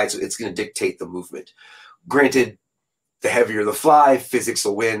 It's tied, so it's going to dictate the movement. Granted, the heavier the fly, physics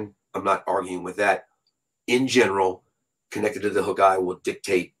will win. I'm not arguing with that. In general, connected to the hook eye will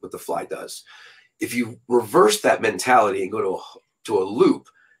dictate what the fly does. If you reverse that mentality and go to a loop,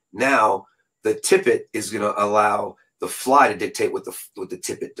 now the tippet is going to allow the fly to dictate what the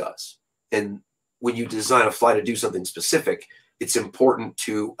tippet does. And when you design a fly to do something specific, it's important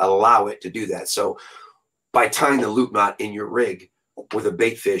to allow it to do that. So by tying the loop knot in your rig with a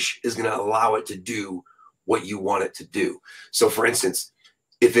bait fish is going to allow it to do what you want it to do. So for instance,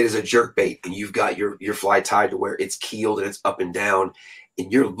 if it is a jerk bait and you've got your fly tied to where it's keeled and it's up and down,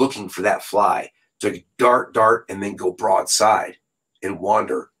 and you're looking for that fly to dart, and then go broadside and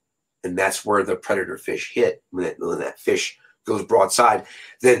wander, and that's where the predator fish hit, when that fish goes broadside,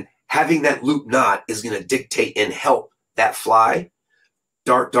 then having that loop knot is going to dictate and help that fly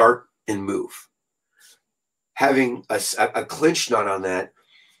dart, and move. Having a clinch knot on that,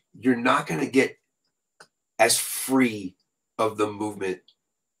 you're not going to get as free of the movement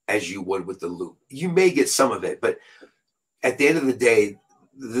as you would with the loop. You may get some of it, but at the end of the day,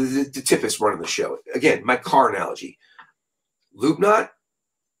 the tip is running the show. Again, my car analogy. Loop knot,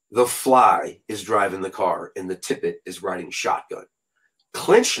 the fly is driving the car and the tippet is riding shotgun.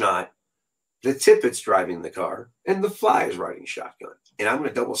 Clinch knot, the tippet's driving the car and the fly is riding shotgun. And I'm going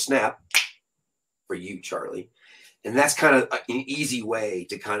to double snap for you, Charlie. And that's kind of an easy way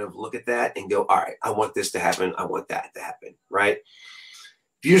to kind of look at that and go, all right, I want this to happen. I want that to happen, right?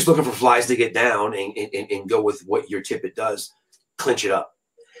 If you're just looking for flies to get down and go with what your tippet does, clinch it up.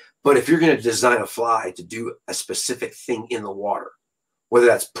 But if you're going to design a fly to do a specific thing in the water, whether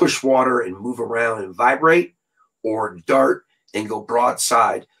that's push water and move around and vibrate, or dart and go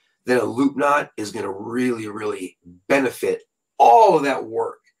broadside, then a loop knot is going to really, really benefit all of that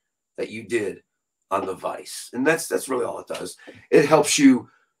work that you did on the vise. And that's really all it does. It helps you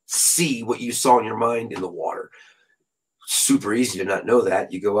see what you saw in your mind in the water. Super easy to not know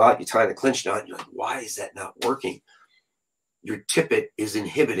that. You go out, you tie the clinch knot, and you're like, why is that not working? Your tippet is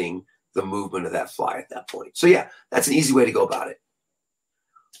inhibiting the movement of that fly at that point. So yeah, that's an easy way to go about it.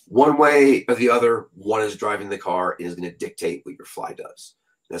 One way or the other, one is driving the car and is going to dictate what your fly does.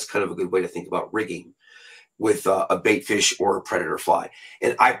 That's kind of a good way to think about rigging with a bait fish or a predator fly.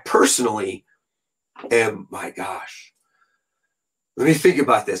 And I personally am, my gosh, let me think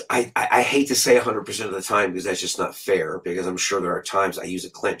about this. I hate to say 100% of the time because that's just not fair, because I'm sure there are times I use a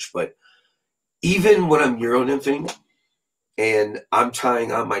clinch. But even when I'm Euro nymphing and I'm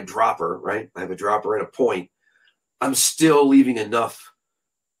tying on my dropper, right? I have a dropper and a point. I'm still leaving enough.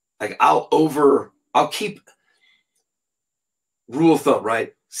 Like I'll keep, rule of thumb,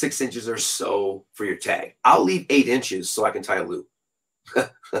 right? 6 inches or so for your tag. I'll leave 8 inches so I can tie a loop.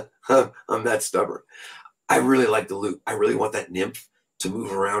 I'm that stubborn. I really like the loop. I really want that nymph to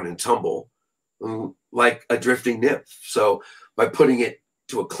move around and tumble like a drifting nymph. So by putting it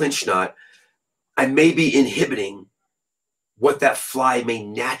to a clinch knot, I may be inhibiting what that fly may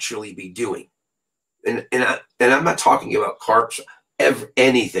naturally be doing. And I'm not talking about carps,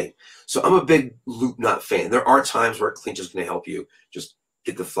 anything. So I'm a big loop knot fan. There are times where a clinch is going to help you just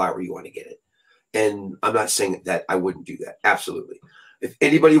get the fly where you want to get it. And I'm not saying that I wouldn't do that. Absolutely. If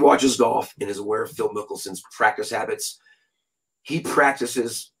anybody watches golf and is aware of Phil Mickelson's practice habits, he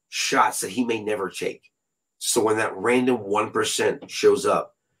practices shots that he may never take. So when that random 1% shows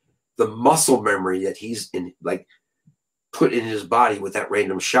up, the muscle memory that he's put in his body with that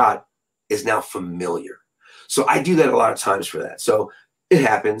random shot is now familiar. So I do that a lot of times for that. So it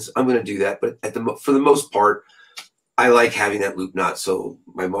happens. I'm going to do that. But for the most part, I like having that loop knot. So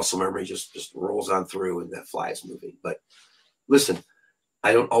my muscle memory just rolls on through and that fly is moving. But listen,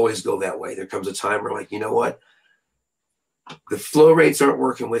 I don't always go that way. There comes a time where like, you know what? The flow rates aren't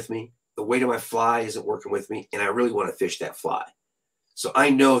working with me. The weight of my fly isn't working with me. And I really want to fish that fly. So I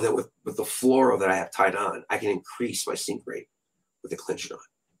know that with the fluoro that I have tied on, I can increase my sink rate with a clinch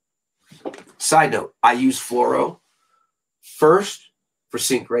knot. Side note, I use fluoro first for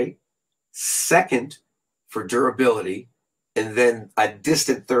sink rate, second for durability, and then a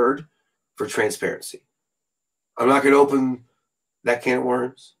distant third for transparency. I'm not going to open that can of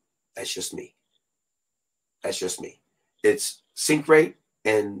worms. That's just me. That's just me. It's sink rate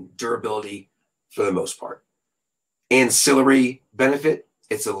and durability for the most part. ancillary benefit,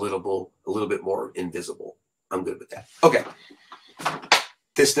 it's a little bit more invisible. I'm good with that. Okay.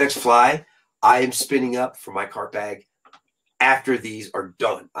 This next fly, I am spinning up for my carp bag after these are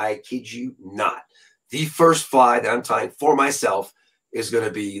done. I kid you not. The first fly that I'm tying for myself is going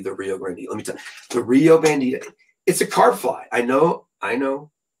to be the Rio Grande. Let me tell you, the Rio Bandito, it's a carp fly. I know.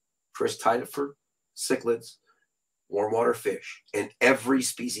 Chris tied it for cichlids, warm water fish, and every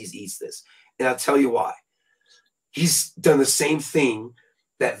species eats this. And I'll tell you why. He's done the same thing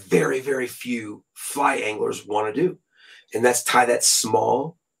that very, very few fly anglers want to do. And that's tie that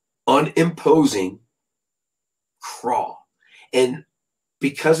small, unimposing craw. And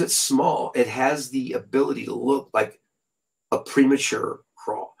because it's small, it has the ability to look like a premature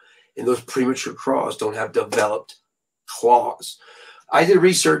craw. And those premature craws don't have developed claws. I did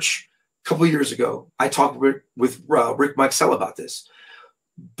research a couple of years ago. I talked with Rick Mixell about this.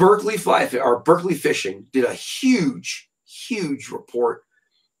 Berkeley Fishing did a huge report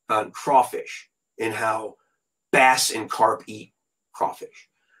on crawfish and how bass and carp eat crawfish.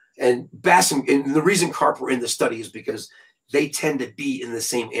 And bass and the reason carp were in the study is because they tend to be in the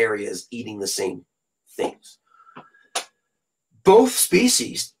same areas eating the same things. Both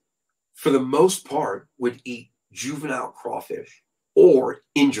species, for the most part, would eat juvenile crawfish or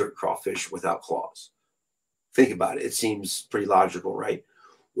injured crawfish without claws. Think about it. It seems pretty logical, right?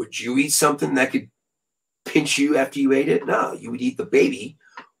 Would you eat something that could pinch you after you ate it? No, you would eat the baby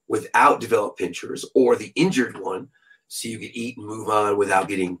without developed pinchers or the injured one so you could eat and move on without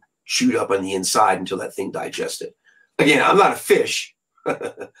getting chewed up on the inside until that thing digested. Again, I'm not a fish,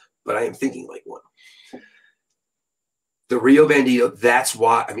 but I am thinking like one. The Rio Bandito, that's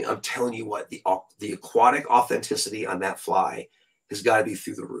why, I mean, I'm telling you what, the aquatic authenticity on that fly has got to be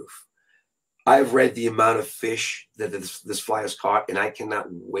through the roof. I've read the amount of fish that this fly has caught, and I cannot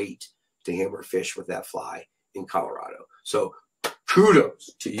wait to hammer fish with that fly in Colorado. So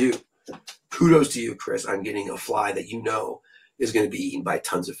kudos to you. Kudos to you, Chris, on getting a fly that you know is going to be eaten by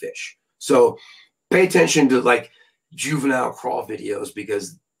tons of fish. So pay attention to like juvenile craw videos,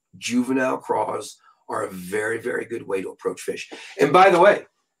 because juvenile craws are a very, very good way to approach fish. And by the way,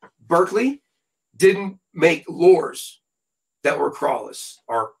 Berkeley didn't make lures that were crawless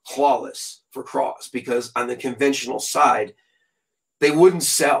or clawless for craws, because on the conventional side, they wouldn't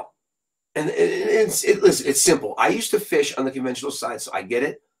sell. And listen, it's simple. I used to fish on the conventional side, so I get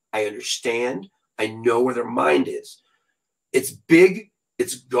it. I understand. I know where their mind is. It's big,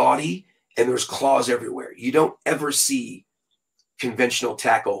 it's gaudy, and there's claws everywhere. You don't ever see conventional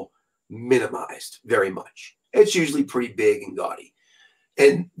tackle minimized very much. It's usually pretty big and gaudy.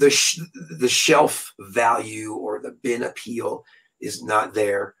 And the shelf value or the bin appeal is not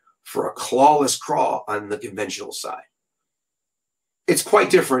there for a clawless craw on the conventional side. It's quite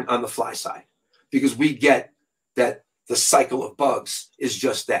different on the fly side, because we get that the cycle of bugs is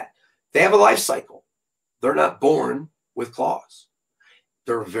just that. They have a life cycle. They're not born with claws.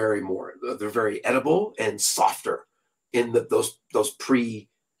 They're very edible and softer in those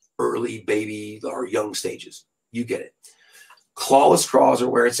early baby or young stages. You get it. Clawless craws are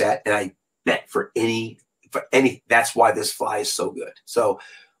where it's at, and I bet for any that's why this fly is so good. So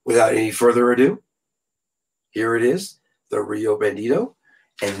without any further ado, here it is, the Rio Bandito,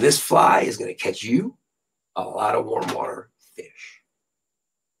 and this fly is going to catch you a lot of warm water fish.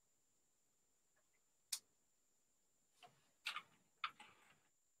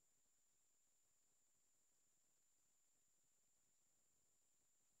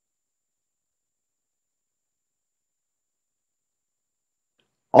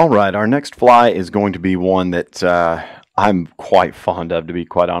 All right, our next fly is going to be one that I'm quite fond of, to be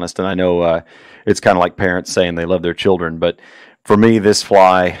quite honest. And I know it's kind of like parents saying they love their children, but for me, this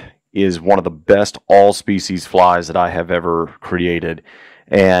fly is one of the best all-species flies that I have ever created.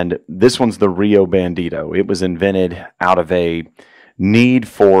 And this one's the Rio Bandito. It was invented out of a need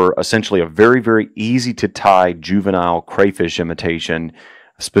for essentially a very, very easy-to-tie juvenile crayfish imitation,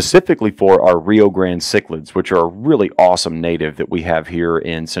 specifically for our Rio Grande cichlids, which are a really awesome native that we have here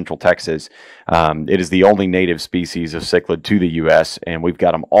in Central Texas. It is the only native species of cichlid to the U.S., and we've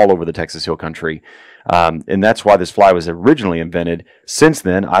got them all over the Texas Hill Country. And that's why this fly was originally invented. Since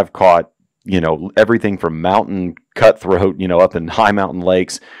then, I've caught, everything from mountain cutthroat, up in high mountain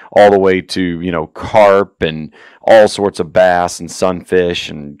lakes, all the way to, carp and all sorts of bass and sunfish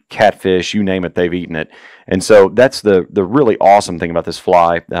and catfish, you name it, they've eaten it. And so that's the really awesome thing about this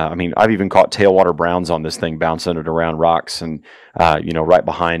fly. I've even caught tailwater browns on this thing, bouncing it around rocks and, right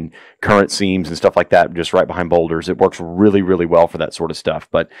behind current seams and stuff like that, just right behind boulders. It works really, really well for that sort of stuff.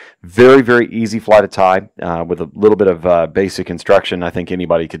 But very, very easy fly to tie with a little bit of basic instruction. I think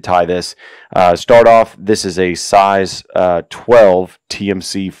anybody could tie this. Start off, this is a size size 12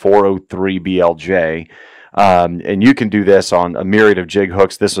 TMC 403 BLJ. And you can do this on a myriad of jig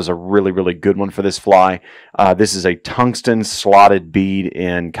hooks. This was a really, really good one for this fly. This is a tungsten slotted bead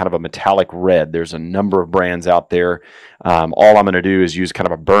in kind of a metallic red. There's a number of brands out there. All I'm going to do is use kind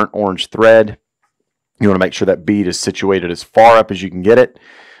of a burnt orange thread. You want to make sure that bead is situated as far up as you can get it.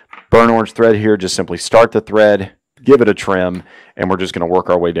 Burnt orange thread here, just simply start the thread, give it a trim, and we're just going to work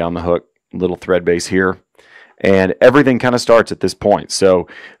our way down the hook. Little thread base here. And everything kind of starts at this point. So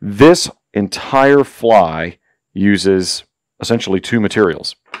this entire fly uses essentially two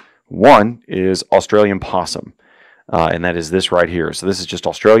materials. One is Australian possum, and that is this right here. So this is just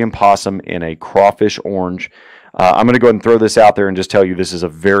Australian possum in a crawfish orange. I'm going to go ahead and throw this out there and just tell you this is a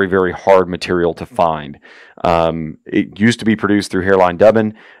very, very hard material to find. It used to be produced through Hairline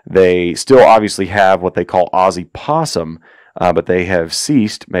Dubbin. They still obviously have what they call Aussie possum, but they have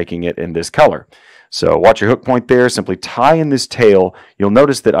ceased making it in this color. So watch your hook point there, simply tie in this tail. You'll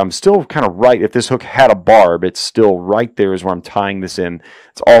notice that I'm still kind of right. If this hook had a barb, it's still right there is where I'm tying this in.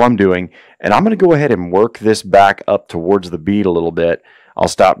 That's all I'm doing. And I'm going to go ahead and work this back up towards the bead a little bit. I'll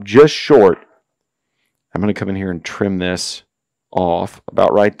stop just short. I'm going to come in here and trim this off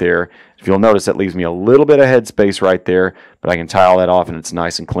about right there. If you'll notice, that leaves me a little bit of head space right there, but I can tie all that off and it's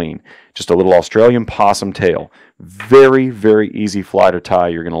nice and clean. Just a little Australian possum tail. Very, very easy fly to tie.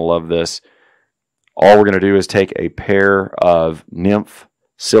 You're going to love this. All we're going to do is take a pair of nymph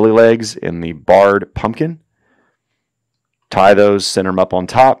silly legs in the barred pumpkin, tie those, center them up on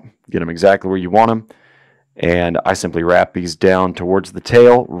top, get them exactly where you want them, and I simply wrap these down towards the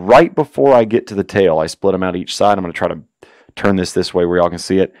tail. Right before I get to the tail, I split them out each side. I'm going to try to turn this way where y'all can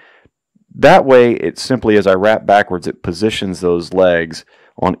see it. That way, it simply, as I wrap backwards, it positions those legs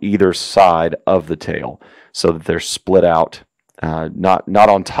on either side of the tail so that they're split out. Not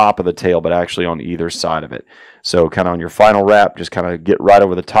on top of the tail, but actually on either side of it. So kind of on your final wrap, just kind of get right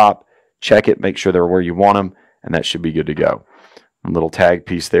over the top, check it, make sure they're where you want them, and that should be good to go. A little tag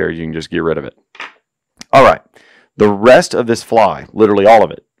piece there, you can just get rid of it. All right, the rest of this fly, literally all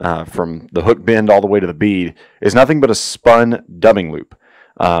of it, from the hook bend all the way to the bead, is nothing but a spun dubbing loop.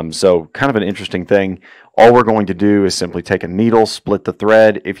 So kind of an interesting thing. All we're going to do is simply take a needle, split the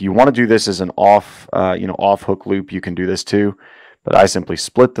thread. If you want to do this as an off hook loop, you can do this too. But I simply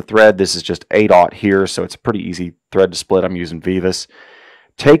split the thread. This is just 8/0 here, so it's a pretty easy thread to split. I'm using Vivas.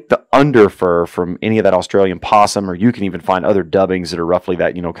 Take the under fur from any of that Australian possum, or you can even find other dubbings that are roughly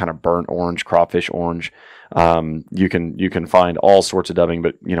that, kind of burnt orange, crawfish orange. You can find all sorts of dubbing,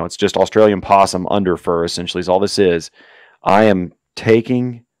 but it's just Australian possum under fur essentially is all this is. I am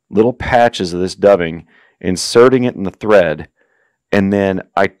taking little patches of this dubbing, inserting it in the thread, and then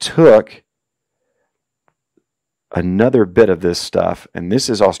I took another bit of this stuff, and this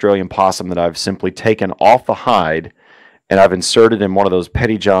is Australian possum that I've simply taken off the hide, and I've inserted in one of those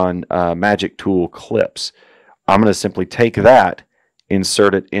Pettyjohn magic tool clips. I'm going to simply take that,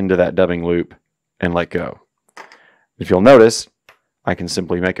 insert it into that dubbing loop, and let go. If you'll notice, I can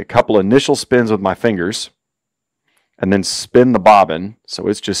simply make a couple initial spins with my fingers, and then spin the bobbin, so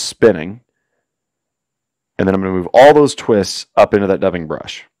it's just spinning. And then I'm going to move all those twists up into that dubbing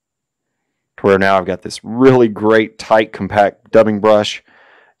brush, to where now I've got this really great, tight, compact dubbing brush.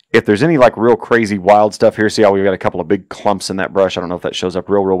 If there's any real crazy, wild stuff here, see how we've got a couple of big clumps in that brush? I don't know if that shows up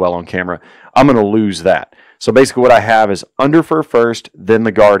real well on camera. I'm going to lose that. So basically what I have is under fur first, then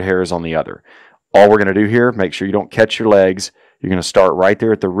the guard hairs on the other. All we're going to do here, make sure you don't catch your legs. You're going to start right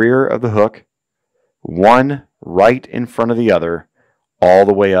there at the rear of the hook, one right in front of the other, all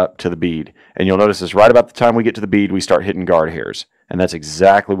the way up to the bead. And you'll notice is right about the time we get to the bead, we start hitting guard hairs. And that's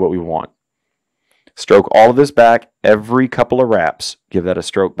exactly what we want. Stroke all of this back every couple of wraps. Give that a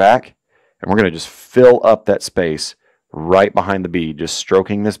stroke back. And we're going to just fill up that space right behind the bead. Just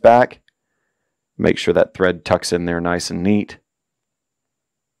stroking this back. Make sure that thread tucks in there nice and neat.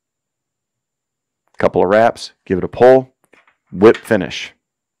 Couple of wraps. Give it a pull. Whip finish.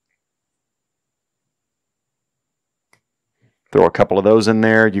 Throw a couple of those in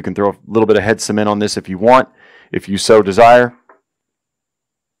there. You can throw a little bit of head cement on this if you want, if you so desire.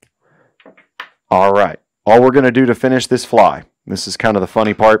 All right. All we're going to do to finish this fly, this is kind of the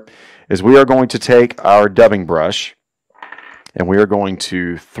funny part, is we are going to take our dubbing brush and we are going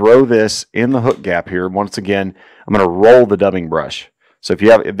to throw this in the hook gap here. Once again, I'm going to roll the dubbing brush. So if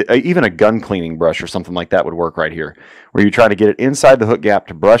you have even a gun cleaning brush or something like that would work right here, where you try to get it inside the hook gap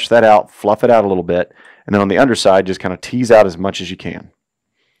to brush that out, fluff it out a little bit, and then on the underside, just kind of tease out as much as you can.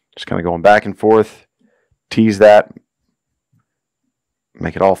 Just kind of going back and forth, tease that,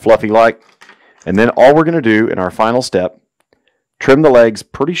 make it all fluffy like. And then all we're going to do in our final step, trim the legs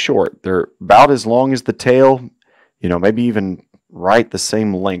pretty short. They're about as long as the tail. you know, maybe even right the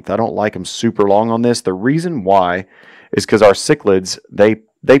same length. I don't like them super long on this. The reason why is because our cichlids,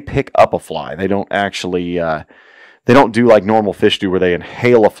 they pick up a fly. They don't actually, they don't do like normal fish do where they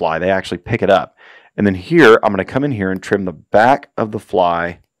inhale a fly. They actually pick it up. And then here, I'm going to come in here and trim the back of the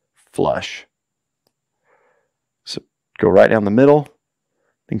fly flush. So go right down the middle,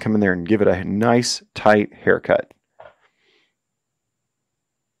 then come in there and give it a nice tight haircut.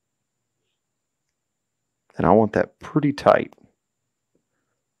 And I want that pretty tight,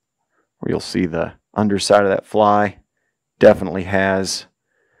 where you'll see the underside of that fly definitely has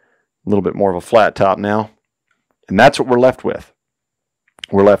a little bit more of a flat top now. And that's what we're left with.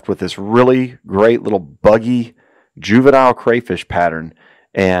 We're left with this really great little buggy juvenile crayfish pattern.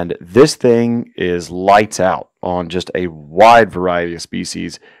 And this thing is lights out on just a wide variety of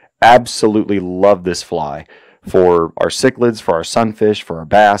species. Absolutely love this fly for our cichlids, for our sunfish, for our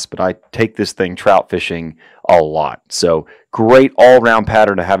bass, but I take this thing trout fishing a lot. So great all-round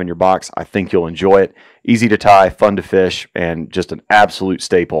pattern to have in your box. I think you'll enjoy it. Easy to tie, fun to fish, and just an absolute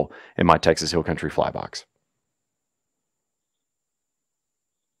staple in my Texas Hill Country fly box.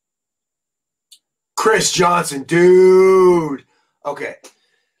 Chris Johnson, dude. Okay.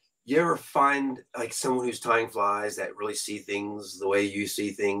 You ever find like someone who's tying flies that really see things the way you see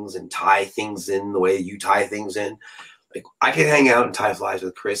things and tie things in the way you tie things in? Like I could hang out and tie flies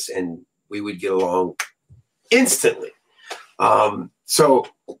with Chris and we would get along instantly. So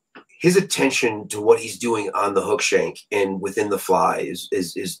his attention to what he's doing on the hook shank and within the fly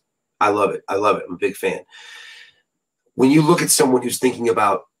is I love it. I love it. I'm a big fan. When you look at someone who's thinking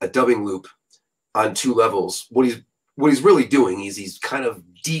about a dubbing loop on two levels, what he's really doing is he's kind of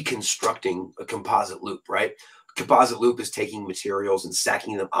deconstructing a composite loop, right? A composite loop is taking materials and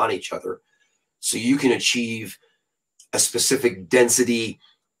stacking them on each other so you can achieve a specific density,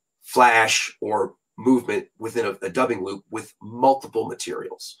 flash, or movement within a dubbing loop with multiple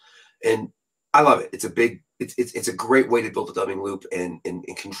materials. And I love it. It's a great way to build a dubbing loop and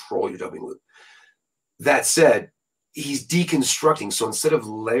control your dubbing loop. That said, he's deconstructing. So instead of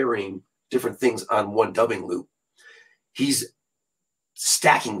layering different things on one dubbing loop, he's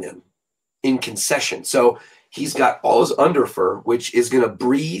stacking them in concession. So he's got all his underfur, which is going to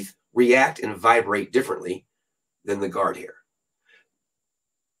breathe, react, and vibrate differently than the guard hair.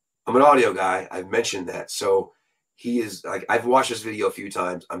 I'm an audio guy. I've mentioned that. So he is like, I've watched this video a few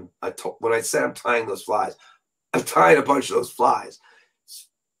times. When I said I'm tying those flies, I'm tying a bunch of those flies.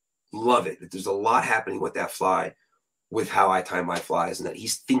 Love it. There's a lot happening with that fly, with how I tie my flies, and that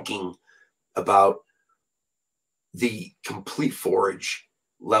he's thinking about the complete forage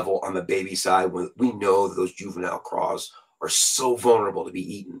level on the baby side when we know that those juvenile craws are so vulnerable to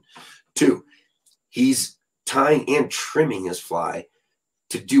be eaten. 2, he's tying and trimming his fly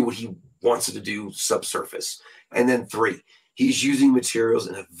to do what he wants it to do subsurface. And then 3, he's using materials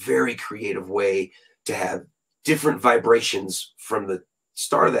in a very creative way to have different vibrations from the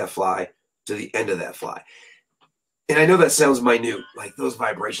start of that fly to the end of that fly. And I know that sounds minute, like those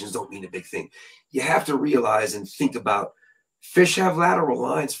vibrations don't mean a big thing. You have to realize and think about fish have lateral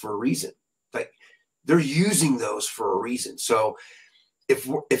lines for a reason. Like they're using those for a reason. So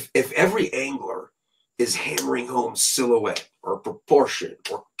if every angler is hammering home silhouette or proportion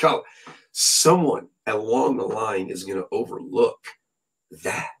or color, someone along the line is going to overlook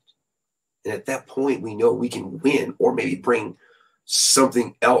that. And at that point, we know we can win or maybe bring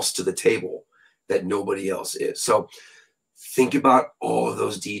something else to the table that nobody else is. So think about all of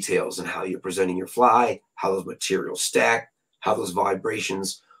those details and how you're presenting your fly, how those materials stack, how those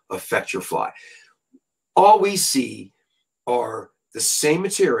vibrations affect your fly. All we see are the same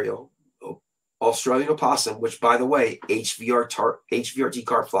material, Australian opossum, which, by the way, HVRT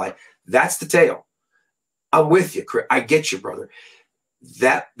carp fly, that's the tail. I'm with you, Chris. I get you, brother.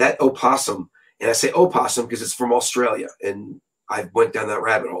 That opossum, and I say opossum because it's from Australia, and I went down that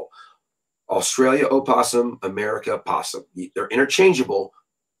rabbit hole. Australia opossum, America possum. They're interchangeable,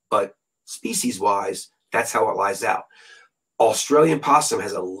 but species-wise, that's how it lies out. Australian possum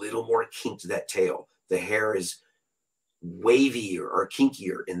has a little more kink to that tail. The hair is wavier or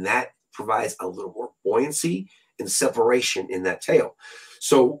kinkier, and that provides a little more buoyancy and separation in that tail.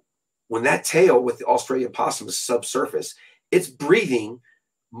 So when that tail with the Australian possum is subsurface, it's breathing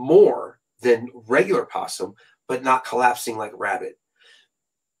more than regular possum, but not collapsing like rabbit.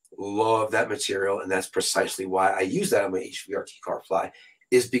 Love that material, and that's precisely why I use that on my HVRT carp fly,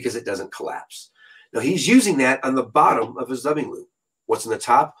 is because it doesn't collapse. Now he's using that on the bottom of his dubbing loop. What's in the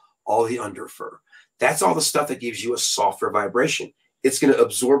top? All the underfur. That's all the stuff that gives you a softer vibration. It's going to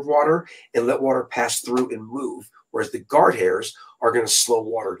absorb water and let water pass through and move, whereas the guard hairs are going to slow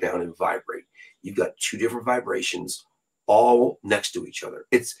water down and vibrate. You've got two different vibrations all next to each other.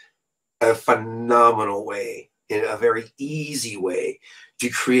 It's a phenomenal way, in a very easy way, to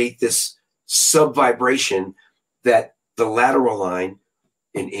create this sub-vibration that the lateral line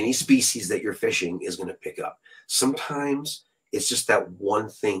in any species that you're fishing is going to pick up. Sometimes it's just that one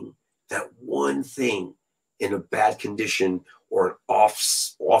thing in a bad condition or an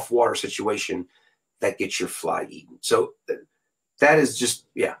off water situation that gets your fly eaten. So that is just,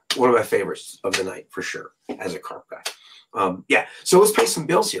 yeah, one of my favorites of the night for sure as a carp guy. Yeah, so let's pay some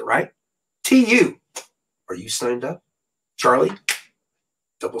bills here, right? TU, are you signed up? Charlie,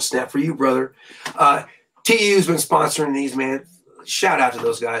 double snap for you, brother. TU's been sponsoring these, man. Shout out to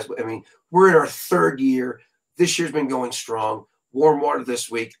those guys. I mean, we're in our third year. This year's been going strong. Warm water this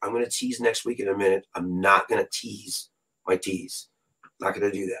week. I'm going to tease next week in a minute. I'm not going to tease my tease. Not going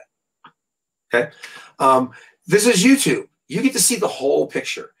to do that. Okay. This is YouTube. You get to see the whole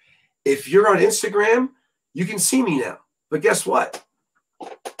picture. If you're on Instagram, you can see me now. But guess what?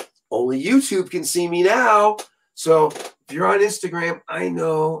 Only YouTube can see me now. So if you're on Instagram, I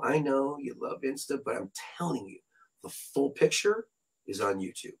know you love Insta, but I'm telling you, the full picture is on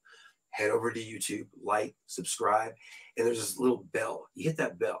YouTube. Head over to YouTube, like, subscribe, and there's this little bell. You hit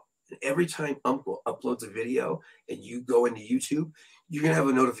that bell, and every time Umpqua uploads a video and you go into YouTube, you're going to have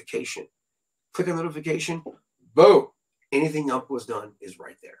a notification. Click on notification, boom. Anything Umpqua's done is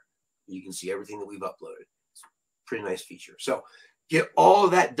right there. You can see everything that we've uploaded. It's a pretty nice feature. So get all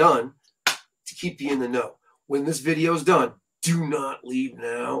of that done to keep you in the know. When this video is done, do not leave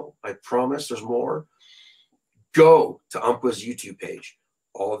now. I promise there's more. Go to Umpqua's YouTube page.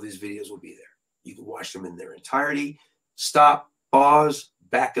 All of these videos will be there. You can watch them in their entirety. Stop, pause,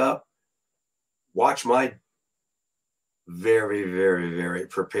 back up. Watch my very, very, very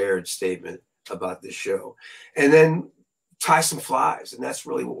prepared statement about this show. And then tie some flies. And that's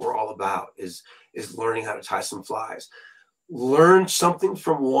really what we're all about, is learning how to tie some flies. Learn something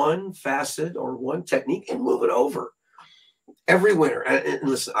from one facet or one technique and move it over. Every winter, and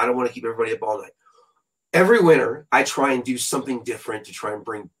listen, I don't want to keep everybody up all night. Every winter, I try and do something different to try and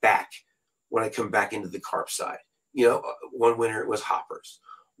bring back when I come back into the carp side. You know, one winter it was hoppers.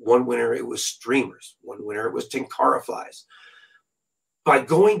 One winter it was streamers. One winter it was tenkara flies. By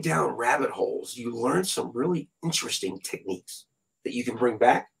going down rabbit holes, you learn some really interesting techniques that you can bring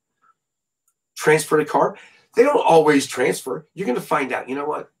back, transfer to carp. They don't always transfer. You're going to find out, you know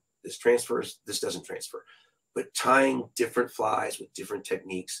what? This transfers, this doesn't transfer. But tying different flies with different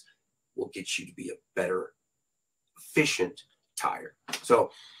techniques will get you to be a better, efficient tyer.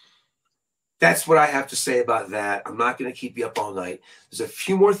 So that's what I have to say about that. I'm not going to keep you up all night. There's a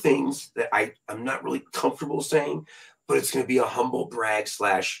few more things that I'm not really comfortable saying, but it's going to be a humble brag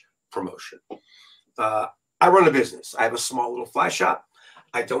 / promotion. I run a business. I have a small little fly shop.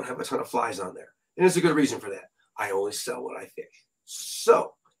 I don't have a ton of flies on there. And there's a good reason for that. I only sell what I fish.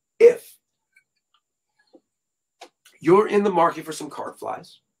 So if you're in the market for some carp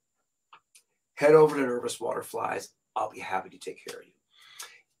flies, head over to Nervous Water Flies. I'll be happy to take care of you.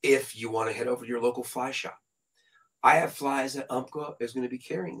 If you want to head over to your local fly shop, I have flies that Umpqua is going to be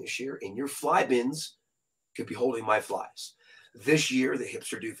carrying this year, and your fly bins could be holding my flies. This year, the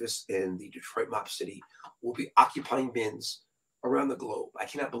Hipster Doofus in the Detroit Mop City will be occupying bins around the globe. I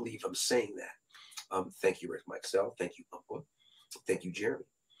cannot believe I'm saying that. Thank you, Rick Mixell. Thank you, Umpqua. Thank you, Jeremy.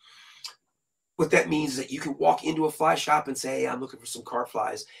 What that means is that you can walk into a fly shop and say, hey, I'm looking for some carp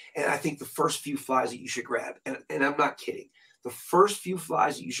flies. And I think the first few flies that you should grab, and I'm not kidding, the first few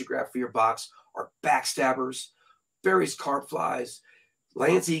flies that you should grab for your box are backstabbers, Barry's carp flies,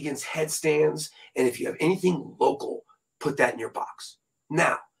 Lance Egan's headstands, and if you have anything local, put that in your box.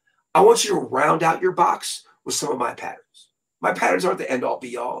 Now, I want you to round out your box with some of my patterns. My patterns aren't the end-all,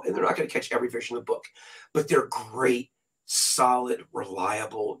 be-all, and they're not going to catch every fish in the book, but they're great, solid,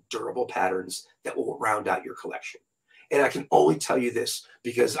 reliable, durable patterns that will round out your collection. And I can only tell you this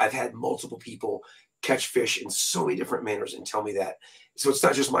because I've had multiple people catch fish in so many different manners and tell me that. So it's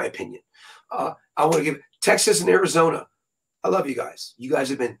not just my opinion. I want to give Texas and Arizona. I love you guys. You guys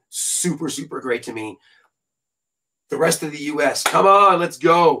have been super, super great to me. The rest of the U.S., come on, let's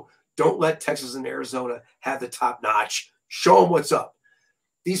go. Don't let Texas and Arizona have the top notch. Show them what's up.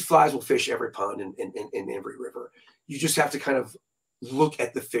 These flies will fish every pond and every river. You just have to kind of look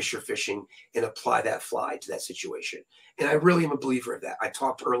at the fish you're fishing and apply that fly to that situation. And I really am a believer of that. I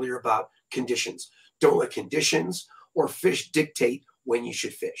talked earlier about conditions. Don't let conditions or fish dictate when you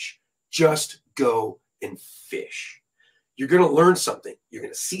should fish. Just go and fish. You're going to learn something. You're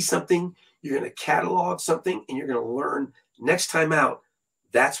going to see something. You're going to catalog something, and you're going to learn next time out,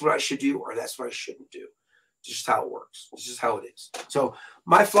 that's what I should do or that's what I shouldn't do. Just how it works. This is how it is. So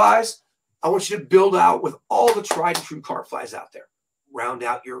my flies, I want you to build out with all the tried and true carp flies out there. Round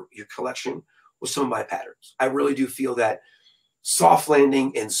out your collection with some of my patterns. I really do feel that soft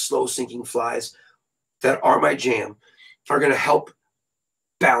landing and slow sinking flies that are my jam are going to help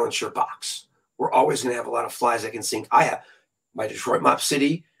balance your box. We're always going to have a lot of flies that can sink. I have my Detroit Mop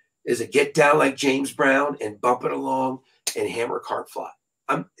City is a get down like James Brown and bump it along and hammer carp fly.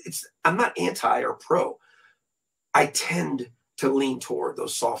 I'm not anti or pro. I tend to lean toward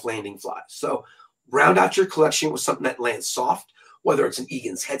those soft landing flies. So round out your collection with something that lands soft, whether it's an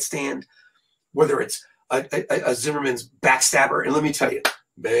Eakins headstand, whether it's a Zimmerman's backstabber. And let me tell you,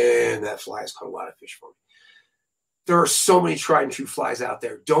 man, that fly has caught a lot of fish for me. There are so many tried and true flies out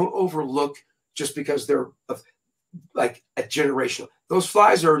there. Don't overlook just because they're like a generational. Those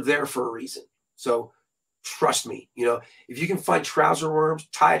flies are there for a reason. So trust me, you know, if you can find trouser worms,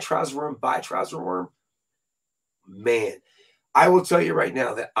 tie a trouser worm, buy a trouser worm, man, I will tell you right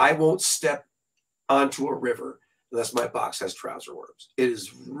now that I won't step onto a river unless my box has trouser worms. It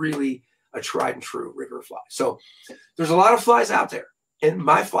is really a tried and true river fly. So there's a lot of flies out there, and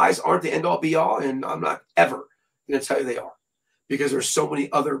my flies aren't the end all be all, and I'm not ever going to tell you they are, because there's so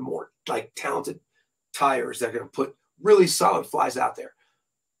many other more like talented tyers that are going to put really solid flies out there.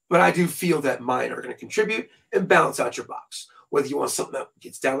 But I do feel that mine are going to contribute and balance out your box, whether you want something that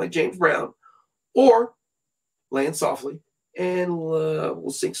gets down like James Brown or land softly and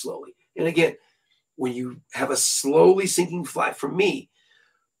will sink slowly. And again, when you have a slowly sinking fly from me,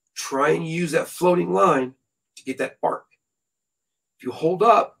 try and use that floating line to get that arc. If you hold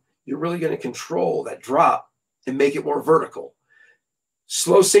up, you're really going to control that drop and make it more vertical.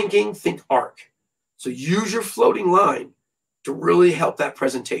 Slow sinking, think arc. So use your floating line to really help that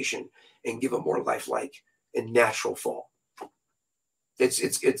presentation and give a more lifelike and natural fall.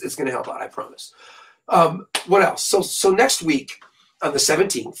 It's going to help out, I promise. What else? So next week on the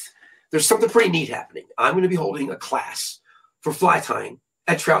 17th, there's something pretty neat happening. I'm going to be holding a class for fly tying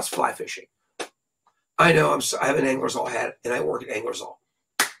at Trout's Fly Fishing. I know I have an Anglers All hat and I work at Anglers All.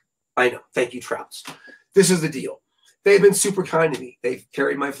 I know. Thank you, Trouts. This is the deal. They've been super kind to me. They've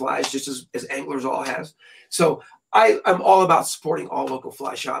carried my flies just as Anglers All has. So I'm all about supporting all local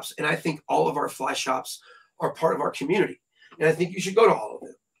fly shops, and I think all of our fly shops are part of our community, and I think you should go to all of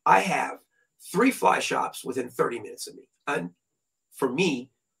them. I have 3 fly shops within 30 minutes of me, and for me,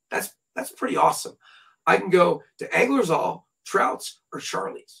 that's pretty awesome. I can go to Anglers All, Trouts, or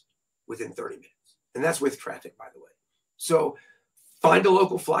Charlie's within 30 minutes, and that's with traffic, by the way. So find a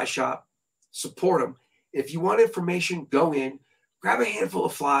local fly shop, support them. If you want information, go in, grab a handful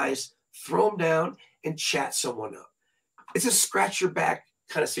of flies, throw them down, and chat someone up. It's a scratch your back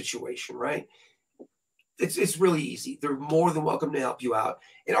kind of situation, right? It's really easy. They're more than welcome to help you out.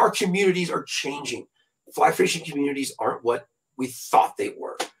 And our communities are changing. Fly fishing communities aren't what we thought they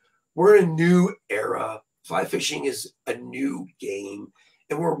were. We're in a new era. Fly fishing is a new game,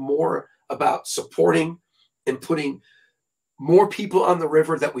 and we're more about supporting and putting more people on the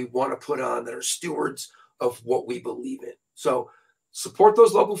river that we want to put on that are stewards of what we believe in. So support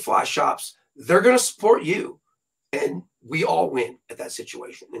those local fly shops. They're going to support you, and we all win at that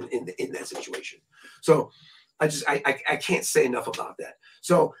situation, in that situation. So I can't say enough about that.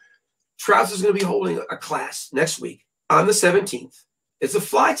 So Trouts is going to be holding a class next week on the 17th. It's a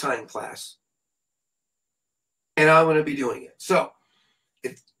fly tying class, and I'm going to be doing it. So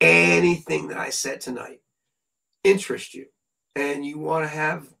if anything that I said tonight interests you and you want to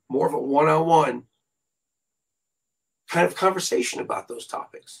have more of a one-on-one kind of conversation about those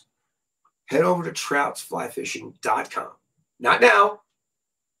topics, head over to troutsflyfishing.com. Not now,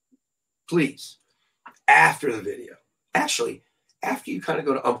 please, after the video. Actually, after you kind of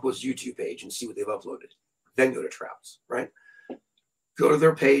go to Umpqua's YouTube page and see what they've uploaded, then go to Trouts, right? Go to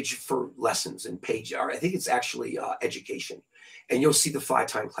their page for lessons and page, or I think it's actually education, and you'll see the fly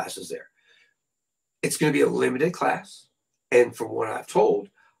tying classes there. It's going to be a limited class, and from what I've told,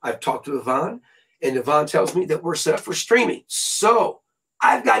 I've talked to Yvonne, and Yvonne tells me that we're set up for streaming. So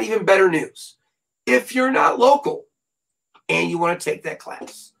I've got even better news. If you're not local and you want to take that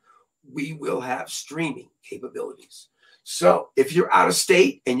class, we will have streaming capabilities. So if you're out of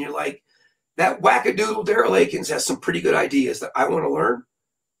state and you're like, that wackadoodle Daryl Eakins has some pretty good ideas that I want to learn,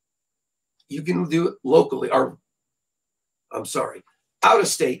 you can do it locally, or I'm sorry, out of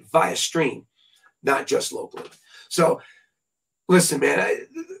state via stream, not just locally. So listen, man,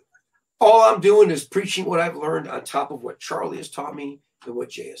 all I'm doing is preaching what I've learned on top of what Charlie has taught me and what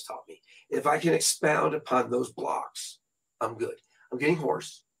Jay has taught me. If I can expound upon those blocks, I'm good. I'm getting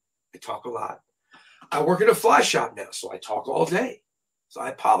hoarse. I talk a lot. I work at a fly shop now, so I talk all day. So I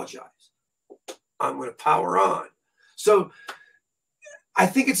apologize. I'm going to power on. So I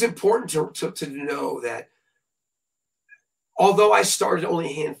think it's important to know that although I started only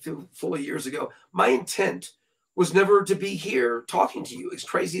a handful of years ago, my intent was never to be here talking to you, as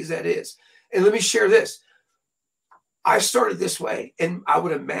crazy as that is. And let me share this. I started this way, and I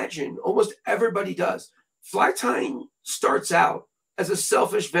would imagine almost everybody does. Fly tying starts out as a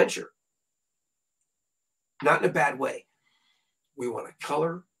selfish venture, not in a bad way. We want a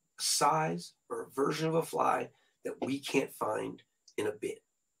color, a size, or a version of a fly that we can't find in a bin.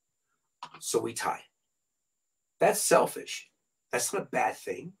 So we tie it. That's selfish. That's not a bad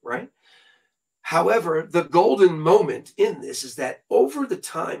thing, right? However, the golden moment in this is that over the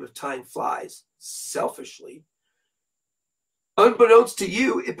time of tying flies selfishly, unbeknownst to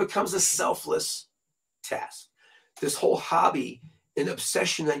you, it becomes a selfless task. This whole hobby and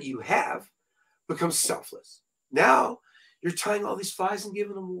obsession that you have becomes selfless. Now you're tying all these flies and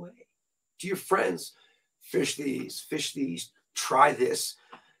giving them away to your friends. Fish these, try this.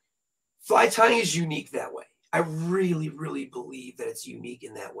 Fly tying is unique that way. I really, really believe that it's unique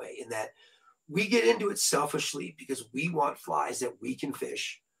in that way, in that we get into it selfishly because we want flies that we can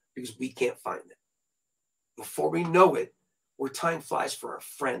fish because we can't find them. Before we know it, we're tying flies for our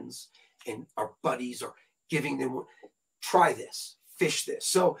friends and our buddies, or giving them, try this, fish this.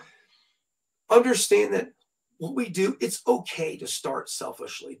 So understand that what we do, it's okay to start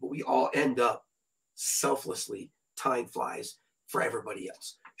selfishly, but we all end up selflessly tying flies for everybody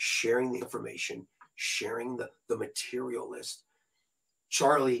else, sharing the information, sharing the material list.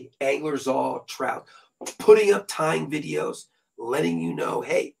 Charlie, Anglers All, Trout, putting up tying videos, letting you know,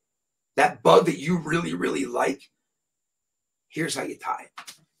 hey, that bug that you really, really like, here's how you tie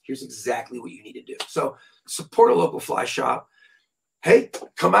it. Here's exactly what you need to do. So support a local fly shop. Hey,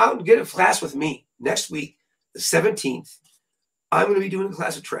 come out and get a class with me. Next week, the 17th, I'm going to be doing a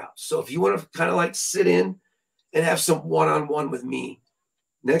class of trout. So if you want to kind of like sit in and have some one-on-one with me,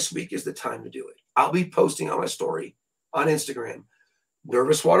 next week is the time to do it. I'll be posting on my story on Instagram,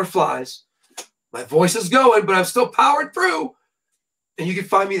 Nervous Water Flies. My voice is going, but I'm still powered through. And you can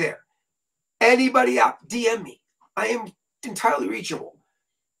find me there. Anybody out, DM me. I am entirely reachable.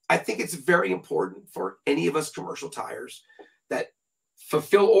 I think it's very important for any of us commercial tyers that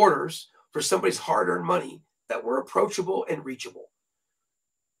fulfill orders for somebody's hard-earned money that we're approachable and reachable.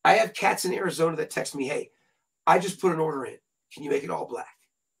 I have cats in Arizona that text me, hey, I just put an order in. Can you make it all black?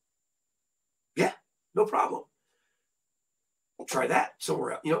 Yeah, no problem. We'll try that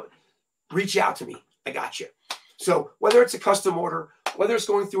somewhere else. You know, reach out to me. I got you. So whether it's a custom order, whether it's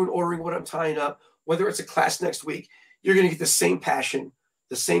going through and ordering what I'm tying up, whether it's a class next week, you're going to get the same passion,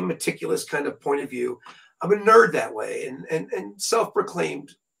 the same meticulous kind of point of view. I'm a nerd that way, and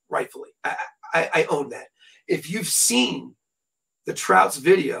self-proclaimed rightfully. I own that. If you've seen the Trout's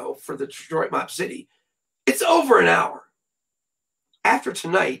video for the Detroit Mop City, it's over an hour. After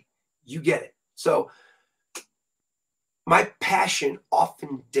tonight, you get it. So my passion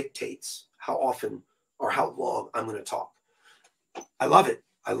often dictates how often or how long I'm going to talk. I love it.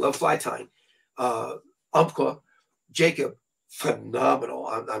 I love fly tying. Umpqua, Jacob, phenomenal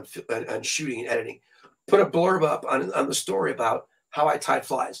on shooting and editing. Put a blurb up on the story about how I tied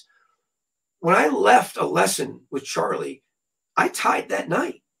flies. When I left a lesson with Charlie, I tied that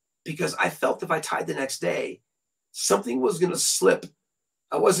night because I felt if I tied the next day, something was going to slip.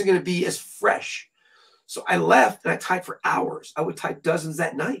 I wasn't going to be as fresh. So I left and I tied for hours. I would tie dozens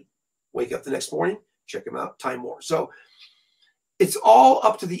that night. Wake up the next morning, check them out, tie more. So it's all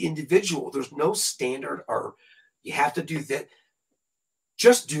up to the individual. There's no standard or you have to do that.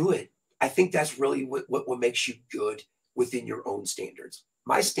 Just do it. I think that's really what makes you good within your own standards.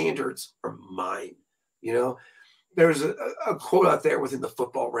 My standards are mine. You know, there's a quote out there within the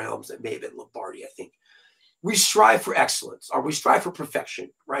football realms that may have been Lombardi, I think. We strive for excellence, or we strive for perfection,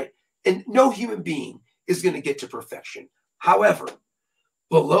 right? And no human being is going to get to perfection. However,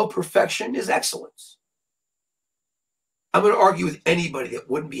 below perfection is excellence. I'm going to argue with anybody that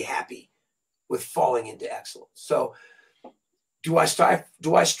wouldn't be happy with falling into excellence. So do I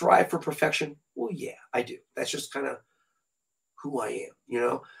strive for perfection? Well, yeah, I do. That's just kind of who I am, you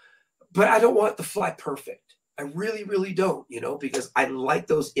know, but I don't want the fly perfect. I really, really don't, you know, because I like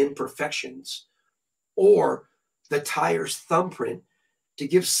those imperfections or the tyer's thumbprint to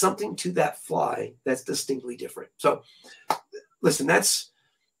give something to that fly that's distinctly different. So listen, that's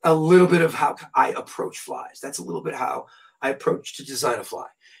a little bit of how I approach flies. That's a little bit how I approach to design a fly.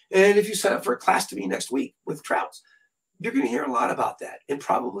 And if you sign up for a class to me next week with Trouts, you're going to hear a lot about that and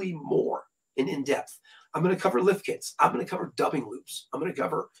probably more in depth. I'm going to cover lift kits. I'm going to cover dubbing loops. I'm going to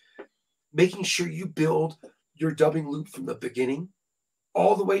cover making sure you build your dubbing loop from the beginning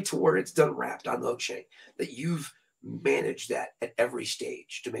all the way to where it's done wrapped on the hook shank, that you've manage that at every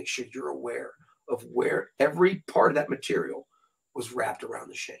stage to make sure you're aware of where every part of that material was wrapped around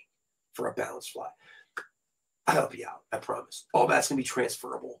the shank for a balanced fly. I'll help you out, I promise. All that's going to be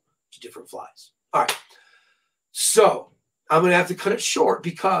transferable to different flies. All right. So I'm going to have to cut it short,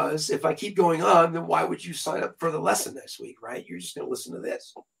 because if I keep going on, then why would you sign up for the lesson next week, right? You're just going to listen to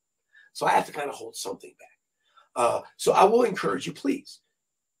this. So I have to kind of hold something back. So I will encourage you, please,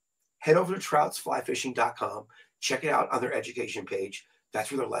 head over to troutsflyfishing.com. Check it out on their education page.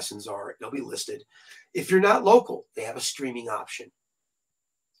 That's where their lessons are. They'll be listed. If you're not local, they have a streaming option.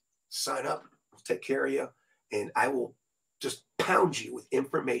 Sign up. We'll take care of you. And I will just pound you with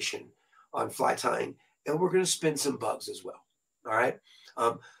information on fly tying. And we're going to spin some bugs as well. All right.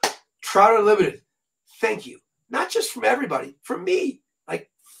 Trout Unlimited. Thank you. Not just from everybody, from me.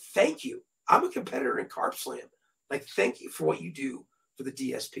 Like, thank you. I'm a competitor in Carp Slam. Like, thank you for what you do for the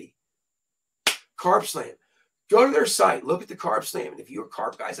DSP. Carp Slam. Go to their site. Look at the Carp Slam. And if you're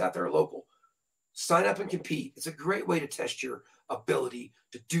carp guys out there local, sign up and compete. It's a great way to test your ability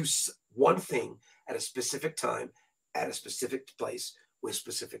to do one thing at a specific time, at a specific place, with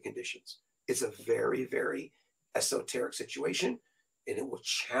specific conditions. It's a very, very esoteric situation, and it will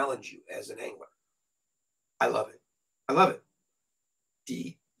challenge you as an angler. I love it. I love it.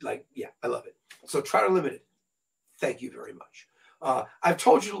 I love it. So Trout Unlimited, thank you very much. I've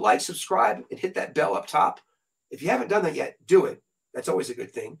told you to like, subscribe, and hit that bell up top. If you haven't done that yet, do it. That's always a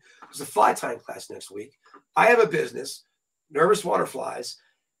good thing. There's a fly tying class next week. I have a business, Nervous Water Flies.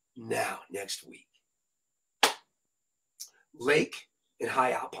 Now, next week, lake and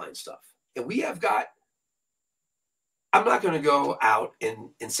high alpine stuff. And we have got, I'm not going to go out and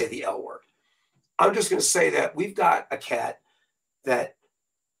say the L word. I'm just going to say that we've got a cat that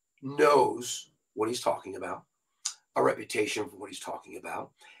knows what he's talking about, a reputation for what he's talking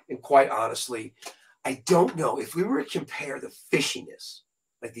about. And quite honestly, I don't know if we were to compare the fishiness,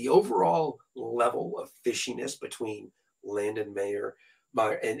 like the overall level of fishiness between Landon Mayer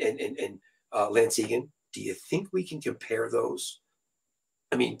and Lance Egan, do you think we can compare those?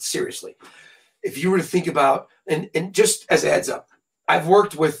 I mean, seriously, if you were to think about, and just as a heads up, I've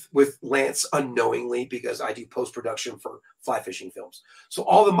worked with Lance unknowingly because I do post-production for fly fishing films. So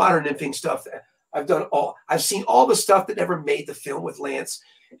all the modern nymphing stuff, I've seen all the stuff that never made the film with Lance.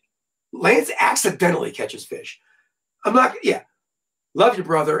 Lance accidentally catches fish. Love your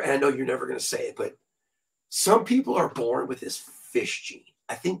brother, and I know you're never going to say it, but some people are born with this fish gene.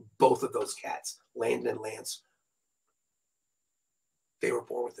 I think both of those cats, Landon and Lance, they were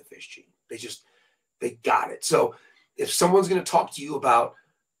born with the fish gene. They got it. So if someone's going to talk to you about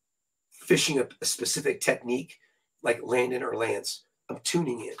fishing a specific technique like Landon or Lance, I'm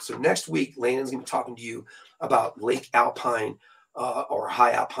tuning in. So next week, Landon's going to be talking to you about lake alpine or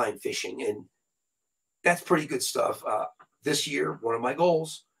high alpine fishing. And that's pretty good stuff. This year, one of my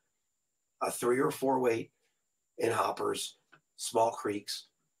goals, a 3 or 4 weight in hoppers, small creeks,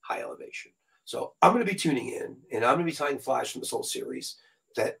 high elevation. So I'm going to be tuning in, and I'm going to be tying flies from this whole series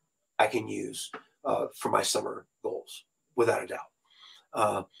that I can use for my summer goals, without a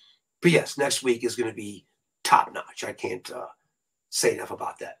doubt. But yes, next week is going to be top notch. I can't say enough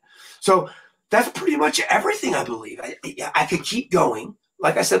about that. So that's pretty much everything, I believe. I could keep going.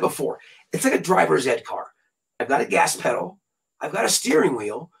 Like I said before, it's like a driver's ed car. I've got a gas pedal. I've got a steering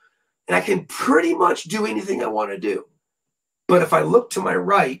wheel. And I can pretty much do anything I want to do. But if I look to my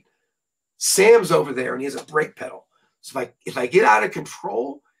right, Sam's over there and he has a brake pedal. So if I get out of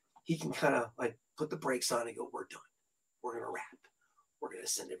control, he can kind of like put the brakes on and go, we're done. We're going to wrap. We're going to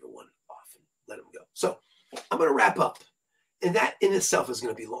send everyone off and let them go. So I'm going to wrap up. And that in itself is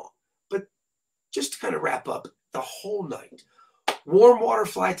going to be long. But just to kind of wrap up the whole night, warm water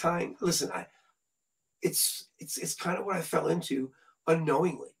fly tying. Listen, it's kind of what I fell into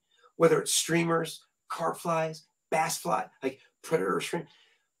unknowingly, whether it's streamers, carp flies, bass fly, like predator shrimp.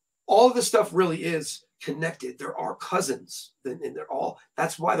 All of this stuff really is connected. There are cousins, and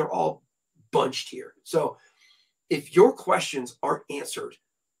that's why they're all bunched here. So if your questions aren't answered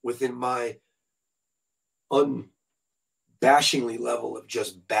within my unbashingly level of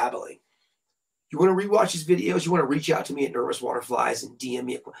just babbling, you want to rewatch these videos, you want to reach out to me at Nervous Water Flies and DM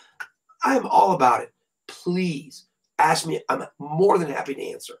me. I am all about it. Please ask me. I'm more than happy to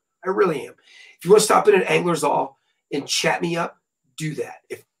answer. I really am. If you want to stop in at Anglers All and chat me up, do that.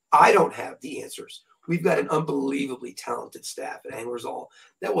 If I don't have the answers, we've got an unbelievably talented staff at Anglers All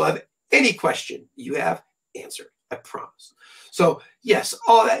that will have any question you have answered. I promise. So yes,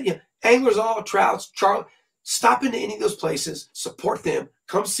 all that, Anglers All, Trouts, Charlie, stop into any of those places, support them,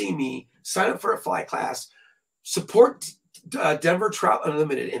 come see me, sign up for a fly class, support Denver Trout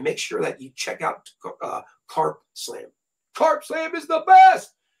Unlimited, and make sure that you check out Carp Slam. Carp Slam is the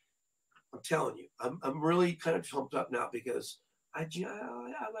best. I'm telling you, I'm really kind of pumped up now because I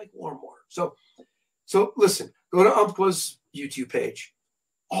like warm water. So listen, go to Umpqua's YouTube page.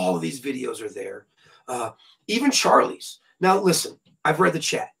 All of these videos are there. Even Charlie's. Now listen, I've read the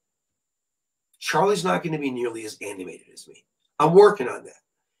chat. Charlie's not going to be nearly as animated as me. I'm working on that.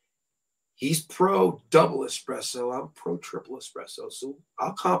 He's pro double espresso. I'm pro triple espresso. So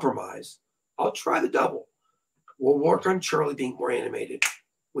I'll compromise. I'll try the double. We'll work on Charlie being more animated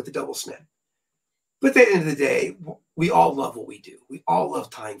with the double snap. But at the end of the day, we all love what we do. We all love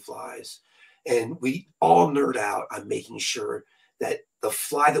tying flies. And we all nerd out on making sure that the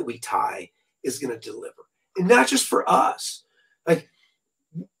fly that we tie is going to deliver. And not just for us. Like,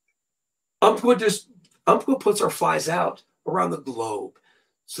 Umpqua puts our flies out around the globe.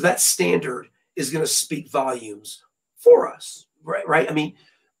 So that standard is going to speak volumes for us, right? I mean,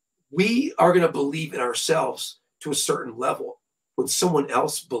 we are going to believe in ourselves to a certain level. When someone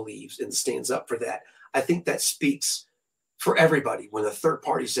else believes and stands up for that, I think that speaks for everybody when a third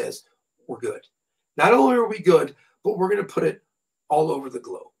party says, we're good. Not only are we good, but we're going to put it all over the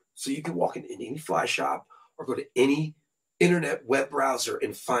globe. So you can walk in any fly shop or go to any internet web browser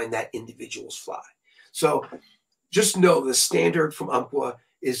and find that individual's fly. So just know the standard from Umpqua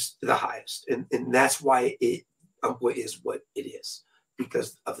is the highest. And that's why Umpqua is what it is,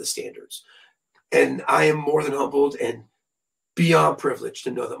 because of the standards. And I am more than humbled and beyond privileged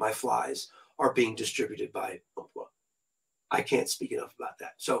to know that my flies are being distributed by Umpqua. I can't speak enough about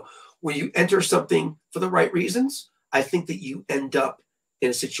that. So when you enter something for the right reasons, I think that you end up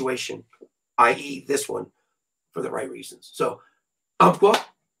in a situation, i.e. this one, for the right reasons. So Umpqua,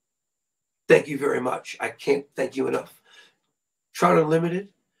 thank you very much. I can't thank you enough. Trout Unlimited,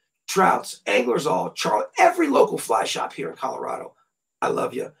 Trouts, Anglers All, Charlie, every local fly shop here in Colorado. I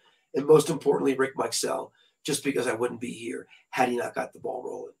love you. And most importantly, Rick Mixell, just because I wouldn't be here had he not got the ball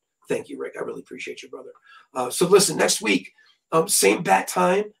rolling. Thank you, Rick. I really appreciate you, brother. So listen, next week, same bat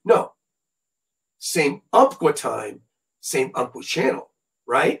time. No, same Umpqua time, same Umpqua channel,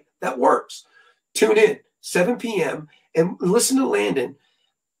 right? That works. Tune in, 7 p.m. and listen to Landon.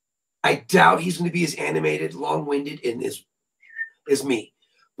 I doubt he's going to be as animated, long-winded, and as me.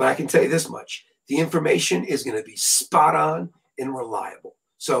 But I can tell you this much. The information is going to be spot on and reliable.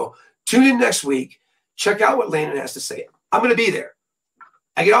 So tune in next week. Check out what Landon has to say. I'm going to be there.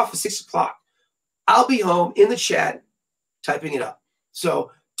 I get off at 6 o'clock. I'll be home in the chat typing it up.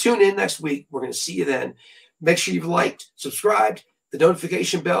 So tune in next week. We're going to see you then. Make sure you've liked, subscribed, the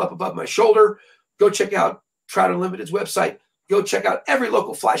notification bell up above my shoulder. Go check out Trout Unlimited's website. Go check out every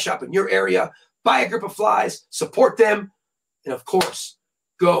local fly shop in your area. Buy a group of flies. Support them. And, of course,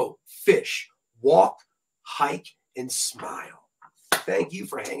 go fish, walk, hike, and smile. Thank you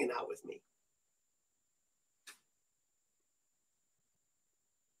for hanging out with me.